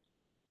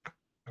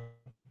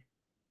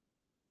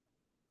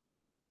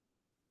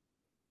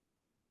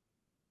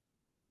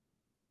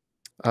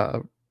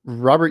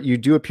 Robert, you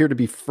do appear to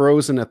be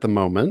frozen at the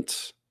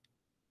moment.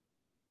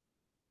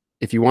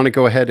 If you want to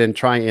go ahead and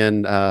try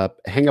and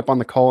hang up on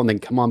the call and then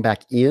come on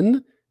back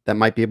in, that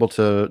might be able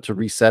to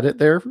reset it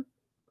there.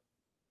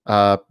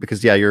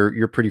 Because yeah,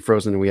 you're pretty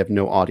frozen and we have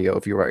no audio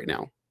of you right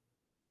now.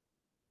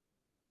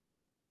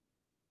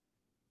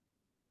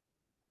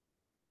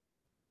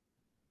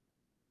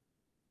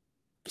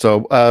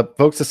 So,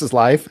 folks, this is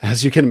live,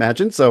 as you can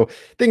imagine. So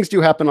things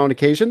do happen on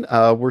occasion.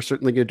 We're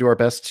certainly going to do our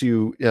best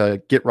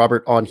to get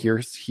Robert on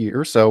here.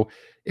 So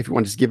if you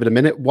want to just give it a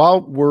minute while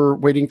we're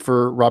waiting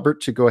for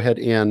Robert to go ahead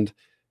and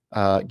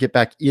get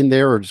back in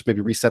there, or just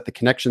maybe reset the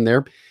connection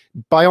there,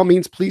 by all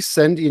means, please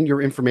send in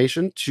your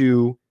information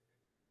to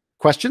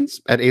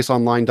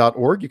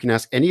questions@aceonline.org. You can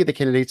ask any of the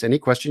candidates any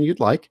question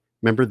you'd like.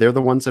 Remember, they're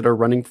the ones that are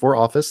running for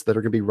office that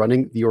are going to be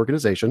running the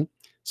organization.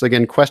 So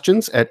again,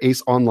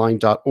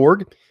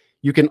 questions@aceonline.org.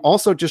 You can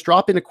also just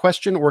drop in a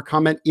question or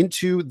comment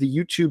into the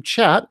YouTube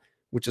chat,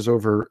 which is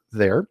over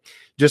there.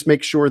 Just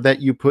make sure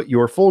that you put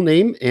your full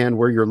name and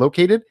where you're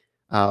located.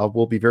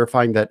 We'll be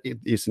verifying that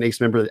it's an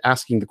ACE member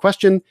asking the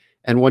question.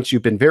 And once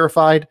you've been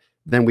verified,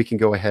 then we can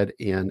go ahead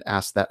and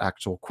ask that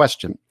actual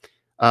question.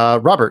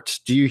 Robert,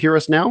 do you hear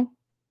us now?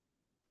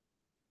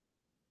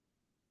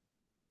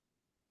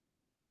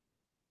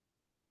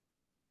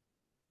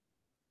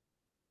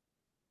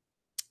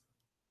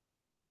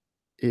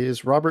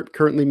 Is Robert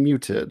currently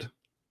muted?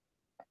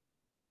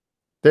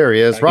 There he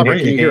is. I can Robert, hear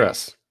can you. you hear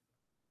us?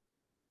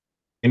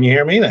 Can you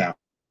hear me now?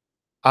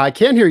 I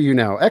can hear you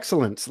now.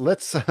 Excellent.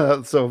 Let's.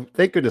 So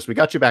thank goodness we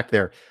got you back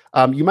there.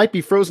 You might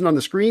be frozen on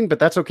the screen, but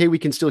that's okay. We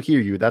can still hear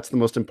you. That's the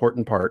most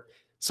important part.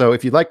 So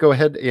if you'd like, go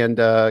ahead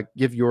and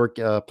give your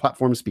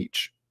platform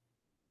speech.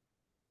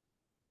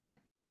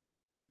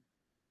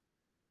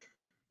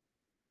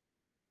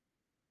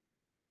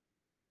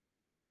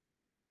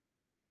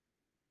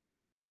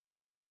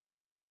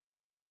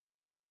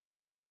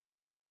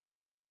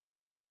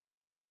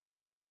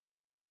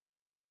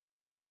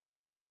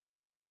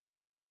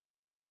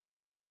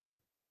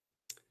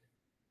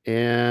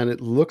 And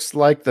it looks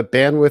like the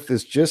bandwidth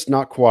is just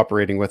not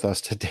cooperating with us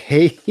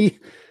today.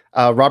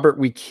 Robert,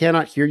 we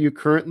cannot hear you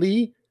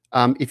currently.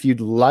 If you'd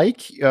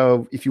like,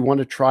 if you want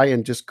to try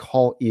and just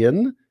call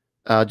in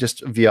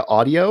just via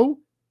audio,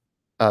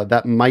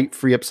 that might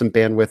free up some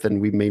bandwidth and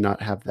we may not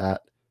have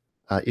that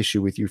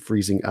issue with you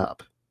freezing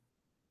up.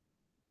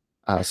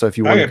 So if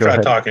you want to go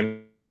ahead.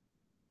 Talking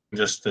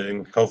just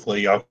to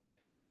hopefully y'all.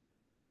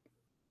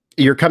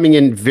 You're coming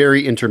in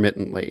very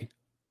intermittently.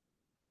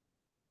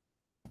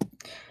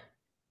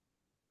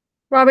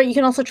 Robert, you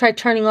can also try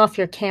turning off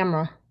your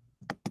camera.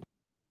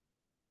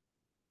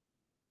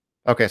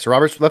 Okay, so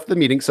Robert's left the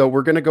meeting, so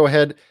we're going to go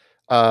ahead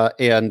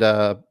and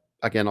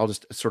again, I'll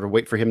just sort of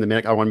wait for him the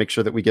minute. I want to make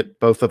sure that we get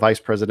both the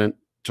vice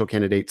presidential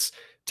candidates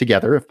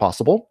together if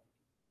possible.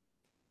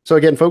 So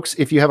again, folks,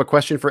 if you have a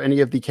question for any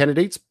of the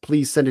candidates,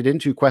 please send it in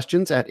to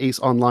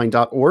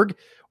questions@aceonline.org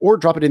or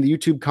drop it in the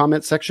YouTube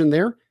comment section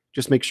there.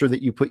 Just make sure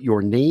that you put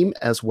your name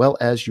as well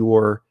as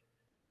your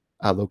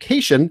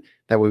location.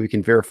 That way we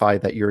can verify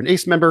that you're an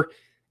ACE member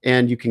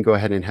and you can go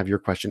ahead and have your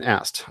question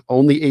asked.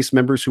 Only ACE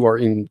members who are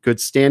in good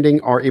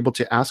standing are able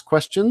to ask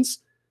questions.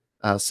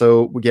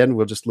 So again,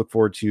 we'll just look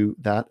forward to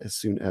that as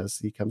soon as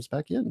he comes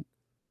back in.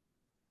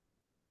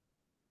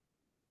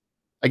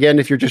 Again,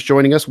 if you're just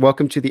joining us,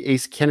 welcome to the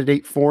ACE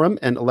Candidate Forum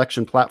and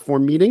Election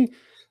Platform Meeting.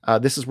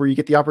 This is where you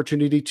get the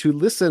opportunity to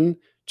listen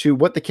to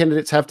what the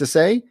candidates have to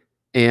say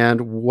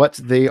and what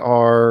they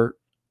are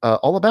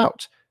all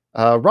about.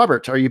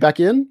 Robert, are you back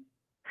in?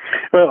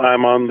 Well,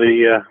 I'm on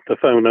the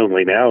phone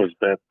only now. Is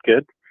that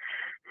good?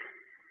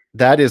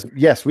 That is,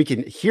 yes, we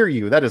can hear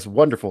you. That is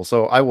wonderful.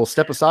 So I will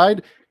step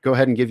aside. Go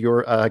ahead and give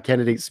your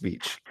candidate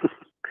speech.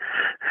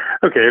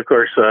 Okay, of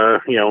course,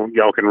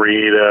 y'all can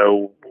read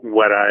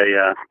what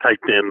I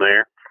typed in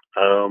there.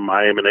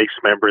 I am an ACE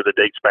member that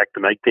dates back to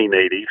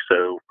 1980.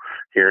 So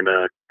here in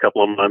a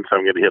couple of months,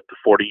 I'm going to hit the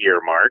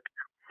 40-year mark.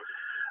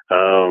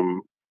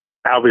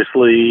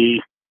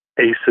 Obviously,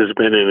 ACE has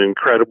been an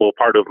incredible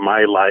part of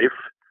my life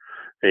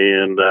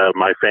and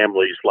my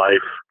family's life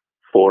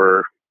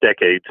for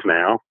decades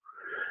now.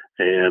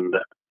 And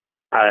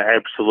I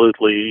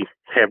absolutely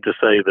have to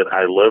say that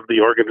I love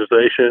the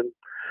organization,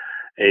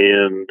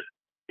 and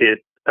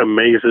it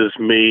amazes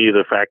me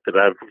the fact that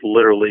I've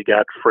literally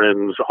got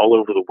friends all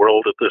over the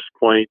world at this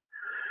point.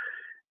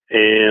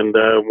 And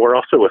we're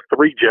also a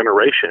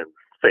 3-generation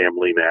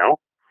family now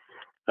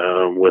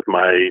with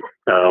my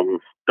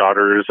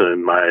daughters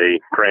and my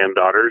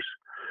granddaughters.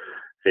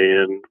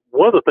 And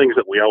one of the things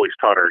that we always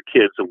taught our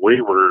kids, and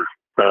we were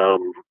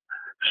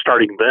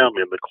starting them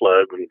in the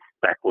club and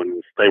back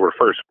when they were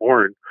first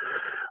born,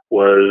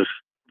 was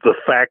the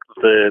fact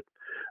that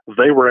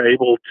they were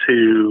able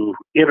to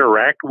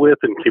interact with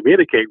and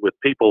communicate with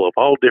people of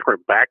all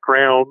different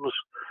backgrounds,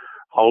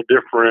 all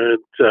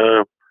different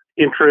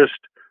interests,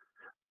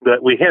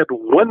 that we had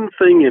one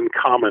thing in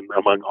common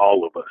among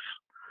all of us,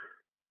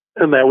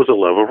 and that was a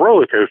love of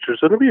roller coasters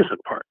and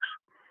amusement parks.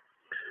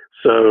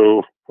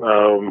 So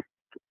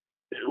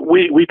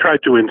we tried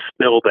to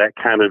instill that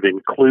kind of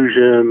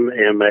inclusion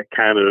and that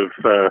kind of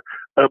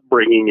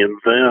upbringing in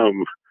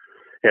them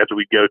as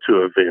we go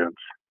to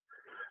events.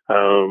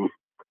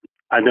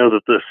 I know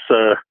that this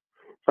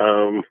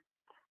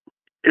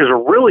is a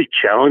really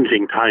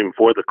challenging time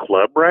for the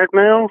club right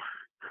now,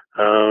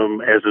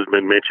 as has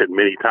been mentioned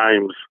many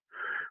times,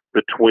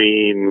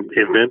 between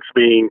events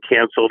being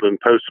canceled and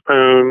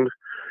postponed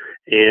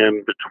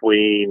and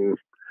between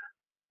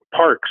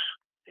parks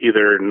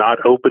either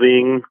not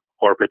opening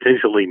or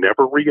potentially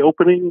never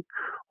reopening,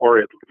 or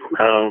it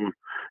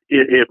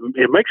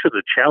makes it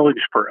a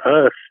challenge for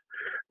us,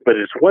 but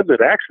it's one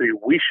that actually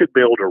we should be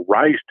able to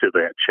rise to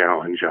that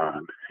challenge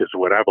on, is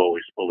what I've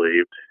always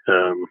believed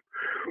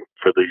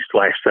for these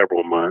last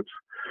several months.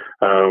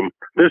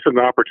 This is an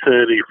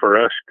opportunity for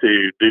us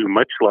to do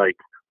much like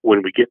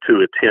when we get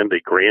to attend a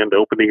grand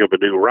opening of a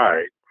new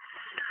ride.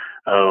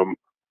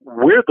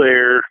 We're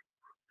there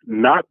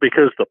not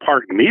because the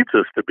park needs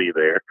us to be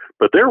there,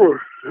 but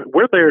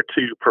we're there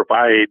to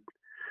provide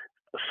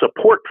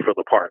support for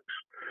the parks.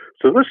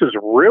 So this is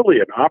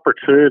really an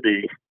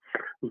opportunity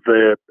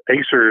that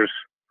ACERs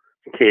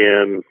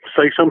can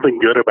say something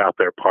good about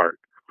their park,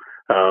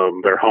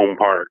 their home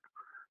park,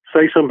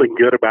 say something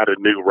good about a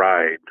new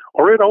ride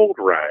or an old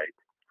ride.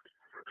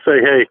 Say,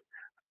 hey,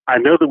 I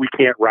know that we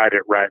can't ride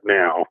it right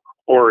now,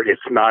 or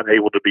it's not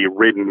able to be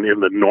ridden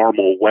in the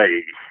normal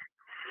way.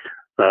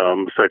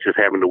 such as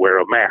having to wear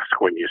a mask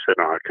when you sit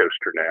on a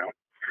coaster now.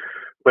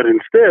 But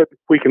instead,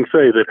 we can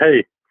say that,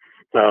 hey,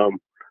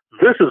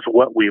 this is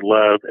what we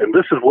love and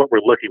this is what we're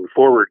looking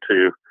forward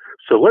to.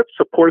 So let's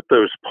support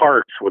those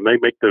parks when they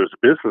make those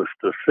business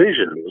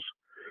decisions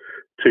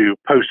to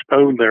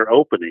postpone their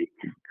opening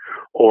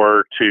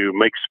or to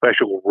make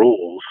special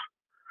rules.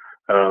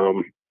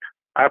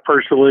 I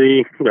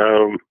personally,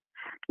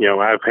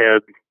 I've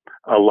had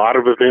a lot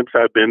of events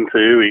I've been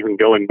to, even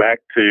going back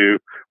to,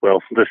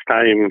 well, this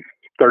time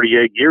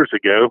 38 years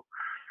ago,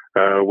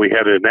 we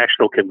had a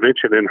national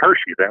convention in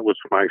Hershey. That was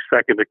my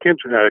second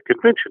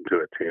convention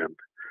to attend.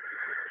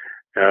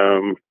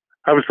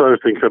 I was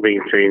noticing something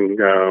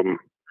interesting.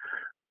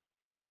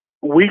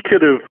 We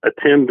could have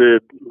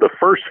attended the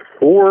first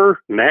 4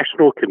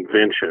 national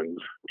conventions,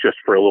 just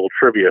for a little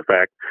trivia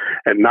fact,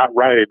 and not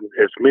ride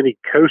as many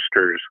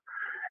coasters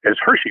as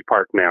Hershey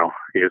Park now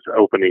is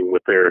opening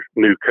with their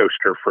new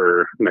coaster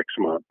for next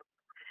month.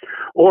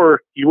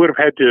 Or you would have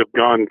had to have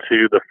gone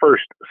to the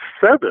first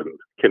 7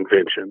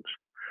 conventions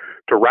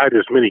to ride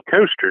as many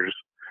coasters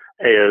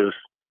as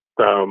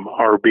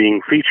are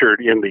being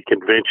featured in the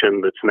convention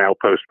that's now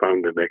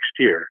postponed to next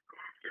year.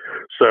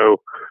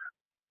 So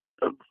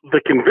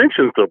the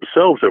conventions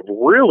themselves have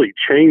really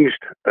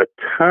changed a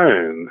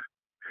ton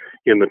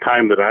in the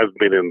time that I've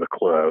been in the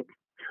club.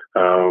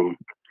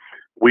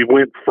 We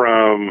went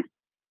from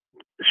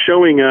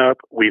showing up,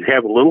 we'd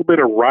have a little bit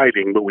of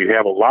riding, but we'd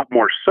have a lot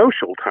more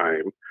social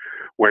time,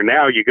 where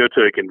now you go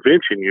to a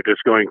convention, you're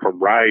just going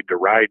from ride to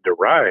ride to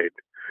ride.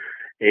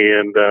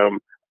 And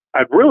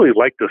I'd really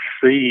like to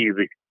see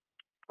the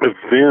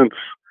events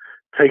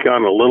take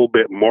on a little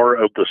bit more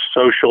of the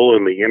social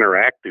and the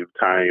interactive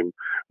time,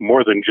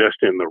 more than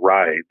just in the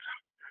rides.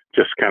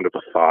 Just kind of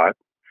a thought.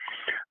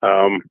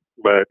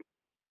 But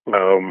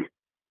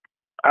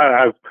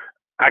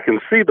I can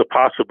see the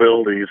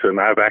possibilities,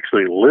 and I've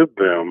actually lived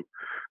them,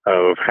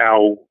 of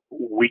how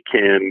we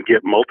can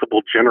get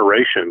multiple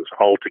generations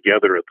all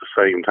together at the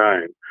same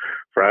time.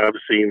 For I've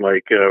seen,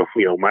 like,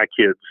 my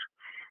kids,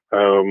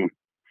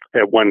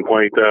 at one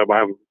point,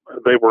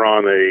 they were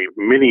on a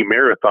mini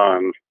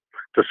marathon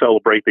to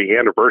celebrate the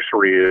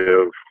anniversary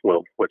of,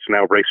 well, what's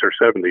now Racer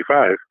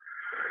 75,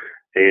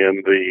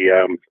 and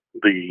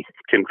the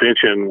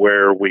convention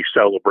where we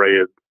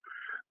celebrated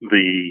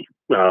the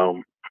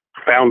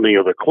founding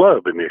of the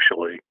club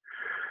initially.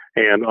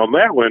 And on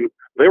that one,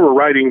 they were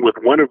riding with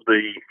one of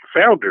the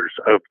founders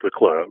of the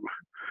club.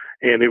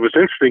 And it was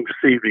interesting to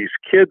see these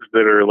kids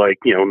that are like,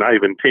 not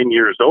even 10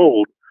 years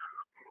old,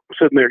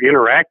 sitting there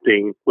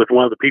interacting with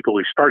one of the people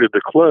who started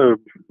the club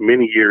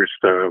many years,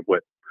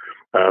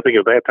 I think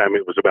at that time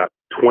it was about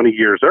 20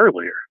 years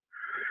earlier.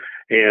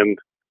 And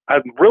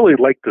I'd really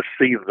like to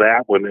see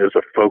that one as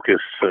a focus.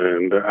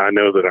 And I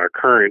know that our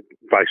current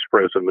vice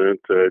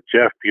president,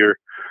 Jeff, you're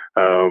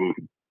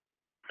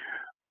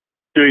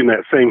doing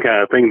that same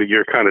kind of thing, that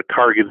you're kind of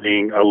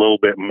targeting a little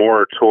bit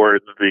more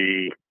towards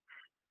the,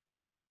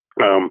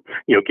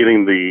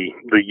 getting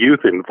the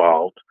youth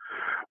involved.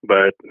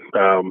 But,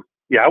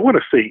 I want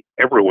to see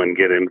everyone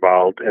get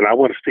involved, and I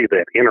want to see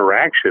that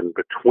interaction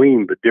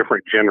between the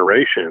different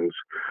generations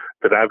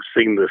that I've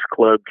seen this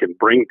club can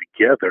bring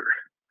together.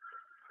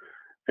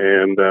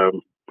 And,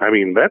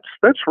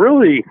 that's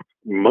really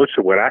most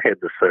of what I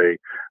had to say.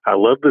 I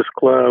love this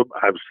club.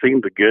 I've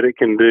seen the good it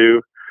can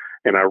do.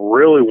 And I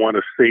really want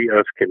to see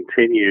us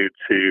continue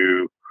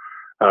to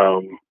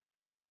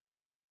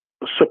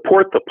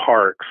support the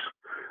parks,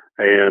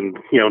 and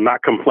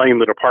not complain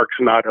that a park's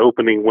not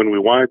opening when we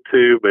want it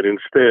to, but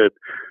instead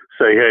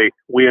say, hey,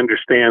 we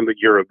understand that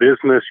you're a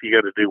business. You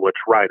got to do what's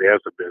right as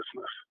a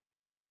business.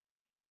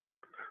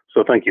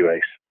 So thank you,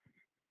 Ace.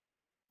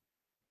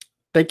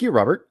 Thank you,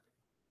 Robert.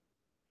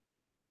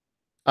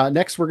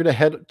 Next, we're going to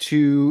head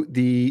to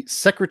the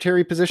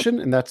secretary position,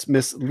 and that's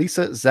Miss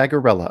Lisa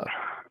Zagarella.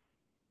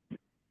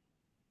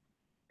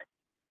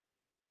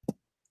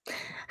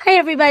 Hi,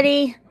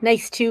 everybody.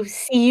 Nice to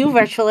see you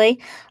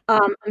virtually.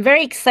 I'm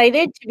very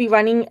excited to be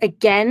running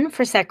again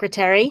for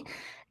secretary.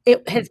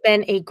 It has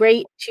been a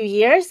great 2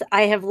 years.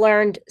 I have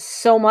learned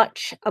so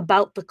much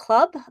about the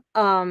club,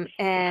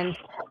 and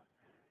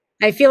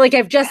I feel like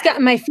I've just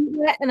gotten my feet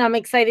wet, and I'm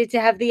excited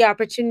to have the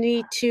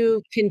opportunity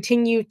to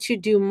continue to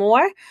do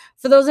more.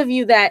 For those of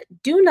you that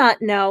do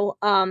not know,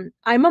 I'm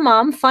a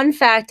mom. Fun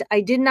fact,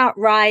 I did not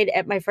ride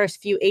at my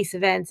first few ACE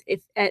events. If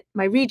at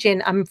my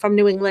region, I'm from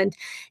New England,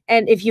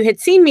 and if you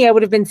had seen me, I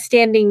would have been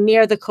standing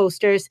near the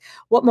coasters.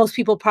 What most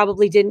people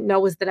probably didn't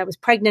know was that I was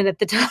pregnant at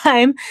the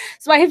time.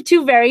 So I have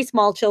 2 very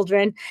small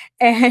children,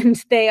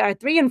 and they are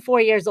 3 and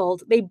 4 years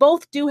old. They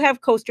both do have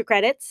coaster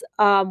credits.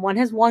 One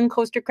has 1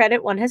 coaster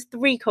credit, one has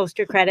 3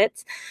 coaster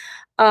credits.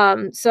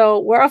 So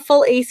we're a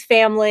full ACE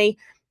family.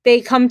 They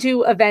come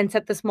to events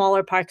at the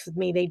smaller parks with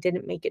me. They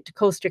didn't make it to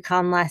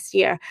CoasterCon last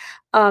year.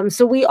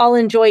 So we all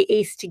enjoy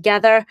ACE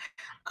together.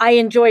 I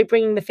enjoy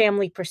bringing the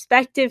family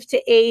perspective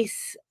to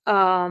ACE.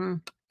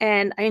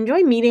 and I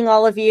enjoy meeting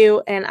all of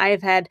you, and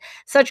I've had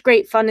such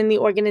great fun in the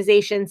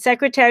organization.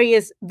 Secretary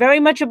is very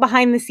much a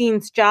behind the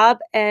scenes job,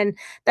 and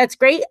that's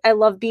great. I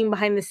love being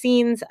behind the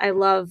scenes. I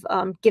love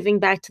giving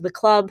back to the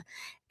club,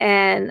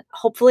 and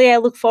hopefully I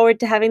look forward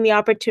to having the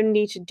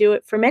opportunity to do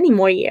it for many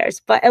more years,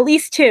 but at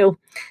least 2.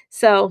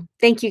 So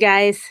thank you,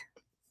 guys.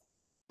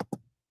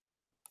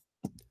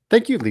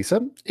 Thank you,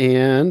 Lisa.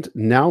 And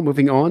now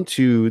moving on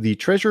to the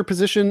treasurer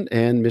position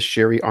and Miss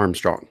Sherry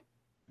Armstrong.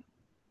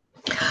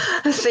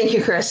 Thank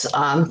you, Chris.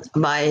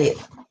 My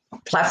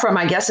platform,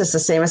 I guess, is the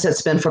same as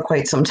it's been for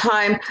quite some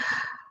time.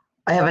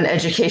 I have an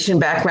education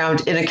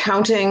background in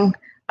accounting.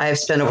 I have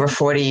spent over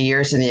 40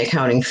 years in the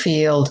accounting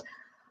field.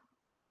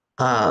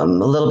 A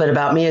little bit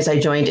about me is I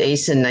joined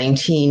ACE in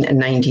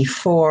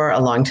 1994, a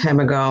long time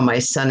ago. My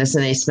son is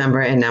an ACE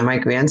member, and now my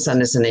grandson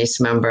is an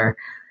ACE member.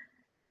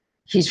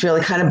 He's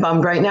really kind of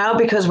bummed right now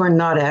because we're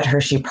not at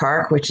Hershey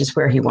Park, which is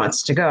where he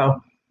wants to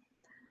go.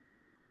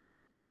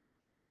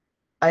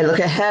 I look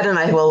ahead and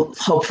I will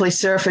hopefully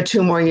serve for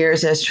 2 more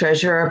years as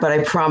treasurer, but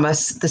I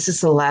promise this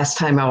is the last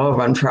time I will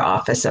run for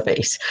office of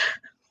ACE.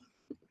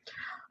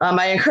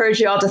 I encourage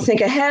you all to think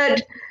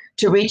ahead,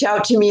 to reach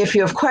out to me if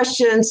you have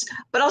questions,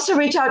 but also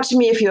reach out to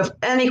me if you have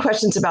any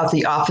questions about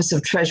the office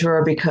of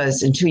treasurer,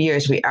 because in 2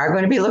 years we are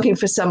going to be looking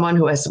for someone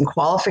who has some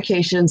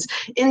qualifications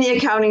in the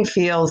accounting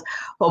field,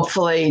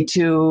 hopefully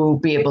to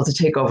be able to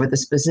take over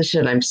this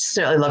position. I'd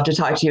certainly love to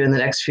talk to you in the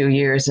next few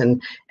years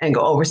and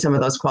go over some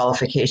of those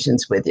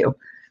qualifications with you.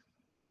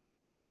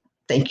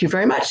 Thank you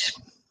very much.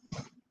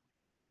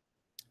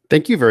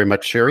 Thank you very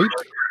much, Sherry.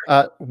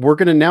 We're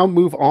going to now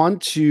move on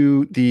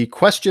to the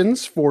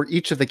questions for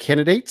each of the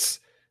candidates.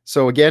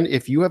 So again,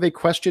 if you have a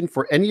question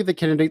for any of the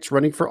candidates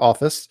running for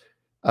office,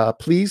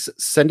 please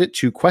send it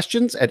to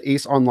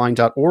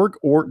questions@aceonline.org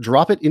or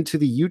drop it into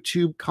the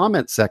YouTube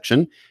comment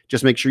section.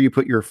 Just make sure you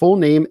put your full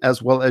name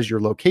as well as your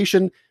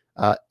location.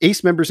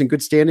 ACE members in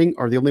good standing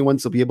are the only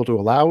ones they'll be able to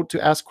allow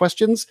to ask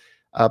questions.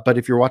 But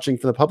if you're watching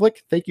for the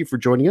public, thank you for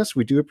joining us.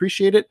 We do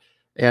appreciate it,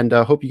 and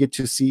hope you get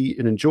to see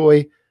and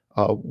enjoy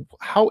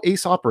how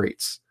ACE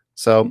operates.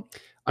 So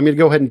I'm going to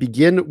go ahead and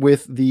begin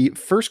with the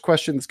first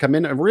question that's come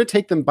in, and we're going to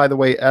take them, by the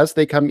way, as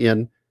they come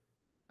in.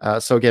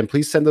 So again,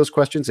 please send those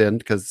questions in,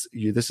 because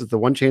this is the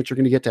one chance you're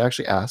going to get to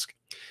actually ask.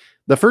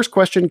 The first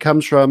question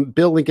comes from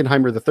Bill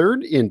Lincolnheimer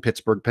III in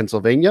Pittsburgh,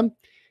 Pennsylvania.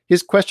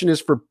 His question is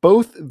for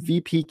both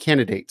VP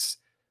candidates.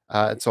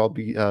 And so I'll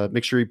be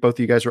make sure both of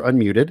you guys are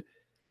unmuted.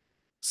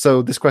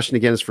 So this question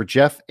again is for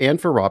Jeff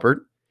and for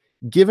Robert.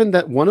 Given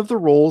that one of the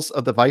roles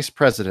of the vice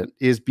president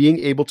is being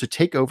able to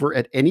take over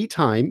at any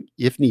time,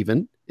 if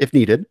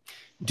needed,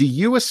 do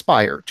you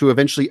aspire to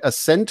eventually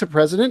ascend to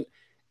president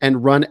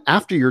and run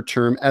after your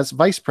term as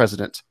vice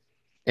president?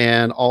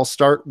 And I'll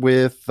start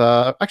with,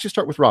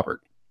 start with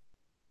Robert.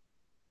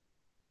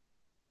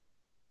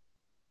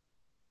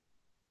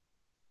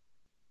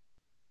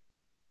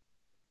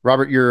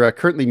 Robert, you're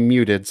currently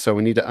muted, so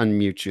we need to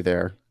unmute you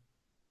there.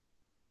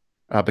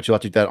 But you'll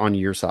have to do that on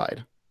your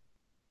side.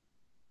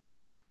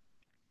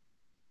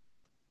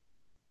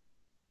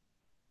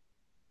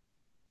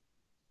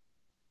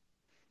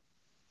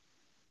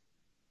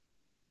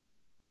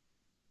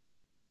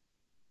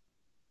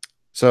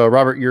 So,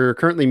 Robert, you're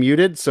currently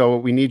muted, so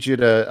we need you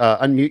to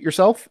unmute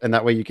yourself, and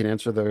that way you can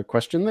answer the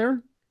question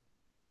there.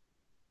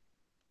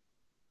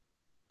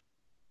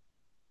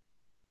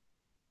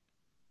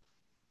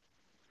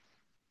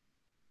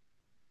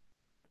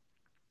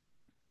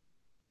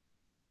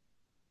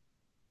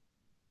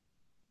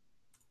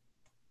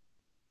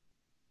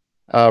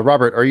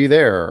 Robert, are you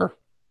there?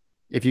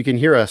 If you can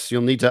hear us,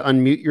 you'll need to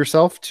unmute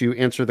yourself to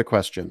answer the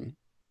question.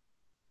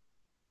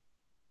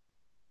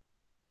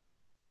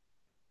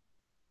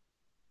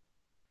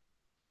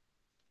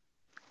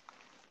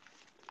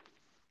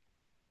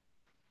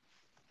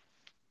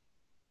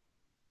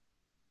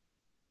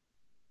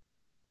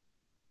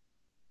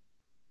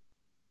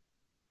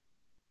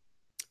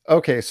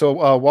 Okay, so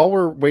while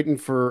we're waiting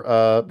for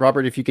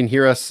Robert, if you can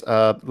hear us,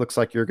 looks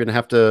like you're going to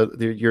have to,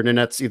 your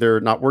internet's either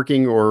not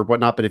working or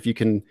whatnot, but if you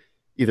can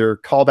either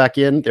call back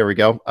in, there we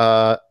go.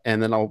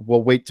 And then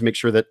we'll wait to make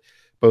sure that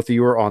both of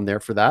you are on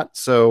there for that.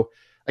 So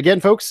again,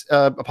 folks,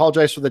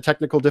 apologize for the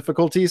technical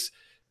difficulties.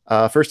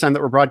 First time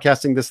that we're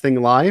broadcasting this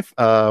thing live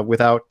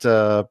without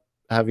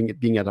having it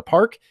being at a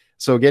park.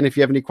 So again, if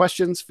you have any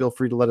questions, feel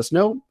free to let us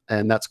know.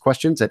 And that's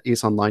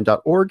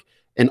questions@aceonline.org.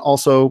 And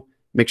also,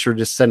 make sure to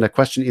just send a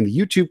question in the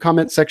YouTube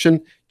comment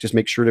section. Just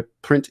make sure to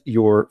print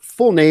your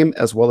full name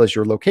as well as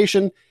your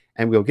location,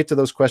 and we'll get to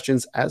those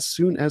questions as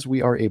soon as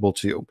we are able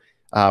to.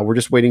 We're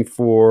just waiting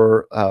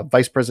for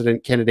Vice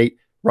President candidate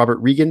Robert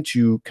Regan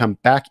to come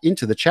back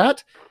into the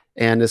chat.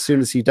 And as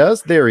soon as he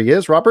does, there he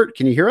is. Robert,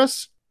 can you hear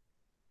us?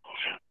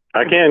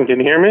 I can. Can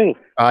you hear me?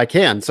 I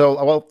can.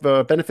 So, well,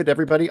 for benefit of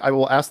everybody, I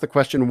will ask the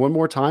question one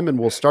more time, and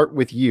we'll start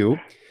with you.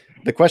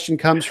 The question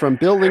comes from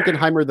Bill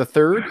Lincolnheimer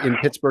III in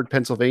Pittsburgh,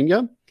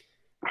 Pennsylvania.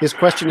 His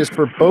question is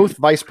for both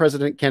vice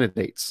president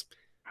candidates.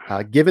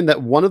 Given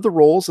that one of the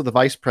roles of the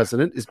vice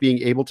president is being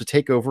able to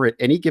take over at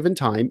any given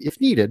time, if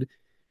needed,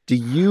 do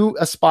you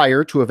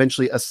aspire to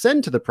eventually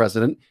ascend to the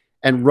president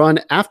and run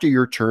after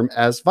your term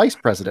as vice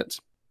president?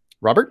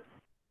 Robert?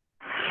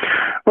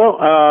 Well,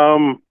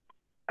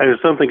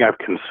 it's something I've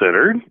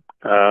considered.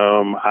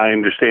 I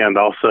understand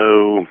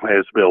also,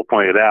 as Bill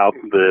pointed out,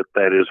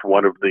 that is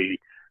one of the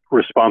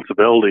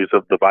responsibilities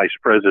of the vice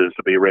president,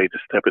 to be ready to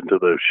step into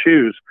those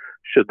shoes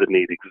should the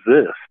need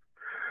exist.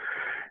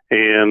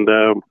 And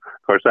of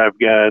course, I've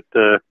got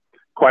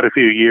quite a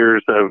few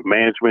years of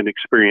management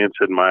experience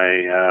in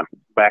my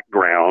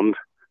background,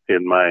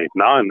 in my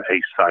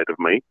non-ACE side of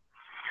me.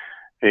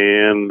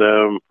 And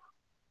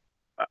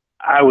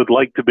I would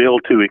like to be able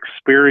to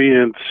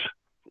experience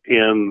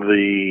in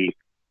the,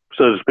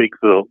 so to speak,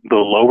 the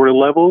lower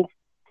level,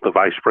 the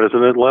vice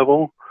president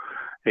level,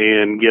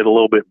 and get a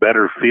little bit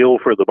better feel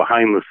for the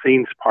behind the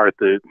scenes part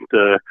that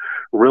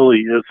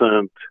really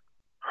isn't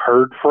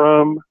heard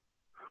from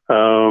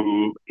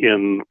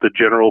in the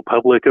general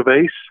public of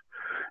ACE,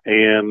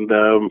 and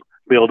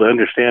be able to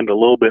understand a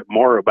little bit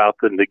more about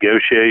the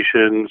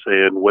negotiations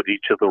and what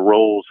each of the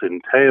roles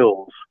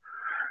entails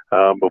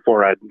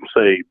before I'd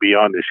say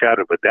beyond a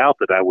shadow of a doubt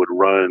that I would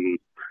run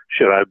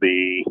should I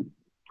be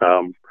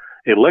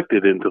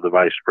elected into the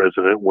vice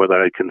president,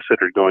 whether I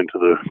considered going to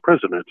the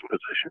president's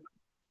position.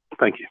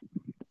 Thank you.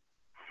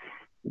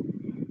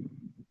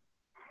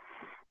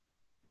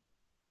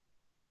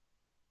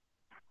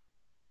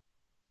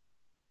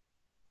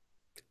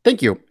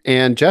 Thank you.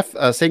 And Jeff,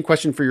 same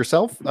question for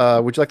yourself.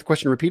 Would you like the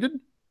question repeated?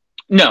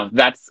 No,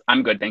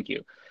 I'm good. Thank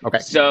you. Okay.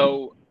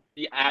 So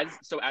as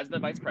the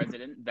vice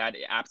president, that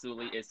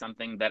absolutely is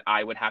something that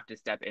I would have to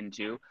step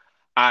into.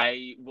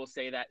 I will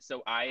say that,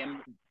 so I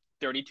am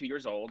 32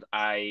 years old.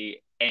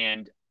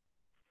 And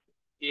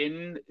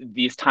in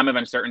this time of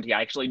uncertainty,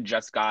 I actually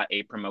just got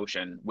a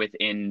promotion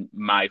within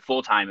my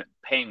full-time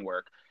paying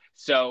work.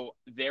 So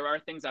there are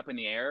things up in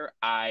the air.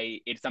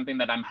 It's something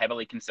that I'm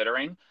heavily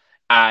considering.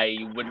 I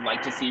would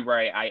like to see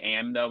where I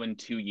am, though, in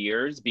 2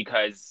 years,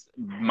 because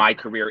my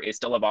career is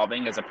still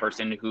evolving as a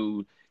person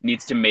who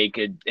needs to make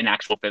an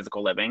actual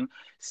physical living.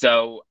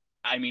 So,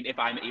 I mean, if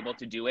I'm able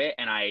to do it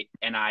and I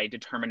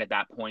determine at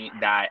that point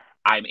that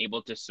I'm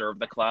able to serve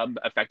the club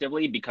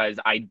effectively, because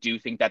I do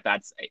think that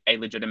that's a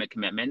legitimate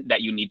commitment that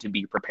you need to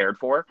be prepared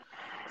for.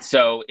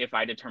 So if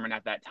I determine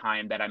at that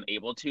time that I'm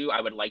able to, I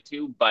would like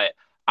to, but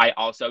I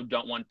also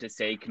don't want to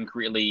say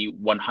concretely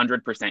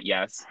 100%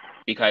 yes,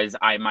 because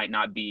I might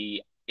not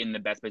be in the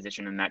best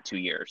position in that 2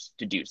 years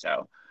to do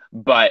so.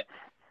 But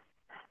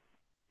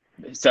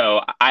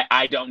so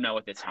I don't know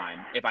at this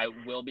time if I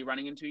will be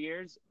running in 2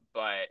 years,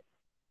 but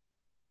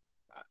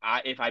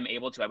if I'm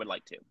able to, I would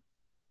like to.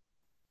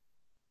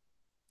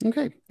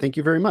 Okay, thank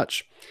you very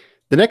much.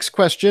 The next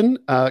question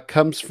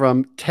comes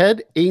from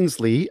Ted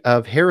Ainsley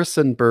of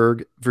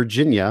Harrisonburg,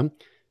 Virginia.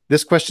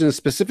 This question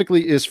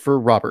specifically is for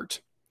Robert.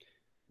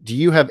 Do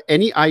you have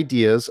any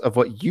ideas of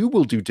what you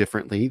will do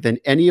differently than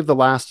any of the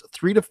last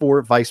 3 to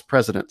 4 vice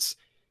presidents?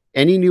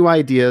 Any new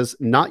ideas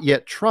not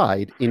yet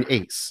tried in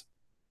ACE?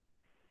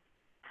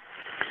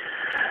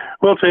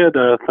 Well, Ted,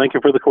 thank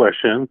you for the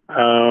question.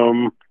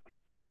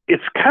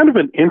 It's kind of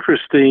an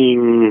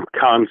interesting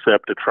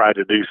concept to try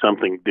to do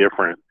something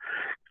different.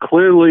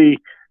 Clearly,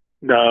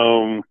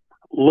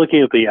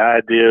 looking at the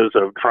ideas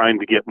of trying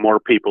to get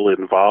more people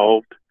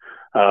involved,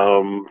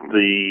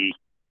 the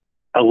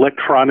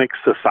electronic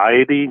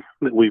society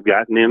that we've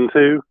gotten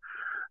into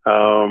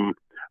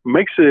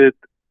makes it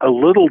a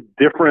little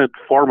different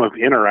form of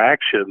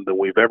interaction than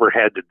we've ever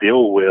had to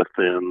deal with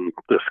in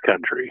this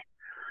country.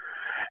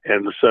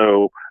 And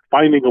so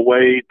finding a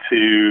way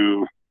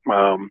to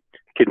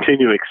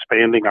continue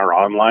expanding our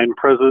online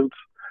presence,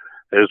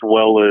 as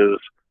well as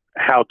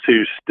how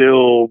to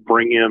still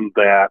bring in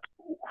that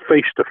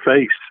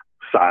face-to-face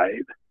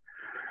side,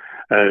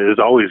 is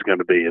always going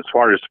to be. As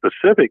far as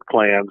specific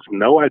plans,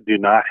 no, I do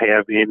not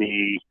have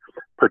any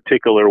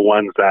particular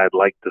ones I'd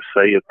like to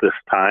say at this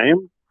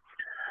time.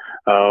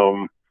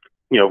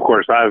 Of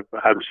course,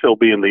 I'm still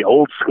being the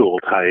old school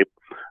type.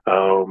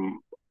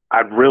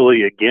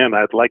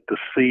 I'd like to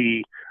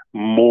see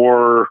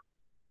more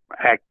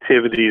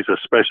activities,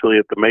 especially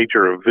at the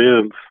major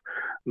events,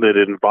 that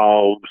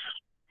involves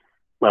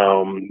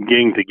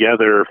getting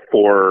together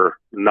for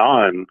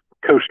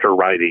non-coaster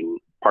riding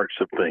parts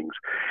of things.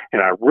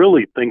 And I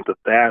really think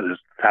that is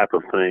the type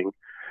of thing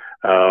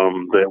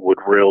that would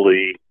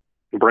really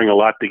bring a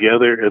lot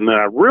together. And then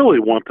I really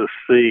want to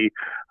see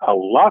a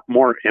lot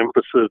more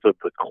emphasis of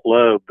the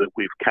club that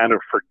we've kind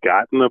of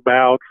forgotten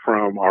about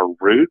from our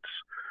roots,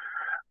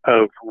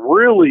 of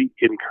really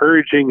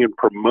encouraging and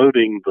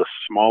promoting the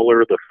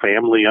smaller, the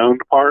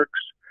family-owned parks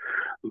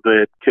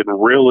that can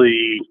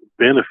really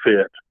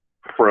benefit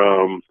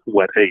from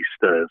what ACE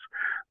does.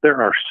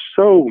 There are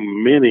so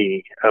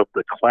many of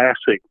the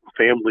classic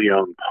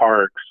family-owned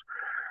parks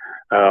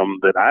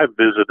that I've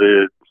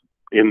visited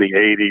in the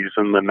 80s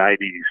and the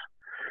 90s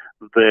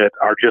that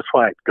are just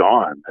like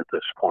gone at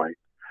this point.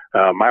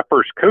 My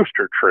first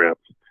coaster trip,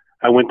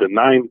 I went to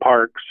 9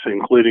 parks,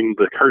 including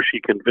the Hershey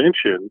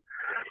Convention,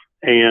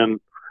 and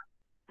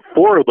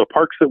 4 of the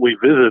parks that we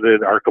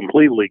visited are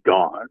completely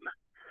gone.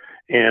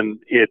 and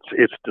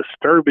it's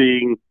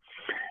disturbing.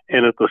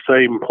 And at the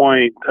same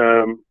point,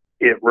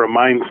 it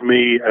reminds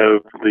me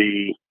of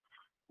the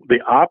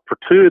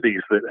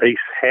opportunities that ACE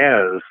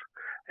has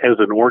as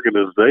an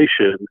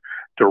organization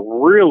to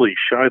really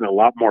shine a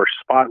lot more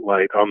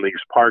spotlight on these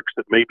parks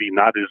that maybe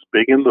not as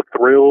big in the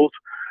thrills,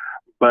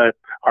 but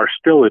are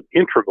still an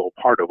integral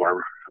part of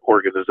our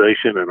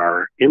organization and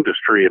our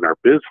industry and our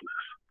business.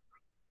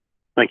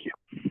 Thank you.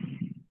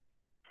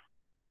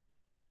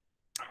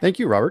 Thank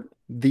you, Robert.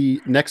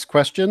 The next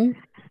question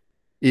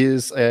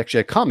is actually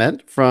a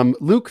comment from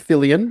Luke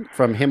Fillion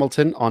from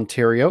Hamilton,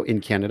 Ontario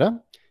in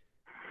Canada.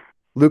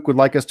 Luke would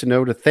like us to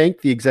know to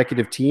thank the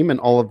executive team and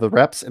all of the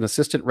reps and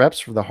assistant reps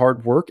for the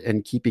hard work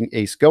and keeping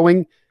ACE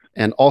going,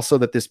 and also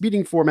that this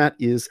meeting format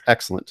is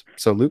excellent.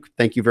 So Luke,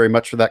 thank you very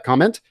much for that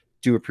comment.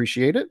 Do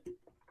appreciate it.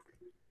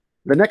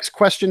 The next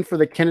question for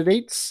the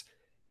candidates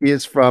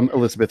is from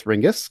Elizabeth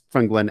Ringus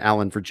from Glen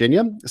Allen,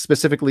 Virginia.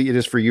 Specifically, it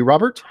is for you,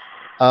 Robert.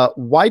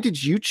 Why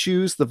did you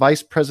choose the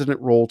vice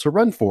president role to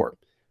run for?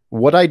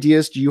 What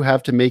ideas do you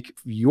have to make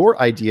your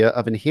idea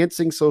of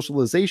enhancing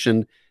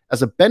socialization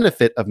as a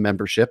benefit of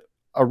membership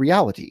a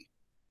reality?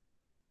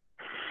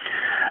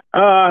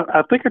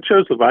 I think I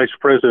chose the vice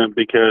president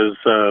because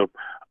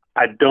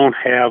I don't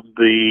have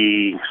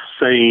the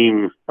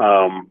same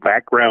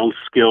background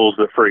skills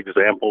that, for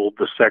example,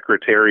 the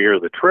secretary or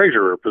the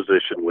treasurer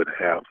position would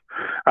have.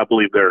 I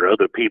believe there are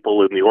other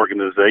people in the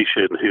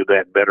organization who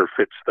that better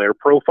fits their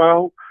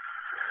profile.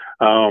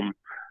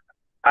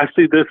 I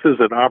see this as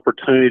an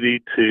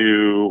opportunity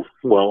to,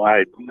 well,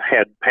 I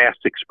had past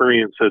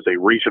experience as a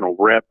regional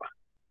rep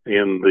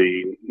in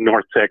the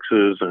North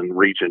Texas and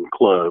Region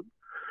Club.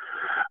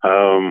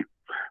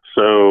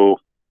 So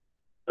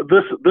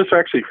this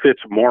actually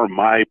fits more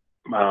my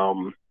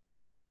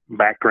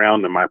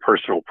background and my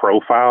personal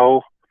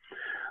profile,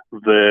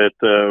 that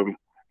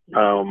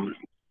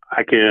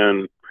I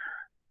can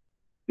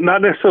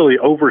not necessarily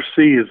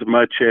oversee as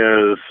much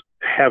as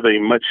have a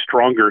much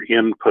stronger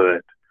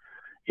input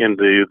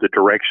into the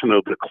direction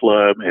of the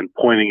club and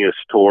pointing us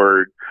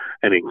toward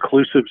an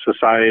inclusive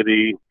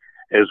society,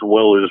 as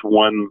well as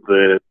one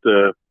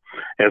that,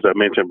 as I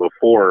mentioned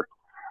before,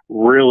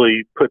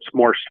 really puts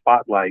more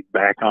spotlight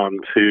back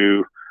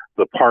onto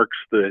the parks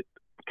that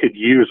could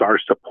use our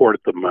support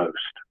the most.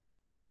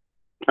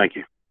 Thank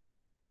you.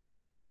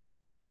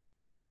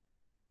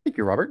 Thank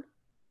you, Robert.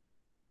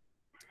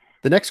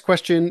 The next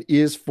question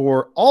is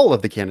for all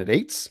of the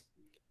candidates,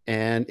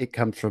 and it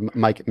comes from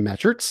Mike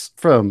Machertz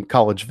from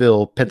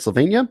Collegeville,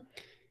 Pennsylvania.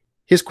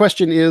 His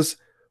question is,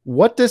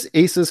 what does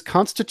ACE's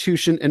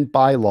constitution and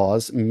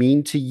bylaws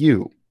mean to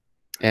you?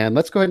 And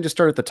let's go ahead and just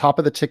start at the top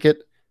of the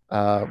ticket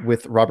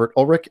with Robert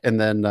Ulrich, and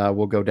then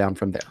we'll go down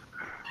from there.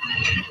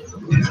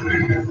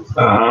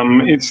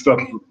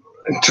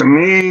 To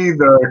me,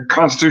 the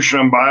constitution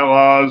and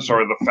bylaws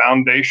are the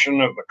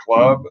foundation of the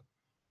club.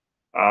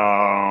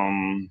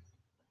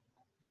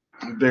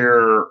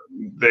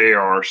 They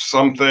are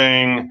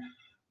something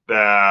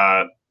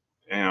that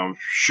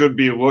should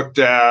be looked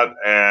at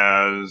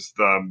as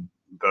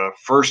the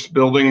first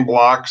building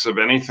blocks of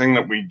anything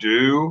that we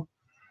do.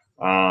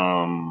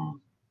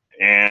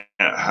 And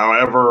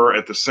however,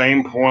 at the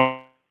same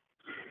point,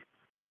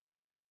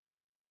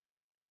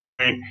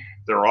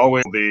 there are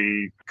always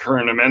the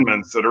current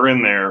amendments that are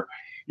in there,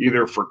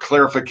 either for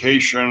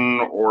clarification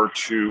or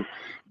to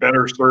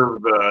better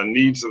serve the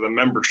needs of the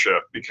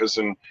membership. Because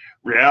in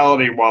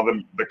reality, while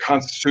the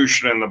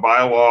Constitution and the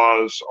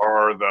bylaws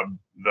are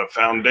the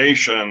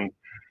foundation,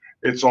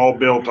 it's all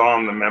built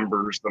on the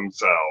members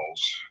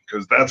themselves,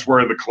 because that's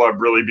where the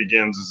club really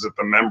begins, is at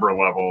the member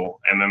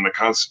level, and then the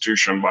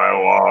Constitution and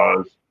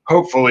bylaws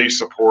hopefully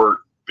support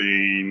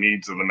the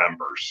needs of the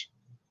members.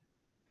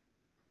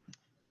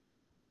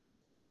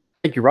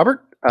 Thank you,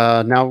 Robert.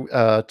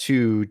 Now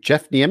to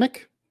Jeff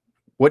Niemiec.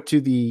 What do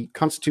the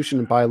Constitution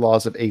and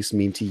bylaws of ACE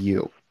mean to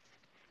you?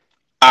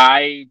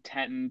 I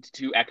tend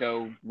to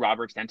echo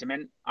Robert's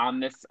sentiment on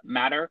this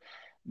matter.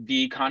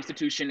 The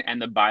Constitution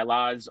and the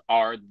bylaws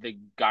are the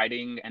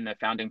guiding and the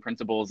founding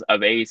principles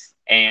of ACE,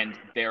 and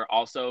they're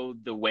also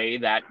the way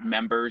that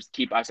members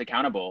keep us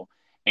accountable,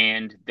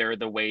 and they're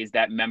the ways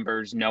that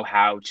members know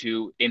how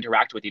to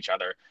interact with each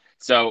other.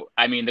 So,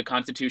 I mean, the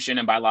Constitution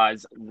and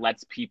bylaws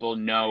lets people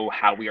know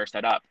how we are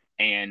set up,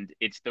 and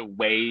it's the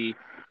way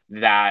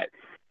that,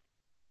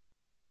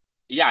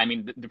 yeah, I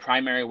mean, the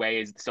primary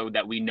way is so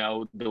that we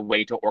know the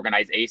way to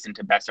organize ACE and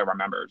to best serve our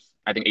members.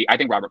 I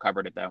think Robert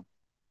covered it, though.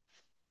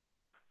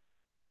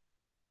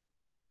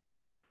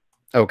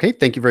 Okay,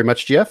 thank you very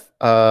much, Jeff.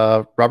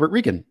 Robert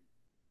Regan.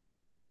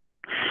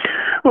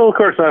 Well, of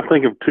course, I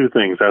think of two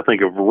things. I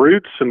think of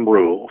roots and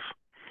rules.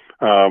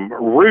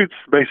 Roots,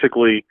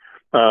 basically,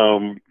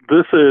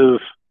 this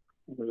is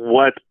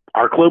what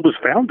our club was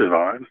founded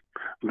on.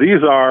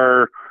 These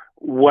are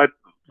what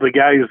the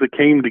guys that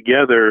came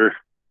together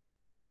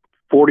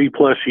 40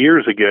 plus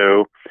years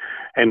ago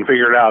and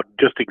figured out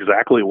just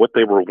exactly what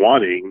they were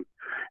wanting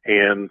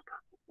and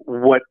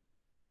what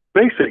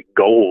basic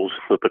goals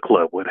that the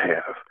club would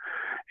have.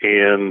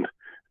 And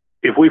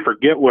if we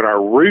forget what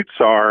our roots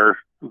are,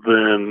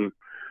 then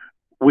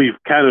we've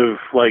kind of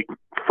like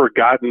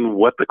forgotten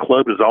what the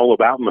club is all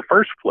about in the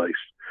first place.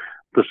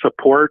 The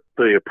support,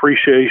 the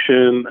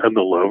appreciation, and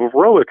the love of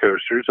roller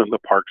coasters and the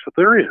parks that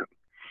they're in.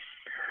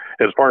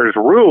 As far as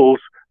rules,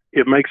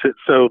 it makes it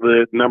so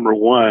that, number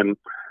one,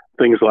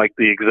 things like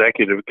the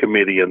executive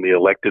committee and the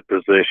elected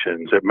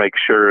positions, it makes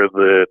sure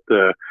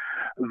that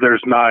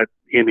there's not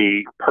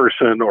any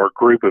person or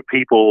group of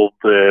people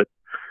that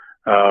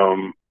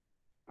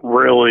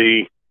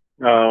really,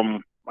 I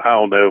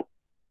don't know,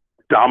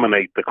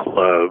 dominate the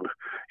club.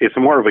 It's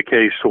more of a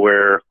case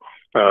where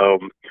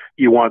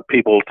you want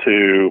people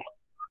to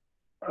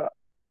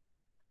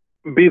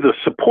be the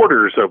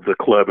supporters of the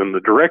club and the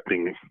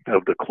directing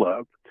of the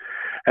club.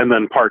 And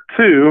then part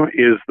two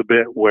is the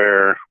bit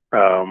where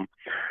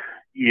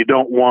you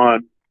don't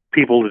want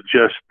people to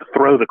just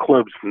throw the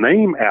club's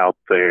name out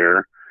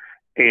there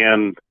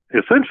and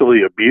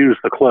essentially abuse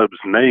the club's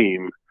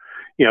name.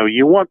 You know,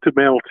 you want to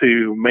be able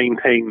to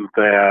maintain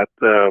that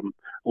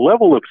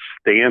level of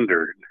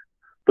standard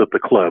that the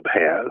club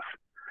has.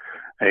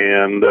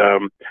 And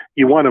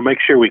you want to make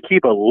sure we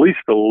keep at least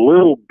a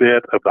little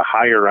bit of the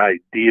higher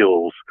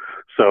ideals.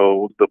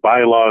 So the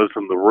bylaws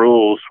and the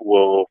rules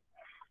will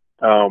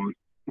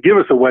give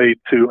us a way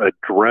to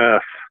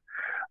address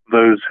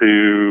those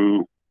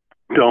who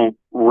don't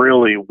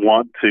really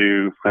want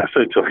to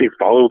essentially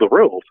follow the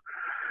rules,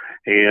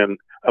 and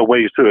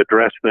ways to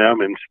address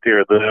them and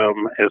steer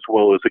them, as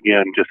well as,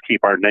 again, just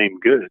keep our name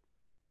good.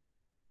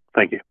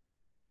 Thank you.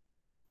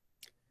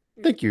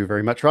 Thank you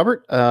very much,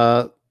 Robert.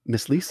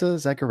 Miss Lisa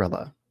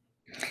Zagarella.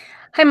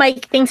 Hi,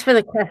 Mike. Thanks for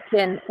the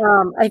question.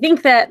 I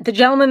think that the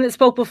gentleman that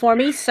spoke before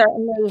me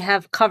certainly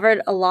have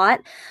covered a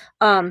lot.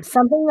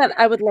 Something that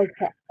I would like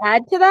to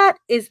add to that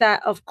is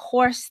that, of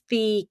course,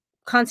 the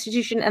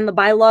Constitution and the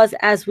bylaws,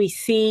 as we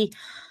see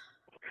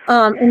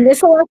in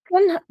this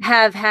election,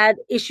 have had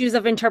issues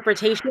of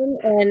interpretation,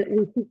 and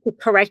we seek to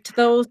correct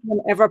those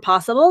whenever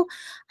possible.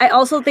 I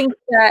also think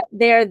that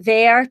they're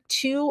there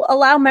to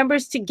allow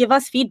members to give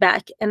us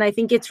feedback, and I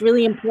think it's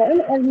really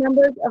important as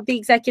members of the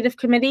executive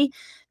committee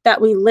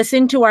that we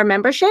listen to our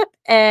membership.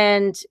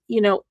 And,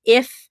 you know,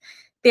 if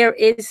there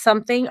is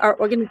something, our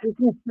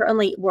organization,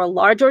 certainly we're a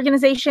large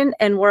organization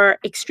and we're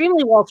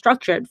extremely well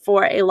structured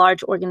for a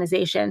large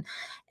organization.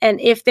 And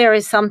if there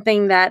is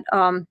something that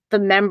the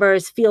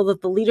members feel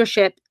that the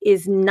leadership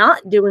is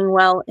not doing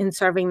well in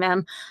serving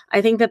them,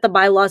 I think that the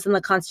bylaws and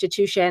the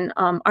Constitution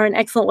are an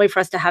excellent way for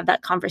us to have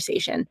that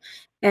conversation.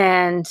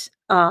 And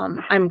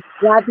I'm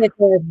glad that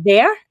they're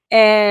there.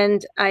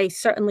 And I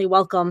certainly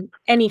welcome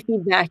any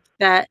feedback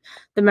that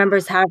the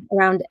members have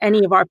around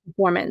any of our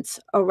performance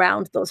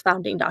around those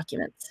founding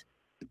documents.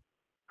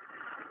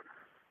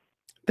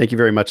 Thank you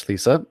very much,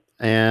 Lisa.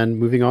 And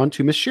moving on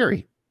to Miss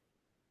Sherry.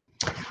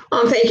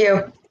 Thank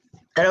you.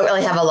 I don't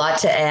really have a lot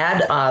to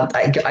add.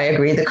 I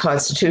agree the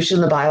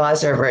Constitution, the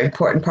bylaws are a very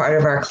important part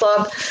of our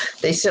club.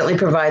 They certainly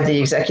provide the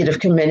executive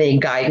committee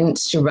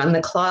guidance to run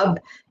the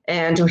club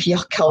and to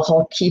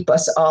help keep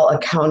us all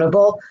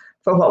accountable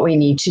for what we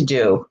need to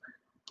do.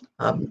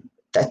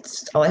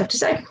 That's all I have to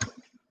say.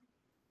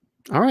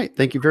 All right.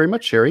 Thank you very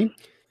much, Sherry.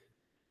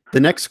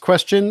 The next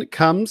question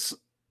comes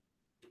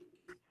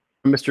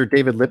from Mr.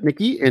 David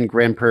Lipnicki in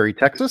Grand Prairie,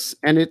 Texas,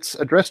 and it's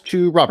addressed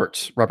to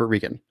Robert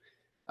Regan.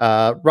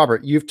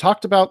 Robert, you've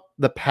talked about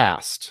the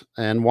past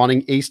and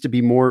wanting ACE to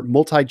be more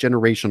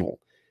multi-generational.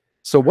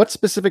 So what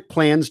specific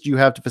plans do you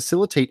have to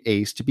facilitate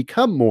ACE to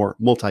become more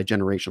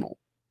multi-generational?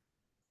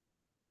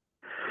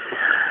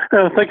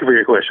 Thank you for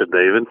your question,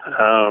 David.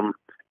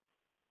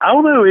 I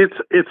don't know.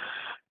 It's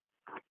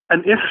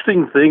an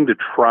interesting thing to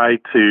try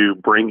to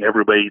bring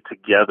everybody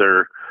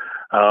together.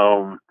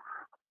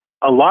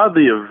 A lot of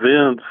the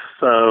events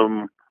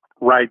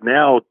right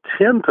now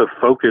tend to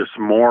focus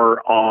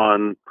more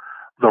on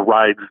the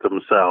rides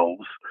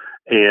themselves,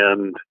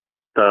 and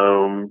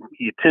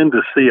you tend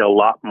to see a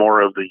lot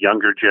more of the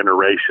younger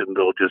generation.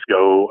 They'll just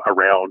go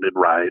around and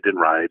ride and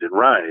ride and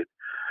ride.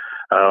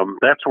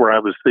 That's where I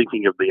was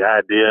thinking of the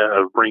idea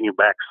of bringing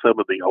back some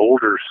of the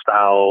older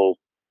style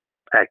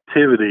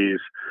activities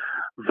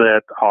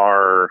that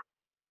are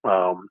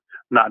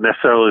not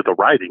necessarily the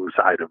riding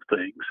side of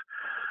things,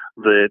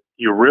 that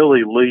you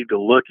really need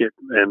to look at,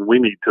 and we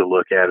need to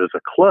look at as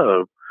a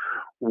club,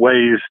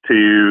 ways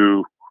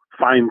to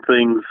find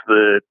things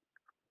that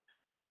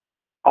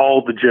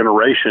all the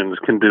generations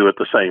can do at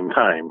the same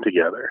time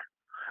together.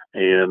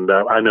 And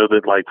I know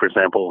that, like, for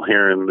example,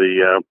 here in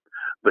the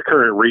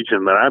current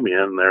region that I'm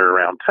in, there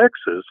around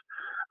Texas,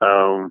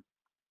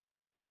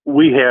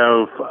 we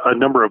have a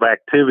number of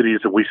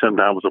activities that we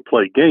sometimes will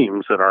play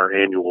games at our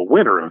annual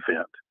winter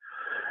event.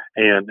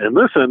 And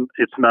listen,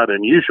 it's not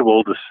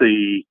unusual to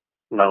see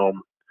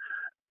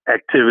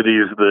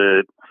activities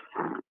that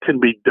can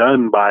be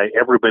done by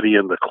everybody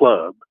in the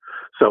club.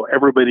 So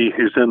everybody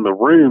who's in the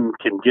room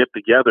can get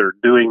together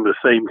doing the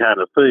same kind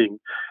of thing,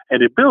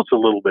 and it builds a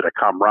little bit of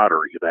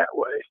camaraderie that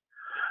way.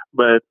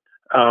 But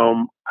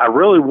I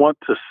really want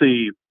to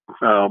see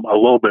a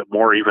little bit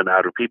more even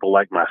out of people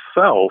like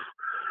myself,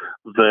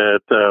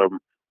 that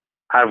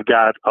I've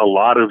got a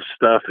lot of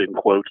stuff in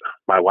quote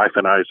my wife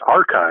and I's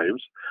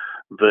archives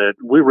that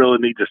we really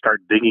need to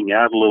start digging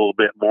out a little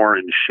bit more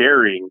and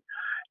sharing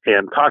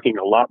and talking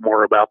a lot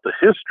more about the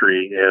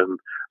history and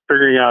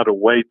figuring out a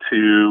way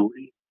to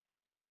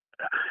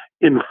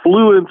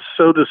influence,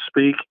 so to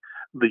speak,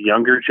 the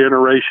younger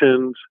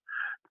generations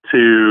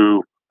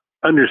to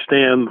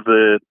understand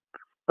that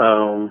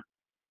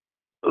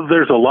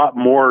there's a lot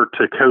more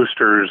to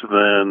coasters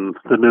than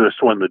the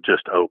newest one that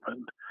just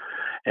opened.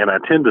 And I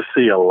tend to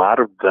see a lot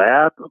of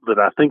that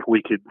I think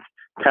we could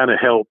kind of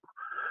help,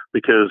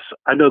 because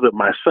I know that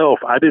myself,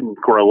 I didn't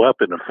grow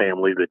up in a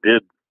family that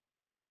did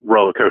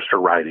roller coaster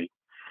riding.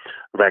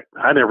 In fact,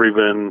 I never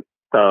even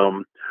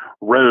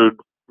rode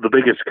the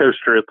biggest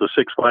coaster at the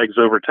Six Flags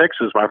Over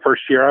Texas my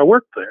first year I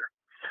worked there.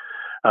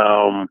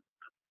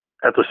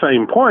 At the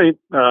same point,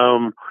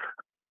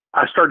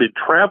 I started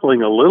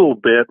traveling a little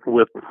bit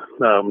with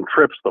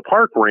trips the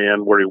park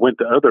ran where he went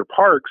to other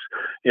parks,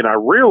 and I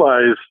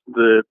realized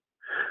that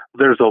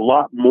there's a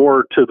lot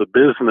more to the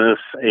business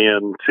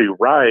and to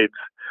rides,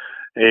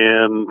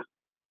 and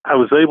I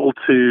was able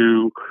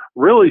to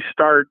really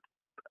start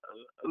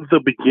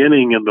the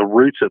beginning and the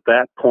roots at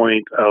that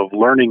point of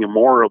learning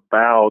more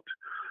about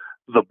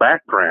the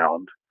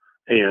background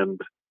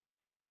and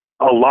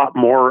a lot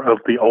more of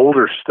the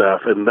older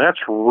stuff, and that's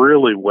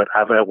really what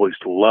I've always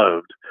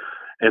loved.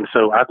 And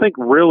so I think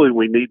really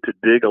we need to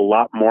dig a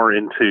lot more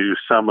into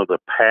some of the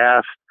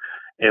past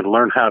and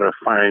learn how to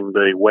find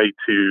a way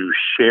to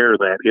share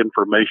that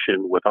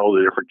information with all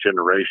the different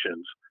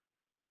generations.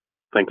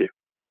 Thank you.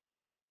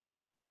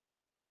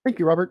 Thank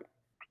you, Robert.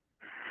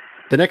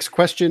 The next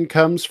question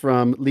comes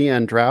from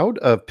Leanne Dowd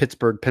of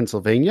Pittsburgh,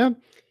 Pennsylvania.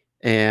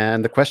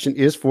 And the question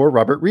is for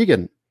Robert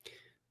Regan.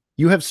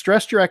 You have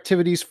stressed your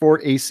activities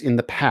for ACE in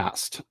the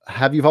past.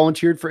 Have you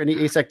volunteered for any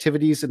ACE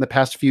activities in the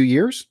past few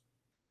years?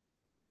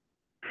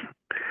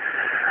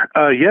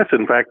 Yes,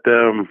 in fact,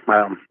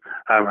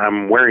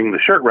 I'm wearing the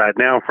shirt right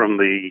now from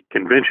the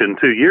convention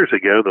 2 years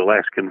ago, the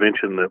last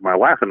convention that my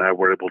wife and I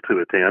were able to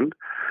attend.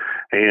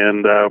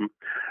 And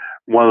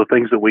one of the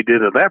things that we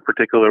did at that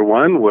particular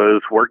one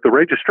was work the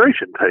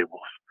registration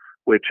tables,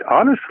 which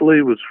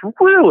honestly was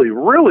really,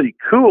 really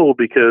cool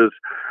because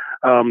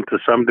to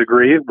some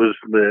degree it was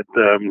that,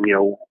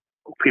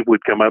 people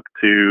would come up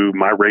to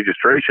my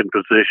registration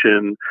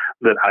position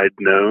that I'd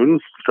known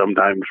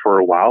sometimes for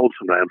a while,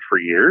 sometimes for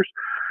years.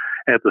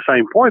 At the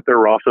same point, there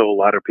were also a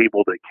lot of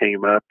people that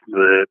came up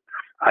that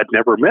I'd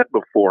never met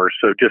before.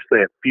 So just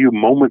that few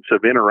moments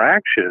of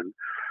interaction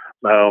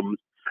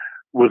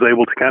was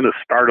able to kind of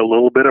start a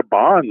little bit of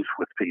bonds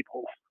with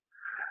people.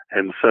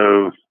 And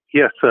so,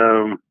 yes,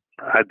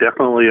 I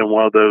definitely am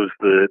one of those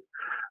that,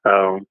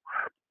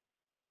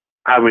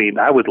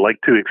 I would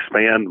like to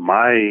expand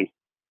my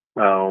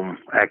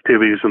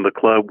activities in the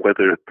club,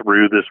 whether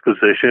through this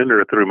position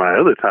or through my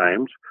other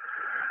times.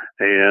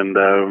 And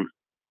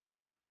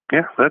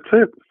yeah, that's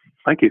it.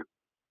 Thank you.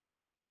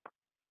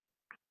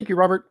 Thank you,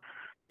 Robert.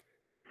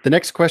 The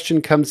next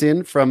question comes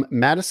in from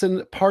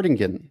Madison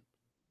Partington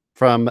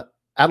from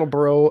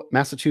Attleboro,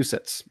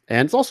 Massachusetts,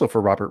 and it's also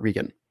for Robert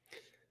Regan.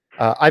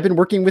 I've been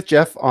working with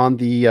Jeff on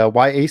the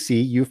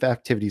YAC Youth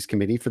Activities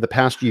Committee for the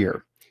past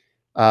year.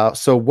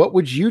 So what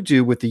would you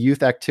do with the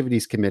Youth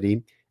Activities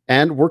Committee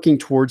and working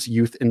towards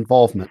youth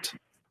involvement?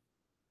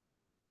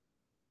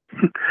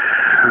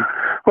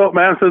 Well,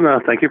 Madison,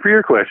 thank you for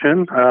your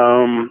question.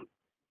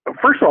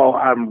 First of all,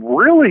 I'm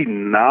really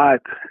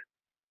not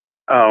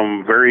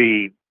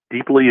very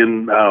deeply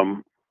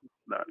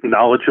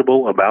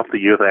knowledgeable about the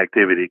Youth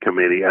Activity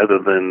Committee, other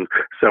than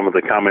some of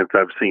the comments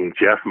I've seen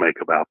Jeff make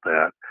about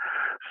that.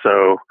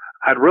 So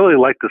I'd really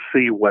like to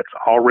see what's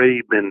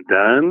already been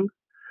done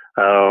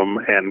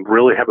and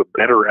really have a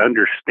better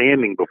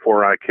understanding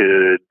before I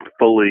could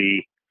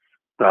fully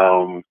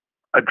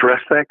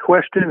address that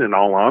question, in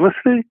all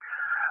honesty.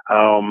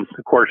 Of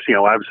course,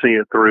 I've seen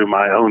it through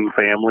my own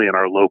family and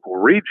our local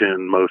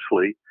region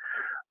mostly,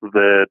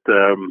 that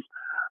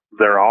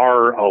there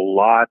are a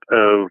lot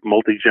of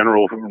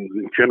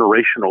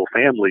multi-generational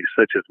families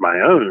such as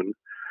my own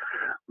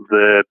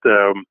that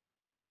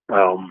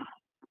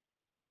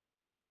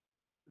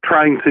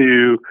trying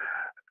to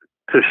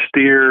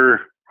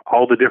steer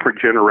all the different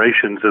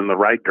generations in the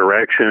right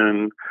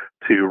direction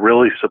to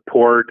really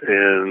support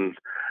and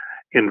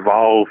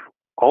involve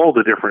all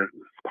the different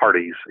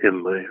parties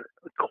in the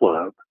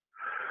club.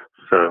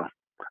 So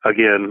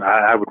again,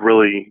 I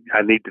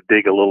need to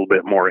dig a little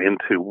bit more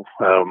into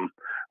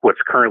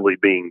what's currently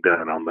being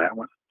done on that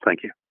one.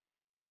 Thank you.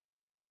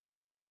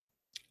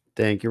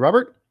 Thank you,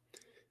 Robert.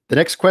 The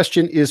next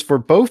question is for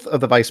both of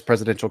the vice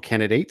presidential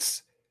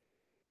candidates,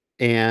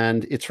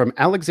 and it's from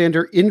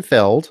Alexander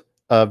Infeld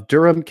of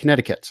Durham,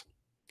 Connecticut.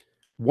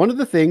 One of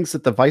the things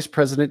that the vice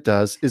president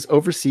does is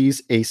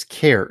oversees ACE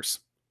Cares.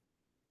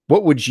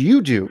 What would you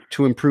do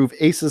to improve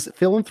ACE's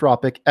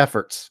philanthropic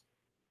efforts?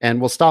 And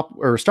we'll start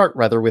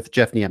with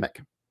Jeff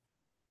Niemiec.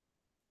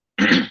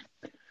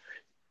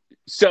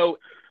 So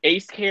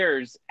ACE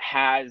Cares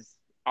has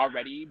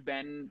already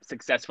been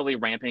successfully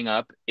ramping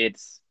up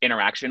its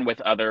interaction with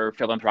other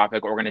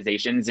philanthropic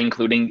organizations,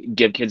 including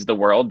Give Kids the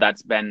World.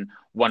 That's been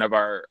one of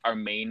our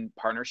main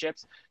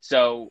partnerships.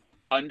 So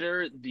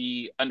under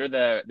the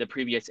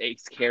previous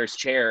ACE Cares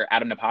chair,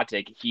 Adam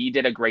Napatic, he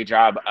did a great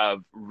job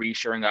of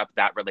reshoring up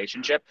that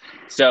relationship.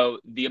 So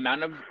the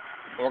amount of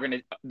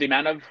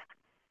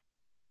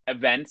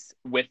events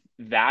with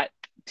that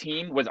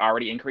team was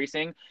already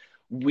increasing.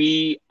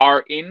 We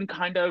are in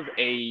kind of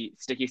a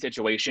sticky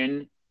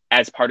situation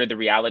as part of the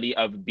reality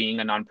of being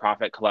a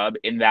nonprofit club,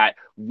 in that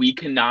we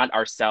cannot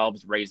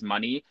ourselves raise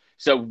money.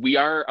 So we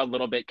are a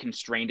little bit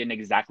constrained in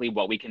exactly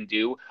what we can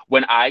do.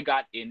 When I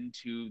got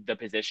into the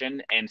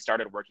position and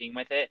started working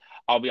with it,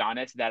 I'll be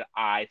honest that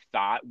I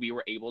thought we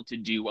were able to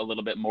do a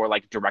little bit more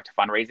like direct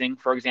fundraising,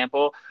 for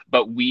example,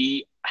 but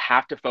we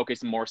have to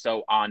focus more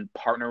so on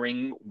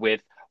partnering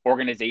with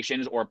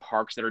organizations or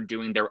parks that are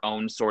doing their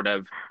own sort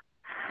of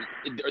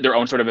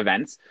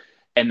events.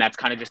 And that's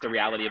kind of just the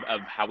reality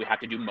of how we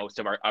have to do most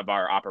of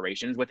our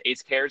operations with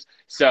ACE Cares.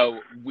 So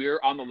we're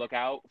on the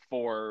lookout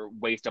for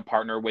ways to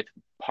partner with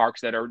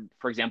parks that are,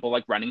 for example,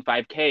 like running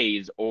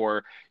 5Ks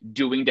or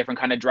doing different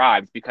kind of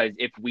drives, because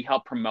if we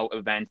help promote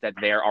events that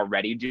they're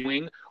already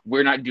doing,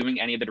 we're not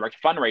doing any of the direct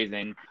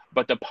fundraising,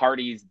 but the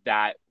parties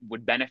that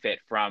would benefit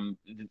from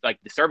like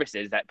the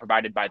services that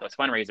provided by those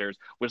fundraisers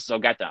will still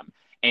get them.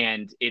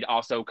 And it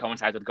also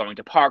coincides with going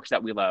to parks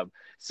that we love.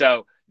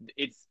 So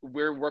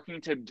we're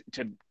working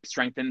to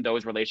strengthen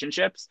those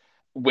relationships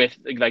with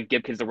like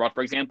Give Kids the World,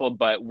 for example,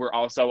 but we're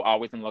also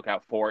always on the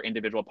lookout for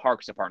individual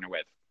parks to partner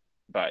with.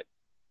 But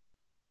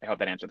I hope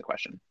that answered the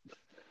question.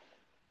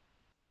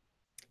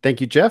 Thank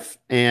you, Jeff.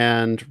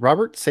 And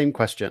Robert, same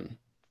question.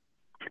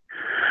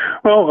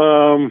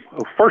 Well,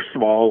 first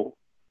of all,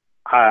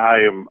 I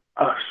am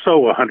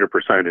so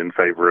 100% in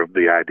favor of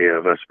the idea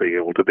of us being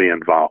able to be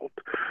involved.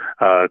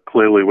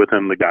 Clearly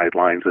within the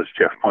guidelines, as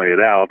Jeff pointed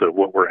out, of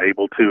what we're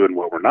able to and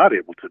what we're not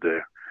able to do.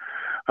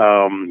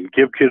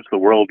 Give Kids the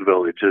World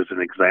Village is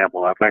an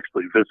example. I've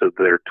actually visited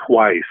there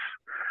twice,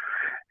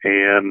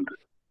 and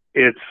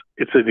it's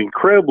an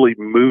incredibly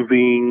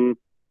moving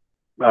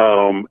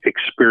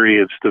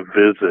experience to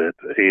visit.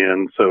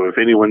 And so if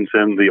anyone's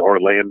in the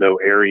Orlando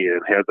area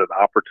and has an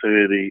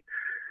opportunity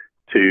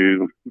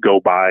to go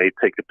by,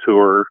 take a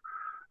tour,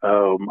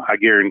 I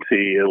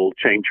guarantee it'll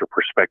change your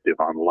perspective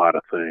on a lot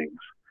of things.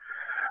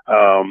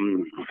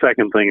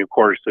 Second thing, of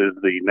course, is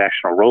the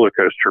National Roller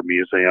Coaster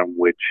Museum,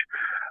 which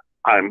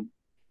I'm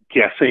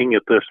guessing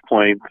at this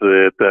point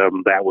that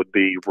that would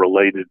be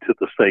related to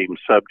the same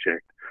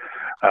subject.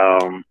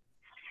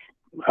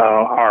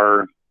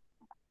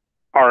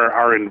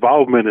 Our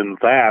involvement in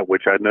that,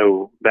 which I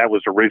know that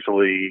was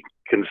originally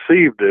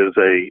conceived as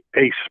a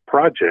ACE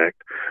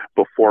project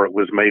before it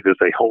was made as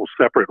a whole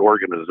separate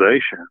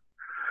organization.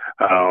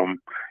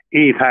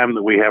 Anytime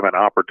that we have an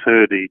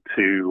opportunity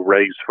to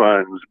raise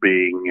funds,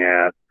 being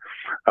at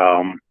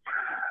an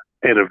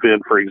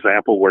event, for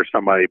example, where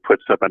somebody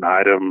puts up an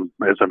item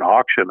as an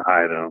auction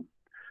item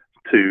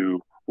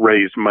to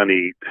raise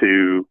money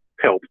to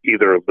help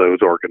either of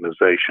those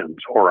organizations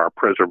or our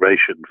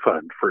preservation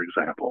fund, for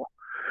example.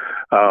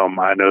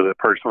 I know that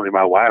personally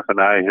my wife and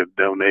I have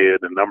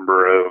donated a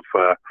number of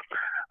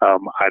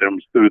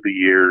items through the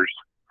years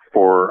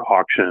for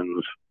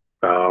auctions,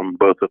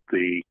 both at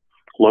the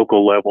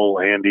local level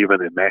and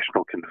even at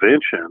national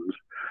conventions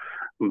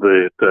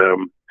that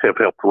have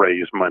helped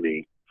raise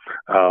money.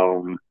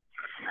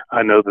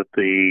 I know that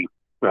the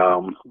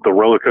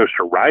roller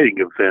coaster riding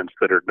events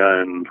that are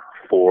done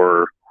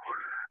for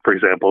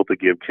example, to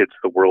Give Kids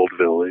the World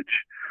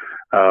Village,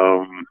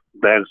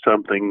 that's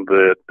something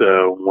that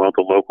one of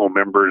the local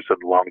members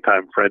and a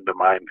longtime friend of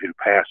mine who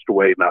passed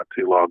away not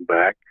too long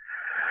back,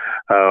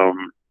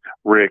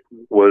 Rick,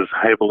 was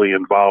heavily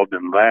involved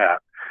in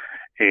that.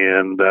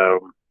 And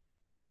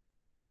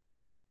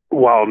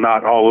while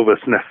not all of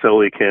us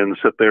necessarily can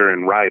sit there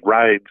and ride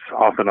rides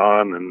off and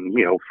on and,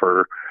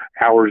 for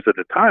hours at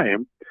a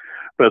time,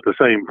 but at the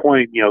same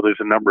point, there's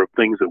a number of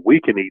things that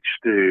we can each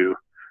do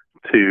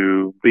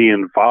to be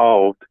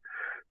involved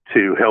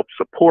to help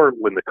support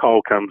when the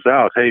call comes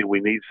out. Hey, we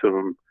need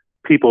some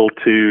people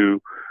to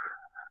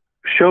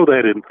show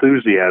that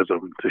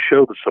enthusiasm, to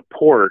show the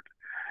support,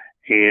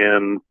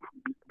 and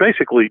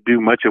basically do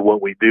much of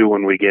what we do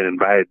when we get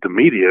invited to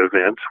media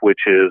events,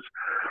 which is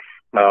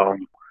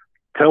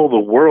tell the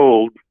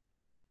world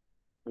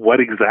what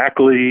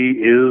exactly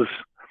is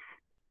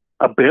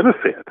a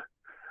benefit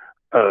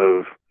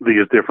of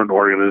these different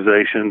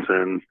organizations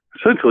and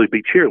essentially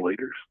be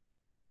cheerleaders.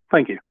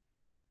 Thank you.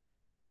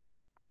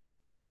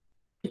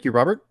 Thank you,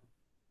 Robert.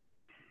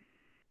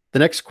 The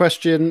next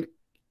question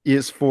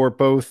is for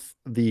both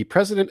the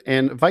president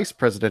and vice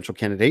presidential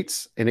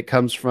candidates, and it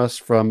comes from us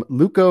from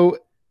Luco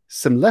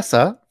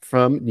Simlesa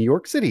from New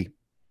York City.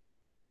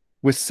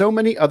 With so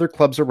many other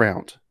clubs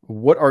around,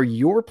 what are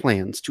your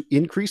plans to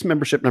increase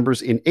membership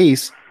numbers in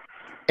ACE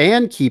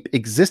and keep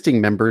existing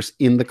members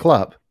in the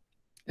club?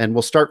 And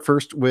we'll start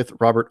first with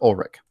Robert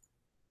Ulrich.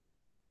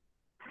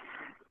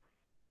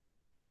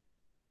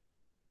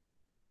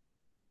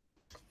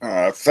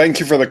 Thank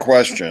you for the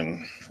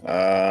question.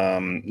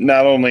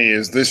 Not only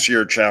is this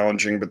year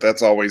challenging, but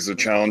that's always a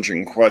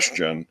challenging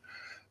question.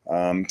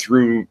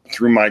 Through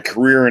my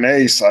career in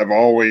ACE, I've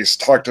always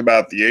talked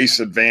about the ACE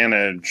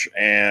advantage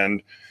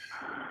and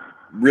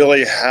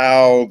really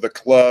how the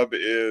club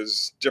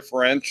is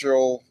different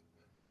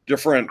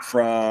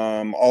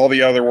from all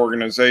the other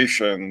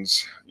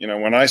organizations. You know,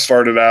 when I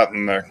started out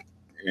in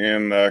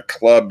the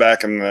club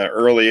back in the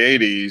early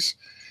 80s,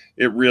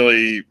 it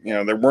really, you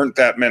know, there weren't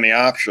that many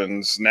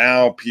options.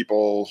 Now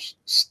people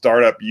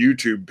start up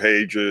YouTube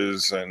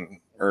pages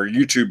or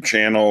YouTube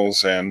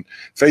channels and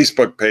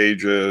Facebook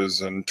pages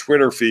and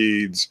Twitter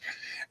feeds,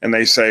 and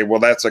they say, well,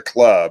 that's a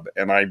club.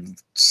 And I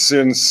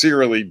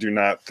sincerely do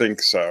not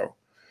think so.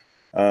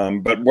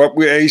 But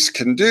what ACE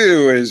can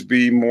do is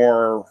be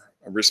more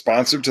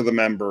responsive to the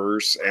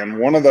members. And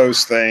one of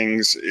those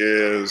things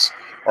is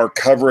our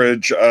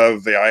coverage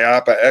of the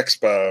IAPA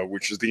Expo,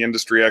 which is the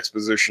industry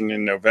exposition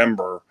in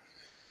November,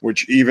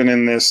 which even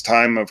in this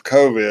time of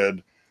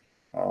COVID,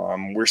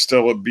 we're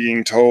still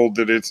being told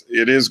that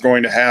it is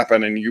going to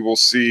happen. And you will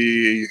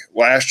see,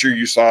 last year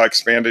you saw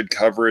expanded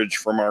coverage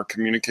from our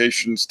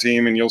communications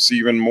team, and you'll see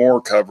even more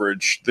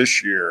coverage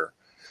this year.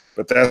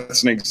 But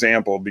that's an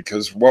example,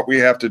 because what we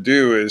have to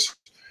do is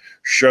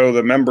show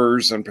the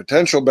members and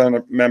potential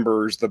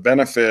members the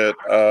benefit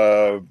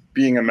of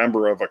being a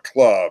member of a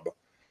club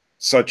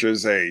such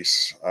as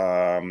ACE.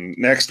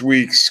 Next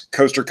week's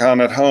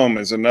CoasterCon at Home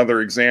is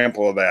another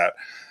example of that.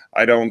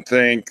 I don't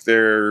think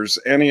there's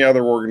any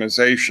other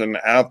organization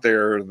out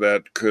there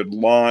that could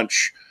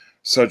launch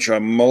such a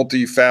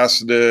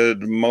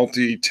multifaceted,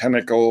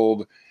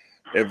 multi-tentacled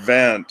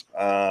event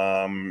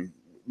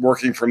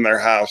working from their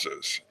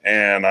houses.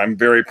 And I'm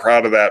very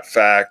proud of that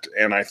fact.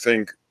 And I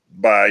think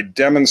by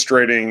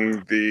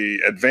demonstrating the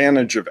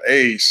advantage of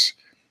ACE,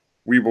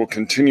 we will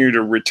continue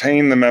to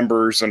retain the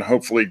members and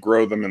hopefully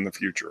grow them in the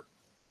future.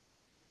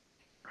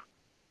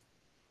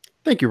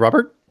 Thank you,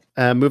 Robert.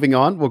 Moving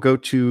on, we'll go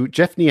to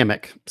Jeff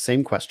Niemiec.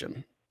 Same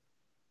question.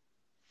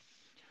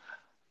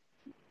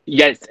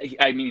 Yes,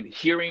 I mean,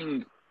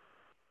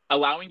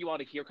 allowing you all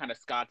to hear kind of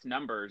Scott's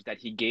numbers that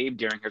he gave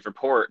during his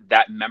report,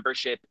 that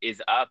membership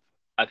is up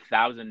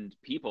 1,000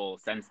 people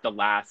since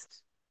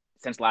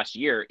last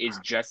year, is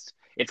just,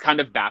 it's kind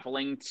of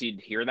baffling to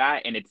hear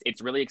that. And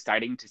it's really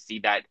exciting to see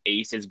that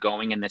ACE is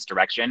going in this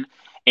direction.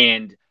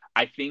 And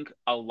I think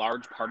a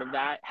large part of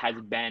that has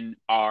been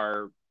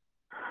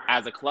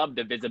as a club,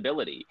 the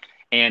visibility.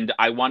 And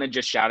I want to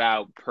just shout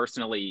out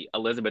personally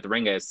Elizabeth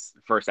Ringus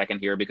for a second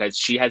here, because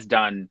she has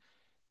done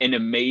an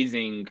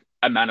amazing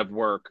amount of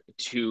work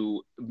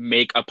to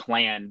make a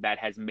plan that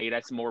has made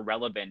us more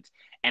relevant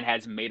and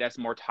has made us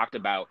more talked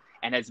about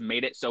and has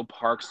made it so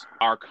parks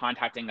are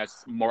contacting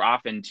us more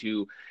often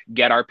to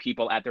get our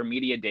people at their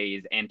media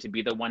days and to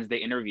be the ones they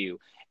interview.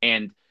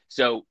 And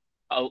so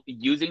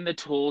using the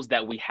tools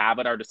that we have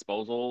at our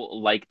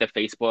disposal, like the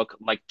Facebook,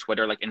 like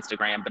Twitter, like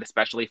Instagram, but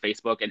especially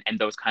Facebook and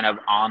those kind of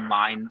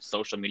online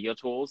social media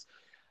tools,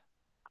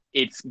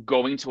 it's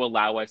going to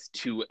allow us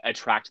to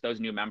attract those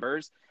new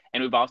members.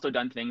 And we've also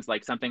done things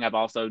like something I've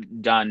also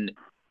done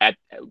at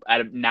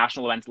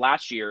national events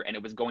last year, and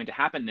it was going to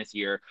happen this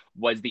year,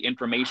 was the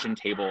information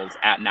tables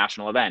at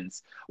national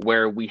events,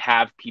 where we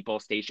have people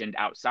stationed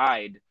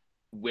outside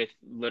with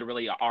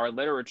literally our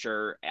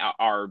literature,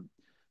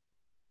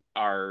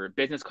 our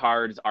business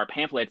cards, our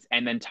pamphlets,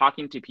 and then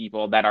talking to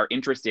people that are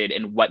interested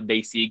in what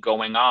they see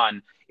going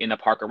on in the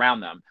park around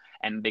them,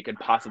 and they could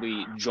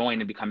possibly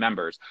join and become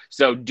members.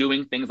 So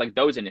doing things like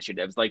those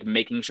initiatives, like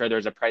making sure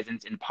there's a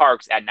presence in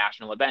parks at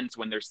national events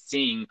when they're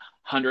seeing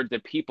hundreds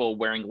of people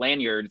wearing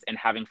lanyards and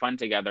having fun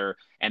together,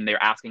 and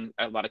they're asking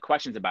a lot of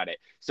questions about it.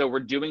 So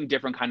we're doing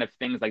different kind of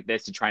things like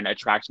this to try and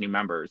attract new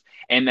members.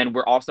 And then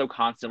we're also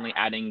constantly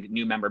adding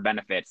new member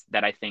benefits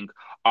that I think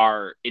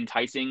are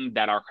enticing,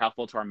 that are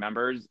helpful to our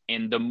members.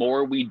 And the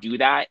more we do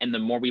that and the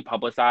more we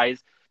publicize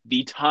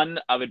the ton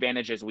of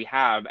advantages we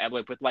have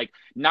with like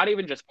not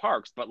even just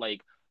parks, but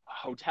like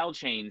hotel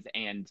chains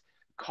and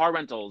car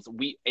rentals,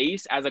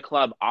 ACE as a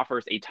club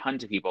offers a ton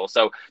to people.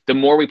 So the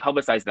more we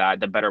publicize that,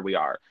 the better we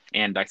are.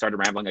 And I started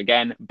rambling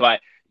again, but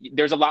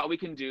there's a lot we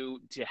can do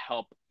to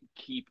help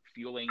keep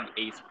fueling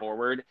ACE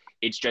forward.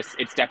 It's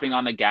stepping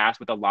on the gas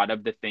with a lot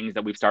of the things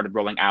that we've started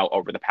rolling out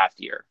over the past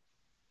year.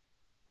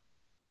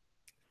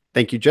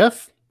 Thank you,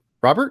 Jeff.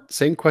 Robert,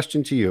 same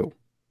question to you.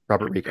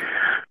 Robert Regan.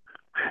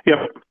 Yep.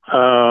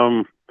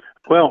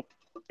 Well,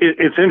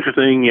 it's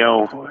interesting, you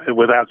know,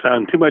 without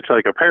sounding too much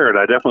like a parrot,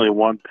 I definitely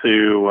want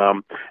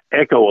to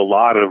echo a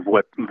lot of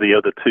what the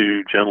other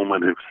two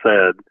gentlemen have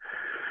said.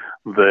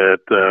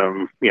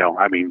 That, you know,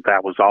 I mean,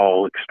 that was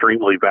all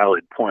extremely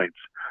valid points.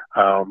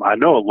 I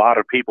know a lot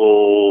of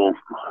people,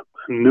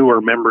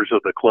 newer members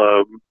of the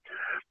club,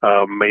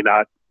 may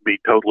not be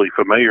totally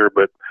familiar,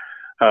 but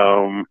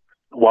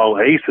while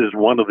ACE is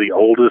one of the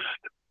oldest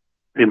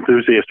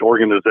enthusiast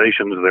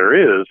organizations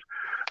there is,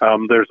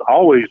 there's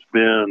always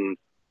been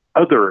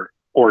other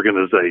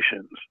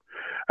organizations.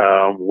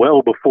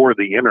 Well before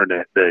the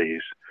internet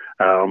days,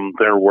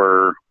 there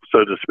were,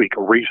 so to speak,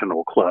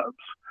 regional clubs.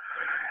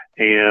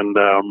 And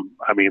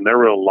I mean, there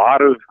were a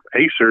lot of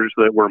ACERs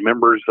that were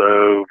members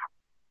of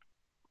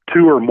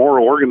 2 or more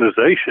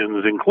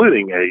organizations,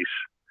 including ACE,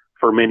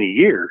 for many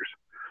years.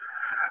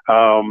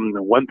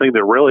 One thing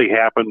that really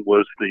happened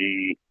was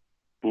the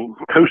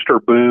coaster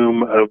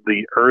boom of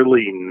the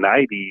early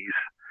 90s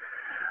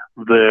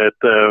that,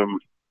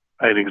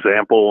 an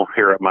example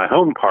here at my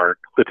home park,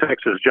 the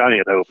Texas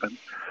Giant Open.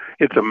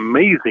 It's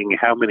amazing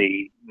how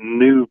many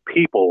new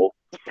people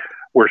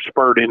were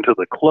spurred into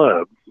the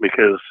club,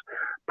 because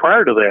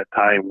prior to that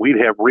time, we'd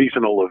have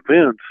regional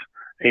events,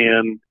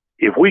 and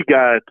if we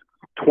got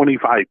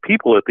 25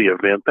 people at the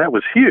event, that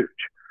was huge.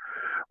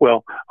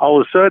 Well, all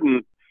of a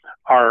sudden,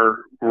 our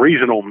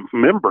regional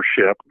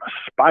membership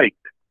spiked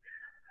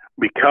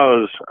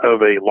because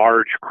of a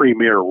large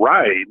premier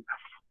ride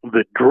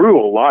that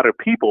drew a lot of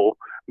people,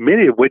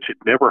 many of which had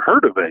never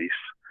heard of ACE.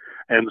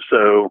 And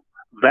so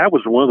that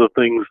was one of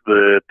the things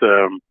that,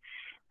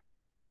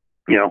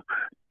 you know,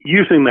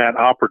 using that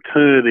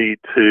opportunity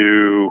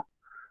to,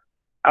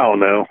 I don't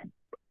know,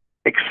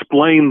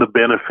 explain the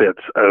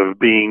benefits of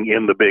being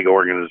in the big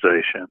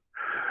organization.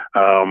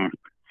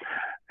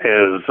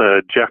 As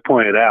Jeff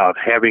pointed out,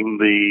 having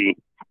the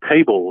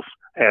tables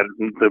at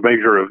the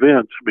major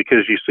events,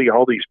 because you see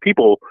all these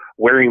people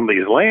wearing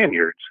these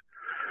lanyards,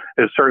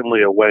 is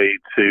certainly a way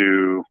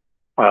to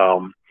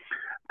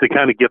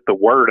kind of get the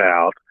word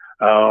out.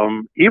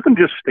 Even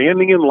just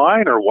standing in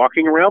line or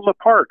walking around the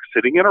park,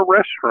 sitting in a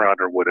restaurant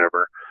or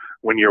whatever,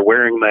 when you're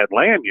wearing that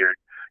lanyard,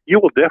 you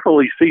will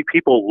definitely see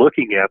people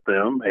looking at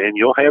them, and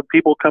you'll have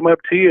people come up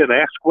to you and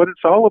ask what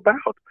it's all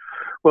about.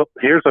 Well,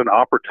 here's an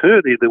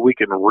opportunity that we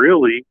can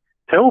really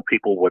tell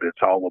people what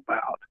it's all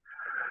about.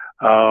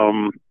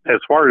 As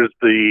far as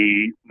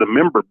the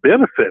member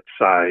benefit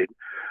side,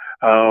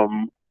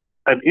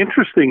 an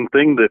interesting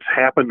thing that's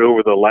happened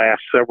over the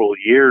last several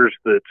years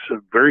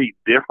that's very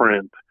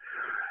different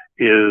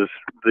is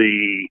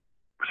the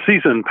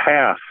season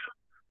pass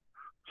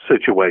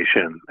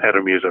situation at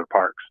amusement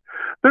parks.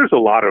 There's a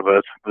lot of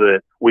us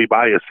that we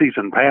buy a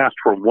season pass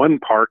from one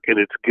park and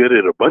it's good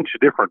at a bunch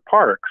of different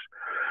parks.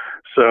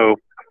 So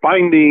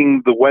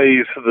finding the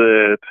ways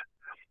that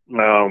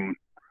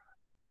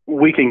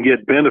we can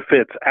get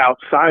benefits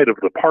outside of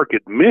the park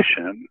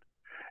admission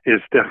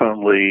is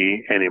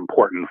definitely an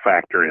important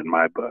factor in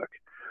my book.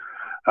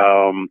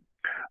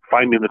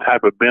 Finding the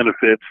type of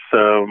benefits,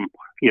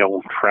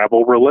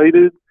 travel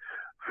related,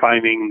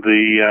 finding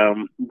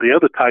the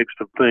other types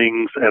of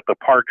things at the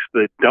parks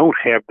that don't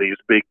have these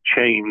big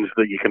chains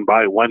that you can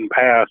buy one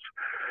pass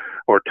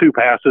or two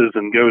passes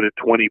and go to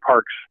 20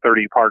 parks,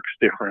 30 parks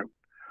different,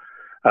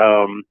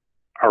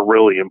 are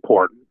really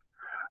important.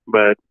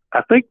 But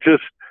I think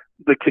just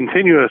the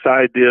continuous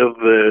idea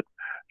that,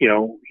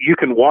 you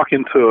can walk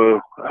into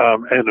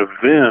an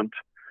event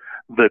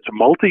that's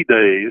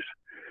multi-days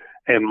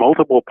and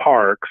multiple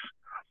parks,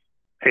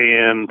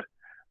 and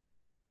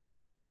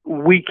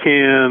we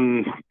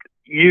can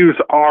use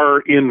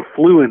our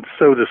influence,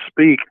 so to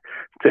speak,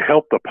 to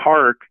help the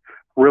park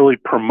really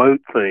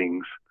promote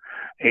things.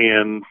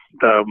 And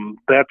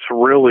that's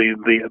really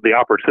the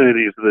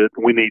opportunities that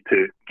we need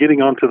to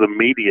getting onto the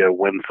media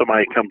when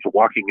somebody comes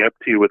walking up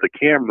to you with a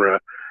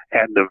camera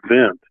at an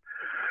event.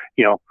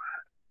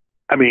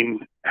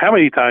 How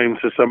many times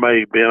has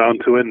somebody been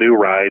onto a new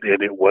ride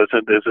and it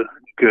wasn't as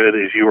good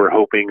as you were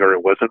hoping, or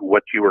it wasn't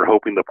what you were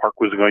hoping the park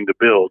was going to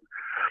build?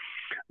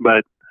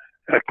 But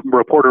a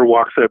reporter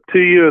walks up to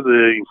you,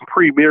 the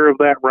premier of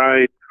that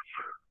ride.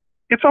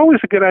 It's always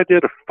a good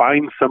idea to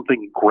find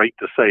something great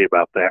to say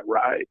about that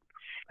ride.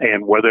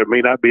 And whether it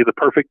may not be the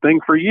perfect thing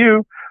for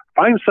you,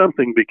 find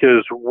something,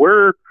 because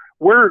we're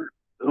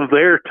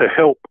there to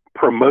help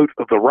promote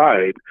the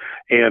ride.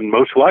 And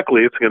most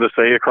likely it's going to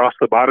say across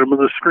the bottom of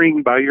the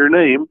screen by your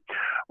name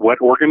what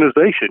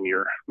organization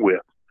you're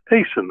with,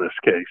 ACE in this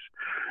case.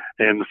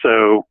 And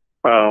so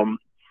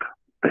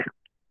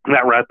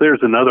that right there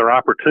is another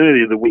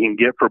opportunity that we can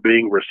get for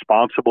being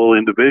responsible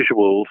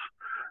individuals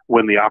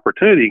when the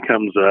opportunity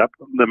comes up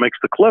that makes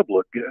the club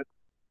look good.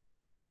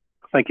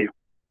 Thank you.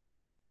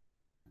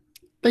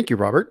 Thank you,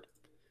 Robert.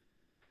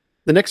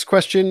 The next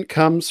question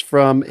comes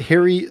from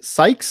Harry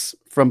Sykes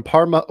from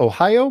Parma,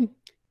 Ohio,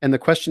 and the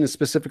question is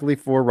specifically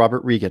for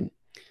Robert Regan.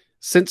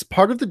 Since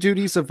part of the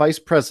duties of vice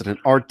president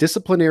are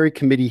disciplinary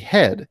committee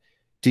head,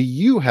 do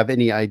you have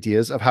any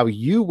ideas of how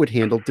you would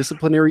handle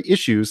disciplinary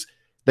issues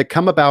that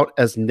come about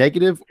as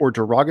negative or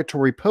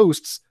derogatory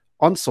posts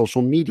on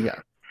social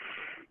media?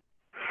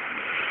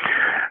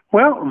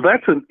 Well,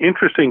 that's an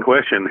interesting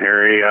question,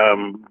 Harry,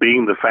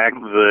 being the fact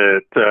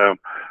that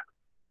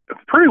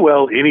pretty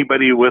well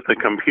anybody with a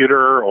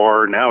computer,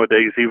 or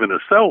nowadays even a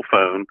cell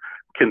phone,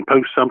 can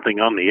post something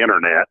on the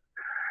internet.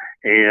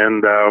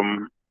 And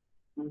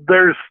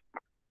there's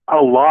a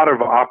lot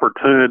of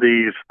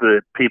opportunities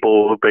that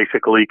people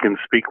basically can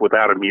speak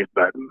without a mute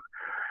button.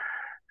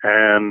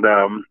 And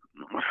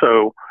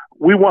so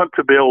we want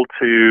to be able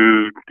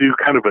to do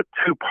kind of a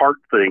two-part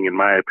thing, in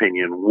my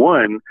opinion.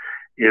 One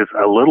is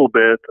a little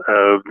bit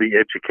of the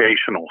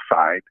educational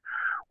side.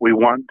 We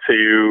want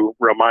to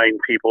remind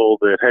people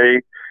that,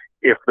 hey,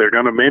 if they're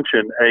going to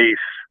mention ACE,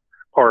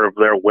 or if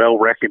they're well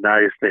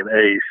recognized in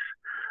ACE,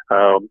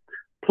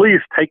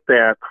 please take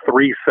that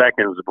 3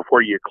 seconds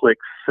before you click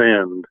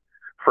send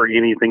for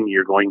anything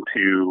you're going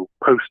to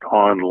post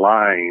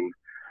online.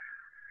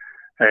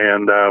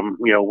 And,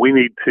 we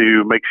need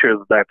to make sure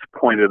that that's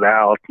pointed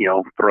out,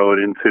 throw it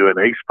into an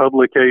ACE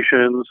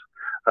publications,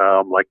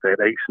 like that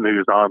ACE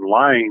News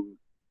Online.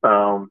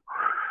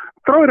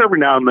 Throw it every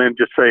now and then,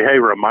 just say, hey,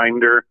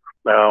 reminder,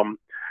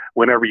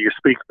 whenever you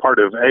speak part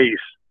of ACE,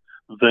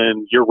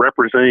 then you're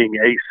representing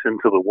ACE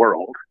into the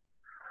world.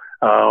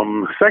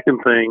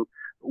 Second thing,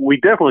 we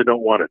definitely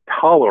don't want to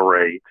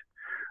tolerate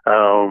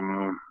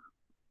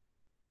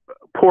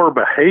poor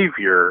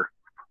behavior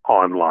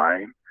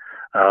online.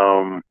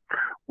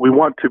 We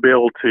want to be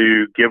able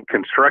to give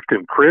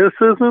constructive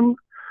criticism,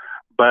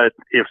 but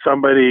if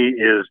somebody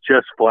is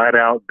just flat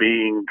out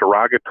being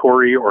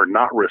derogatory or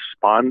not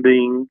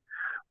responding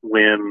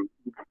when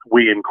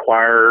we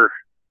inquire,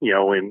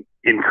 and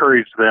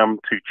encourage them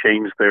to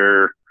change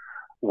their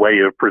way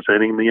of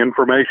presenting the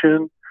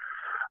information,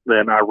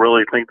 then I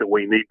really think that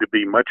we need to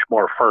be much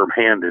more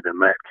firm-handed in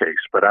that case.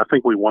 But I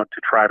think we want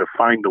to try to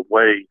find a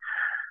way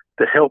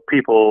to help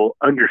people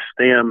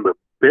understand the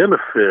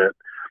benefit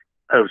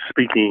of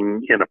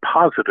speaking in a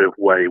positive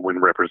way when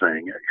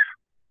representing ACE.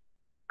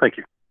 Thank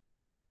you.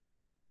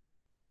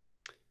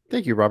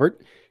 Thank you, Robert.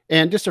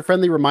 And just a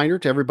friendly reminder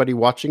to everybody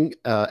watching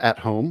at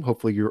home,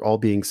 hopefully you're all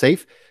being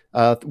safe.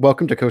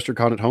 Welcome to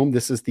CoasterCon at Home.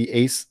 This is the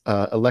ACE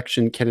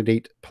election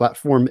candidate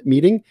platform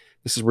meeting.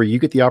 This is where you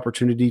get the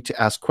opportunity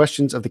to ask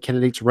questions of the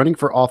candidates running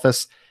for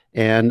office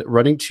and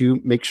running to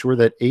make sure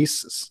that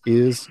ACE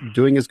is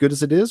doing as good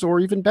as it is or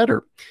even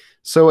better.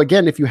 So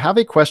again, if you have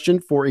a question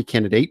for a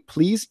candidate,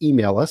 please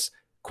email us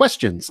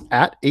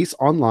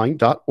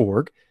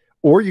questions@aceonline.org,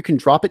 or you can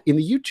drop it in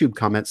the YouTube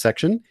comment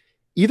section.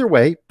 Either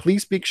way,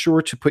 please make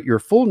sure to put your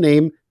full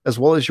name as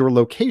well as your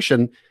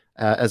location,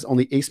 as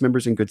only ACE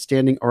members in good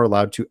standing are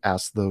allowed to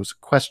ask those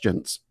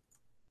questions.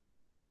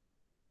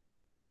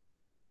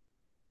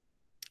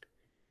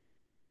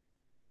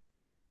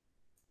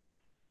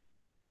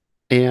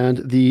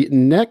 And the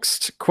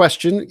next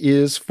question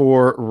is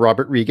for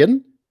Robert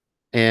Regan,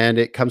 and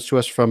it comes to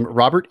us from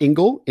Robert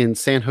Engel in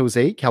San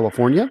Jose,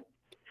 California.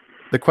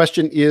 The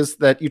question is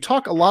that you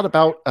talk a lot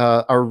about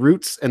our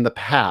roots and the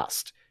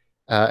past,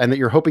 and that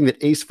you're hoping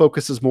that ACE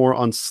focuses more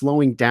on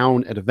slowing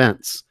down at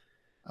events.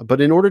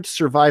 But in order to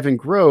survive and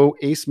grow,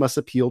 ACE must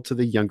appeal to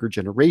the younger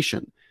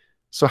generation.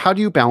 So how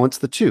do you balance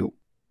the two?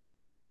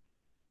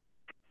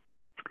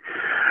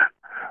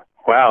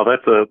 Wow,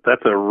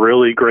 that's a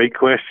really great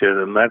question,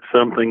 and that's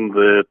something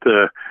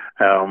that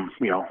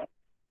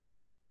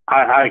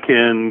I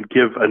can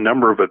give a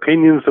number of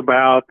opinions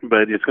about,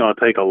 but it's going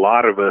to take a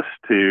lot of us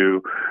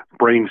to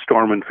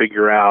brainstorm and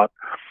figure out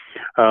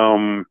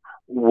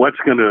what's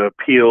going to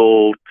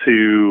appeal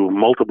to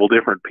multiple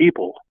different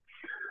people.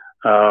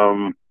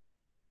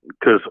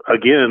 Because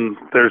again,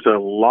 there's a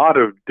lot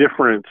of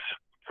difference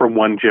from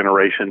one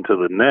generation to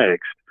the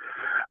next,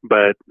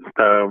 but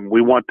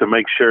we want to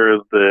make sure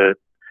that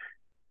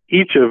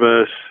each of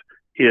us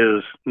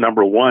is,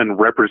 number one,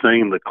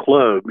 representing the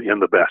club in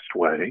the best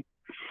way.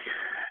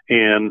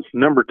 And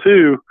number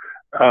two,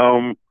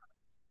 in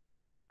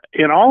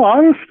all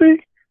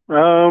honesty,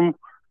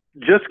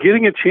 just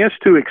getting a chance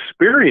to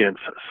experience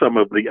some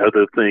of the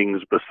other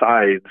things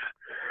besides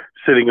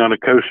sitting on a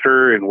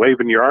coaster and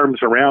waving your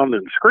arms around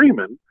and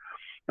screaming.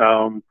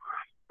 I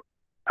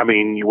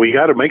mean, we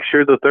got to make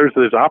sure that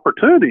there's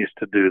opportunities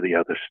to do the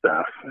other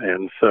stuff.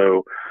 And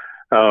so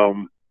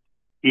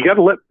you got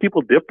to let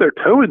people dip their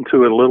toe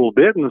into it a little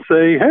bit and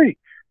say, hey,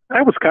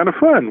 that was kind of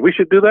fun. We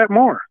should do that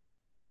more.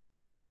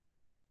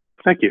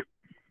 Thank you.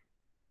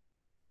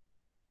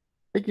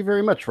 Thank you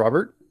very much,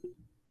 Robert.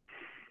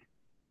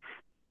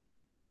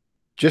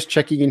 Just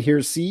checking in here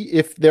to see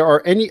if there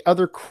are any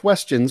other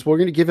questions. We're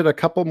going to give it a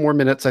couple more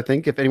minutes, I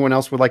think. If anyone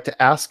else would like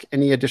to ask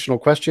any additional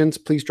questions,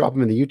 please drop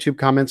them in the YouTube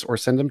comments or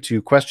send them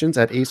to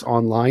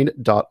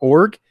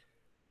questions@aceonline.org.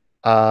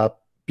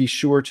 Be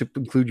sure to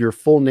include your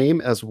full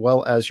name as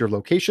well as your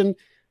location,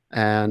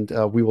 and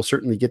we will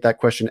certainly get that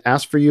question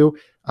asked for you.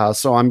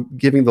 So I'm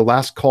giving the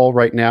last call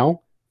right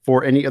now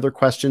for any other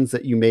questions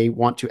that you may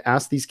want to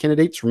ask these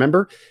candidates.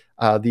 Remember,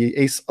 the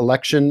ACE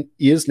election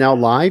is now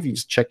live. You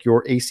just check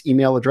your ACE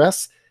email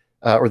address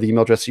or the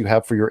email address you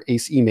have for your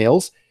ACE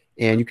emails,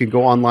 and you can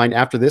go online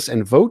after this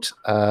and vote.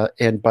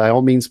 And by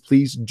all means,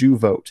 please do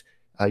vote.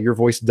 Your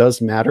voice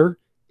does matter,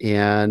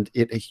 and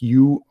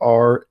you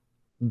are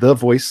the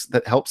voice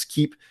that helps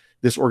keep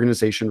this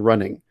organization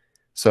running.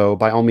 So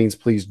by all means,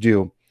 please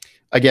do.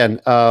 Again,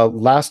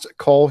 last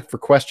call for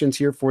questions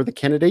here for the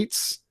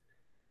candidates.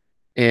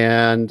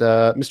 And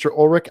Mr.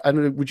 Ulrich, I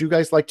don't know, would you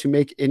guys like to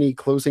make any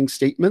closing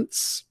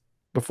statements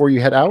before you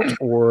head out?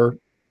 Or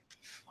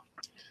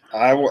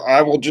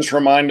I will just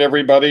remind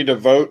everybody to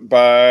vote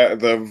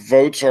the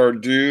votes are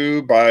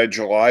due by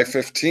July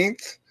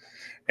 15th,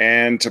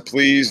 and to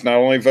please not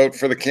only vote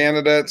for the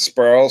candidates,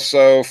 but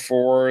also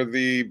for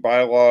the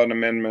bylaw and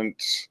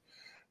amendment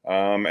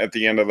at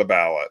the end of the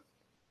ballot.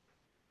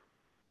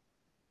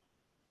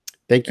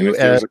 Thank And you.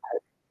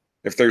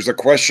 if there's a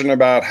question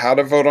about how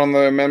to vote on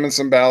the amendments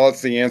and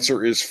ballots, the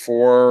answer is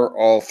for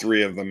all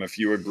three of them, if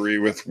you agree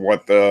with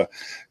what the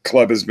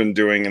club has been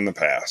doing in the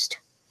past.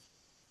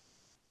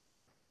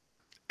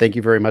 Thank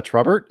you very much,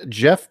 Robert.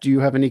 Jeff, do you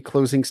have any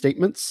closing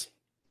statements?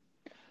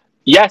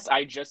 Yes,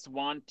 I just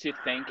want to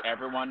thank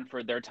everyone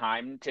for their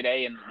time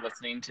today and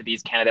listening to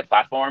these candidate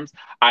platforms.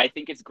 I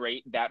think it's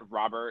great that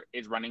Robert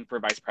is running for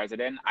vice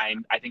president.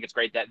 I think it's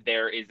great that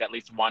there is at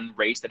least one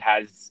race that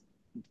has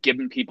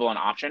given people an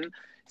option.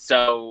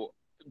 So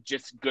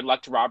just good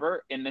luck to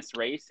Robert in this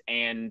race.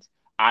 And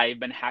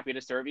I've been happy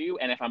to serve you.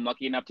 And if I'm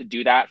lucky enough to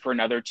do that for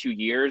another 2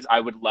 years, I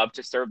would love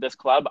to serve this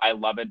club. I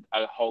love it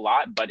a whole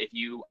lot. But if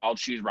you all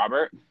choose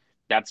Robert,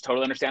 that's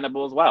totally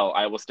understandable as well.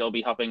 I will still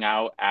be helping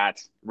out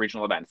at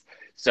regional events.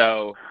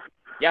 So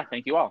yeah,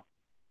 thank you all.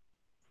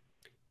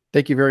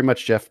 Thank you very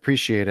much, Jeff.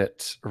 Appreciate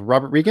it.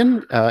 Robert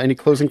Regan, any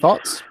closing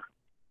thoughts?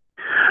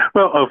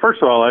 Well,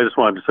 first of all, I just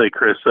wanted to say,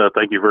 Chris,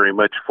 thank you very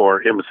much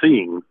for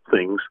emceeing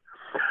things.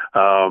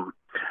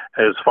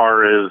 As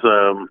far as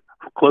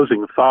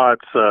closing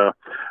thoughts,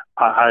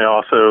 I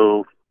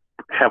also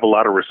have a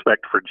lot of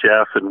respect for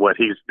Jeff and what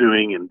he's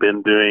doing and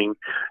been doing,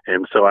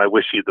 and so I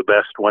wish you the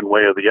best one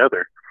way or the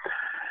other.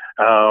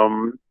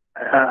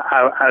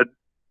 I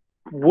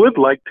would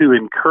like to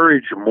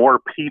encourage more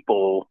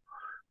people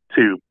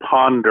to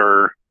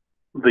ponder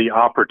the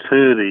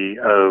opportunity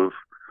of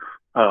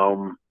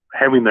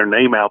having their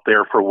name out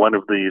there for one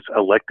of these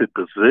elected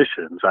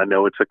positions. I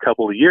know it's a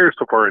couple of years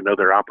before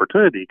another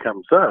opportunity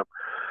comes up,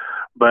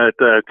 but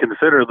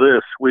consider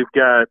this. We've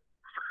got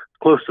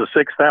close to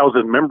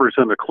 6,000 members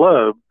in the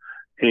club,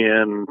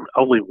 and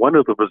only one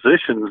of the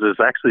positions is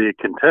actually a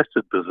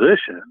contested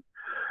position.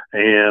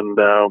 And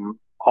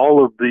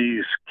all of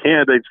these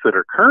candidates that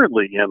are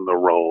currently in the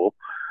role,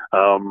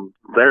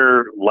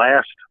 their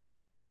last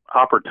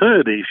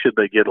opportunity, should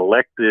they get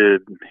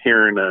elected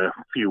here in a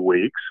few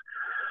weeks,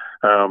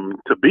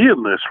 to be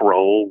in this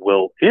role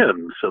will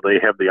end. So they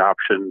have the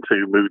option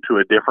to move to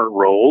a different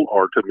role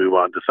or to move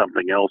on to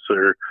something else,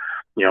 or,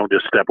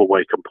 just step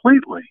away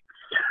completely.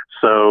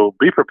 So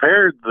be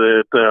prepared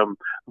that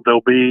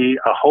there'll be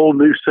a whole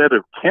new set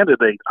of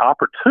candidate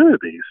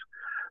opportunities.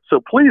 So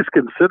please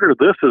consider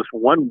this as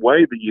one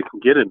way that you can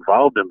get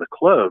involved in the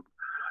club.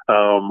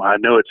 I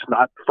know it's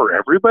not for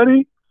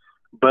everybody,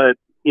 but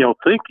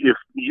think if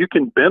you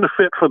can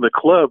benefit from the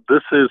club,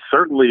 this is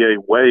certainly a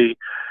way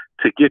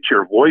to get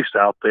your voice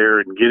out there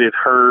and get it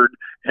heard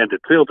and to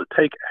feel to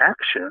take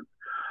action.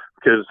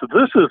 Because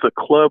this is a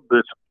club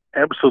that's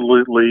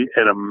absolutely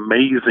an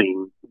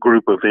amazing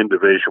group of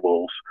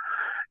individuals.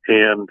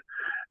 And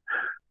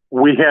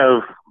we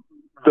have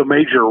the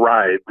major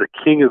ride, the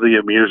king of the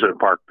amusement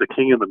park, the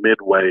king of the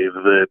midway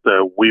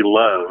that we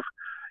love.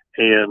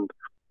 And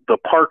the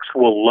parks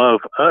will love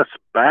us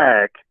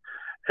back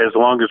as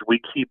long as we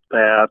keep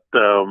that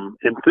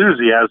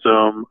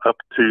enthusiasm up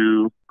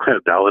to,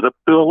 dial it up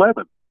to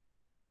 11.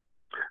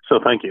 So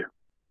thank you.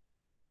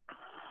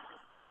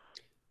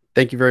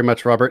 Thank you very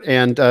much, Robert.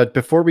 And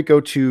before we go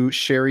to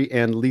Sherry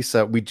and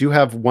Lisa, we do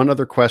have one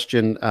other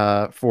question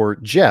for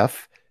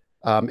Jeff.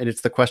 And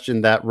it's the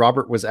question that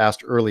Robert was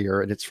asked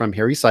earlier, and it's from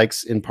Harry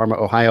Sykes in Parma,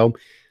 Ohio,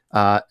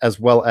 as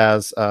well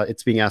as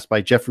it's being asked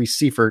by Jeffrey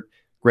Seifert,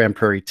 Grand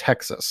Prairie,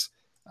 Texas.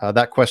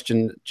 That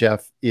question,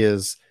 Jeff,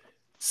 is,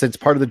 since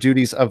part of the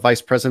duties of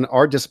vice president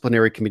are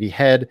disciplinary committee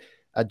head,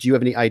 do you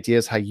have any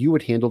ideas how you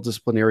would handle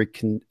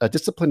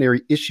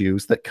disciplinary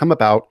issues that come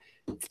about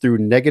through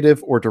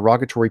negative or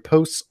derogatory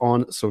posts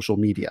on social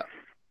media?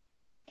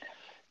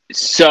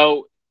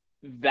 So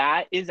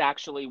that is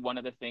actually one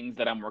of the things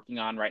that I'm working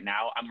on right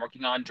now. I'm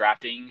working on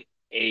drafting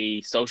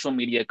a social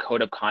media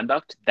code of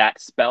conduct that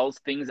spells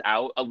things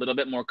out a little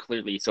bit more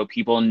clearly so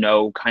people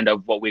know kind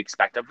of what we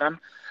expect of them.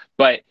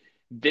 But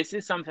this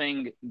is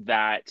something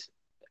that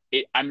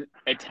I'm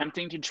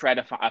attempting to tread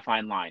a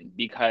fine line,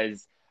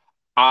 because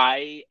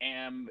I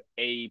am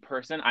a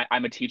person,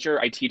 I'm a teacher,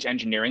 I teach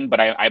engineering,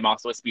 but I'm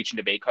also a speech and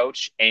debate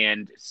coach.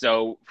 And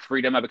so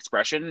freedom of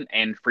expression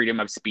and freedom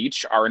of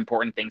speech are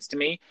important things to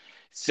me.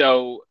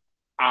 So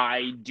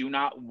I do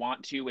not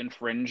want to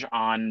infringe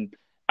on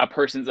a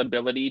person's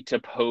ability to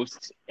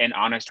post an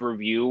honest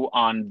review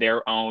on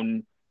their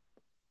own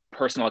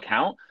personal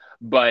account.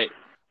 But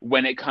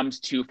when it comes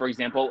to, for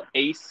example,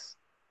 ACE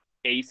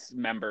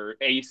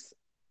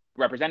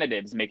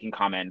representatives making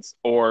comments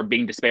or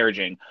being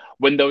disparaging,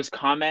 when those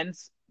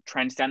comments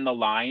transcend the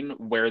line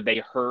where they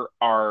hurt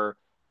our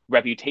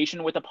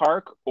reputation with the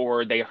park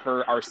or they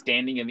hurt our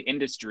standing in the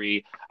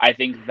industry, I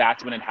think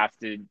that's when it has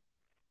to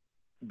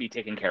be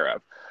taken care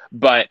of.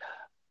 But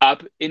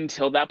up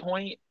until that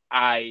point,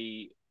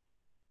 I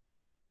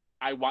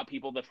want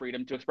people the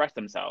freedom to express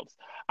themselves.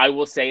 I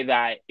will say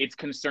that it's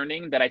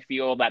concerning that I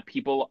feel that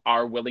people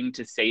are willing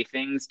to say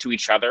things to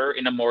each other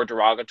in a more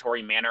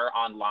derogatory manner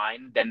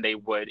online than they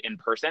would in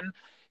person.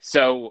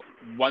 So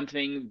one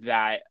thing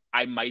that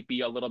I might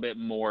be a little bit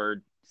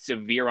more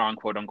severe on,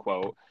 quote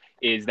unquote,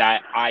 is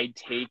that I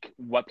take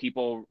what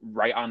people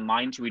write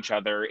online to each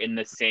other in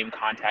the same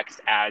context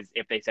as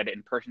if they said it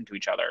in person to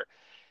each other.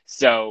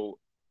 So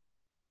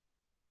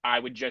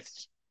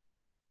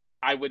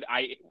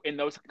in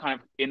those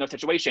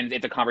situations,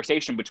 it's a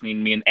conversation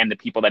between me and the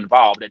people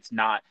involved. It's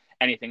not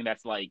anything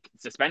that's like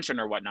suspension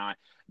or whatnot,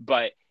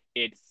 but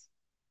it's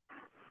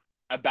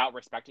about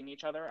respecting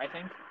each other, I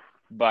think.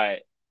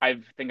 But I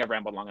think I've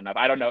rambled long enough.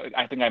 I don't know.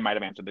 I think I might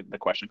have answered the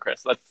question,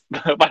 Chris. Why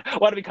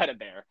don't we cut it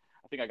there?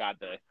 I think I got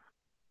the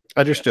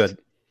understood.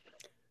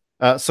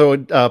 So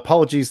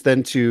apologies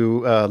then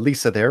to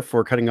Lisa there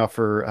for cutting off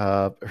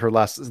her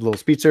last little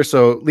speech there.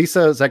 So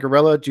Lisa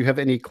Zagarella, do you have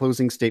any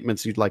closing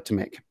statements you'd like to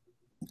make?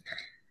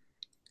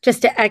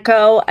 Just to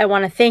echo, I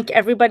want to thank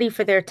everybody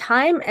for their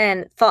time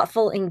and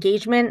thoughtful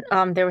engagement.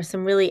 There were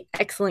some really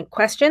excellent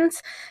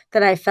questions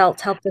that I felt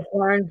helped us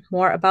learn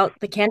more about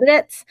the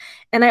candidates.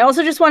 And I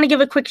also just want to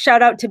give a quick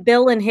shout out to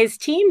Bill and his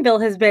team. Bill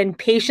has been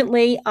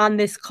patiently on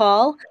this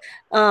call,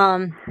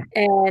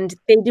 and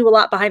they do a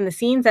lot behind the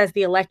scenes as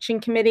the election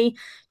committee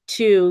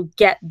to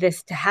get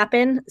this to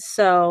happen.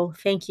 So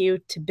thank you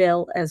to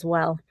Bill as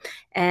well.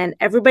 And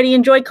everybody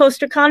enjoy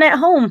CoasterCon at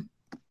home.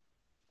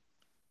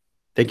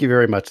 Thank you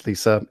very much,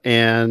 Lisa.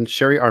 And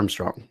Sherry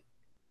Armstrong.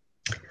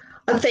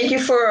 Thank you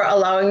for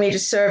allowing me to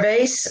serve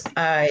ACE.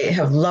 I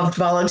have loved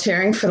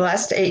volunteering for the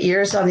last 8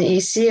 years on the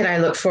EC, and I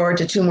look forward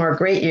to 2 more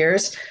great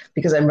years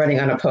because I'm running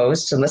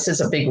unopposed, and this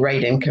is a big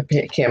write-in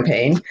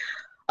campaign.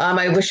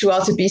 I wish you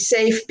all to be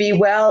safe, be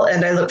well,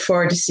 and I look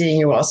forward to seeing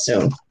you all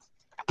soon.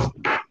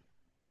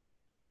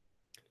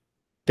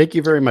 Thank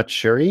you very much,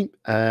 Sherry.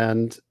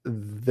 And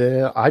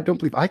I don't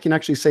believe I can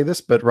actually say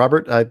this, but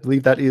Robert, I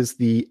believe that is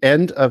the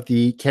end of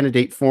the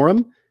candidate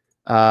forum.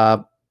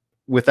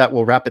 With that,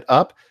 we'll wrap it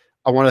up.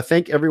 I want to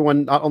thank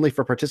everyone not only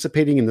for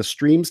participating in the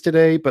streams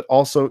today, but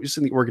also just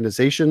in the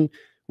organization.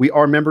 We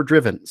are member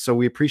driven, so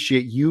we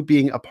appreciate you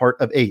being a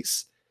part of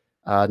ACE.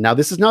 Now,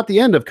 this is not the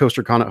end of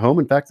CoasterCon at Home.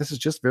 In fact, this is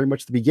just very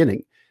much the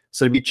beginning.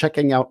 So to be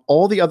checking out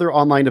all the other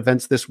online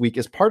events this week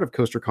as part of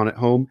CoasterCon at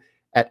Home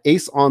at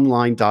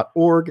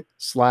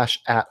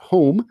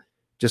aceonline.org/at-home.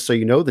 Just so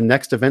you know, the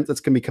next event that's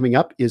going to be coming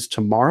up is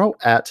tomorrow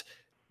at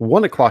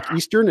 1 o'clock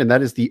Eastern, and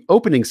that is the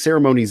opening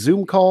ceremony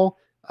Zoom call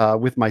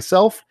with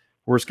myself.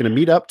 We're just going to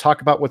meet up,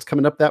 talk about what's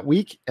coming up that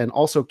week, and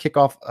also kick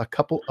off a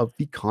couple of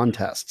the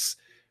contests.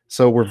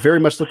 So we're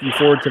very much looking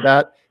forward to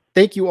that.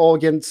 Thank you all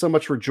again so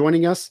much for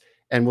joining us,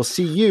 and we'll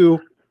see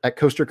you at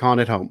CoasterCon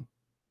at Home.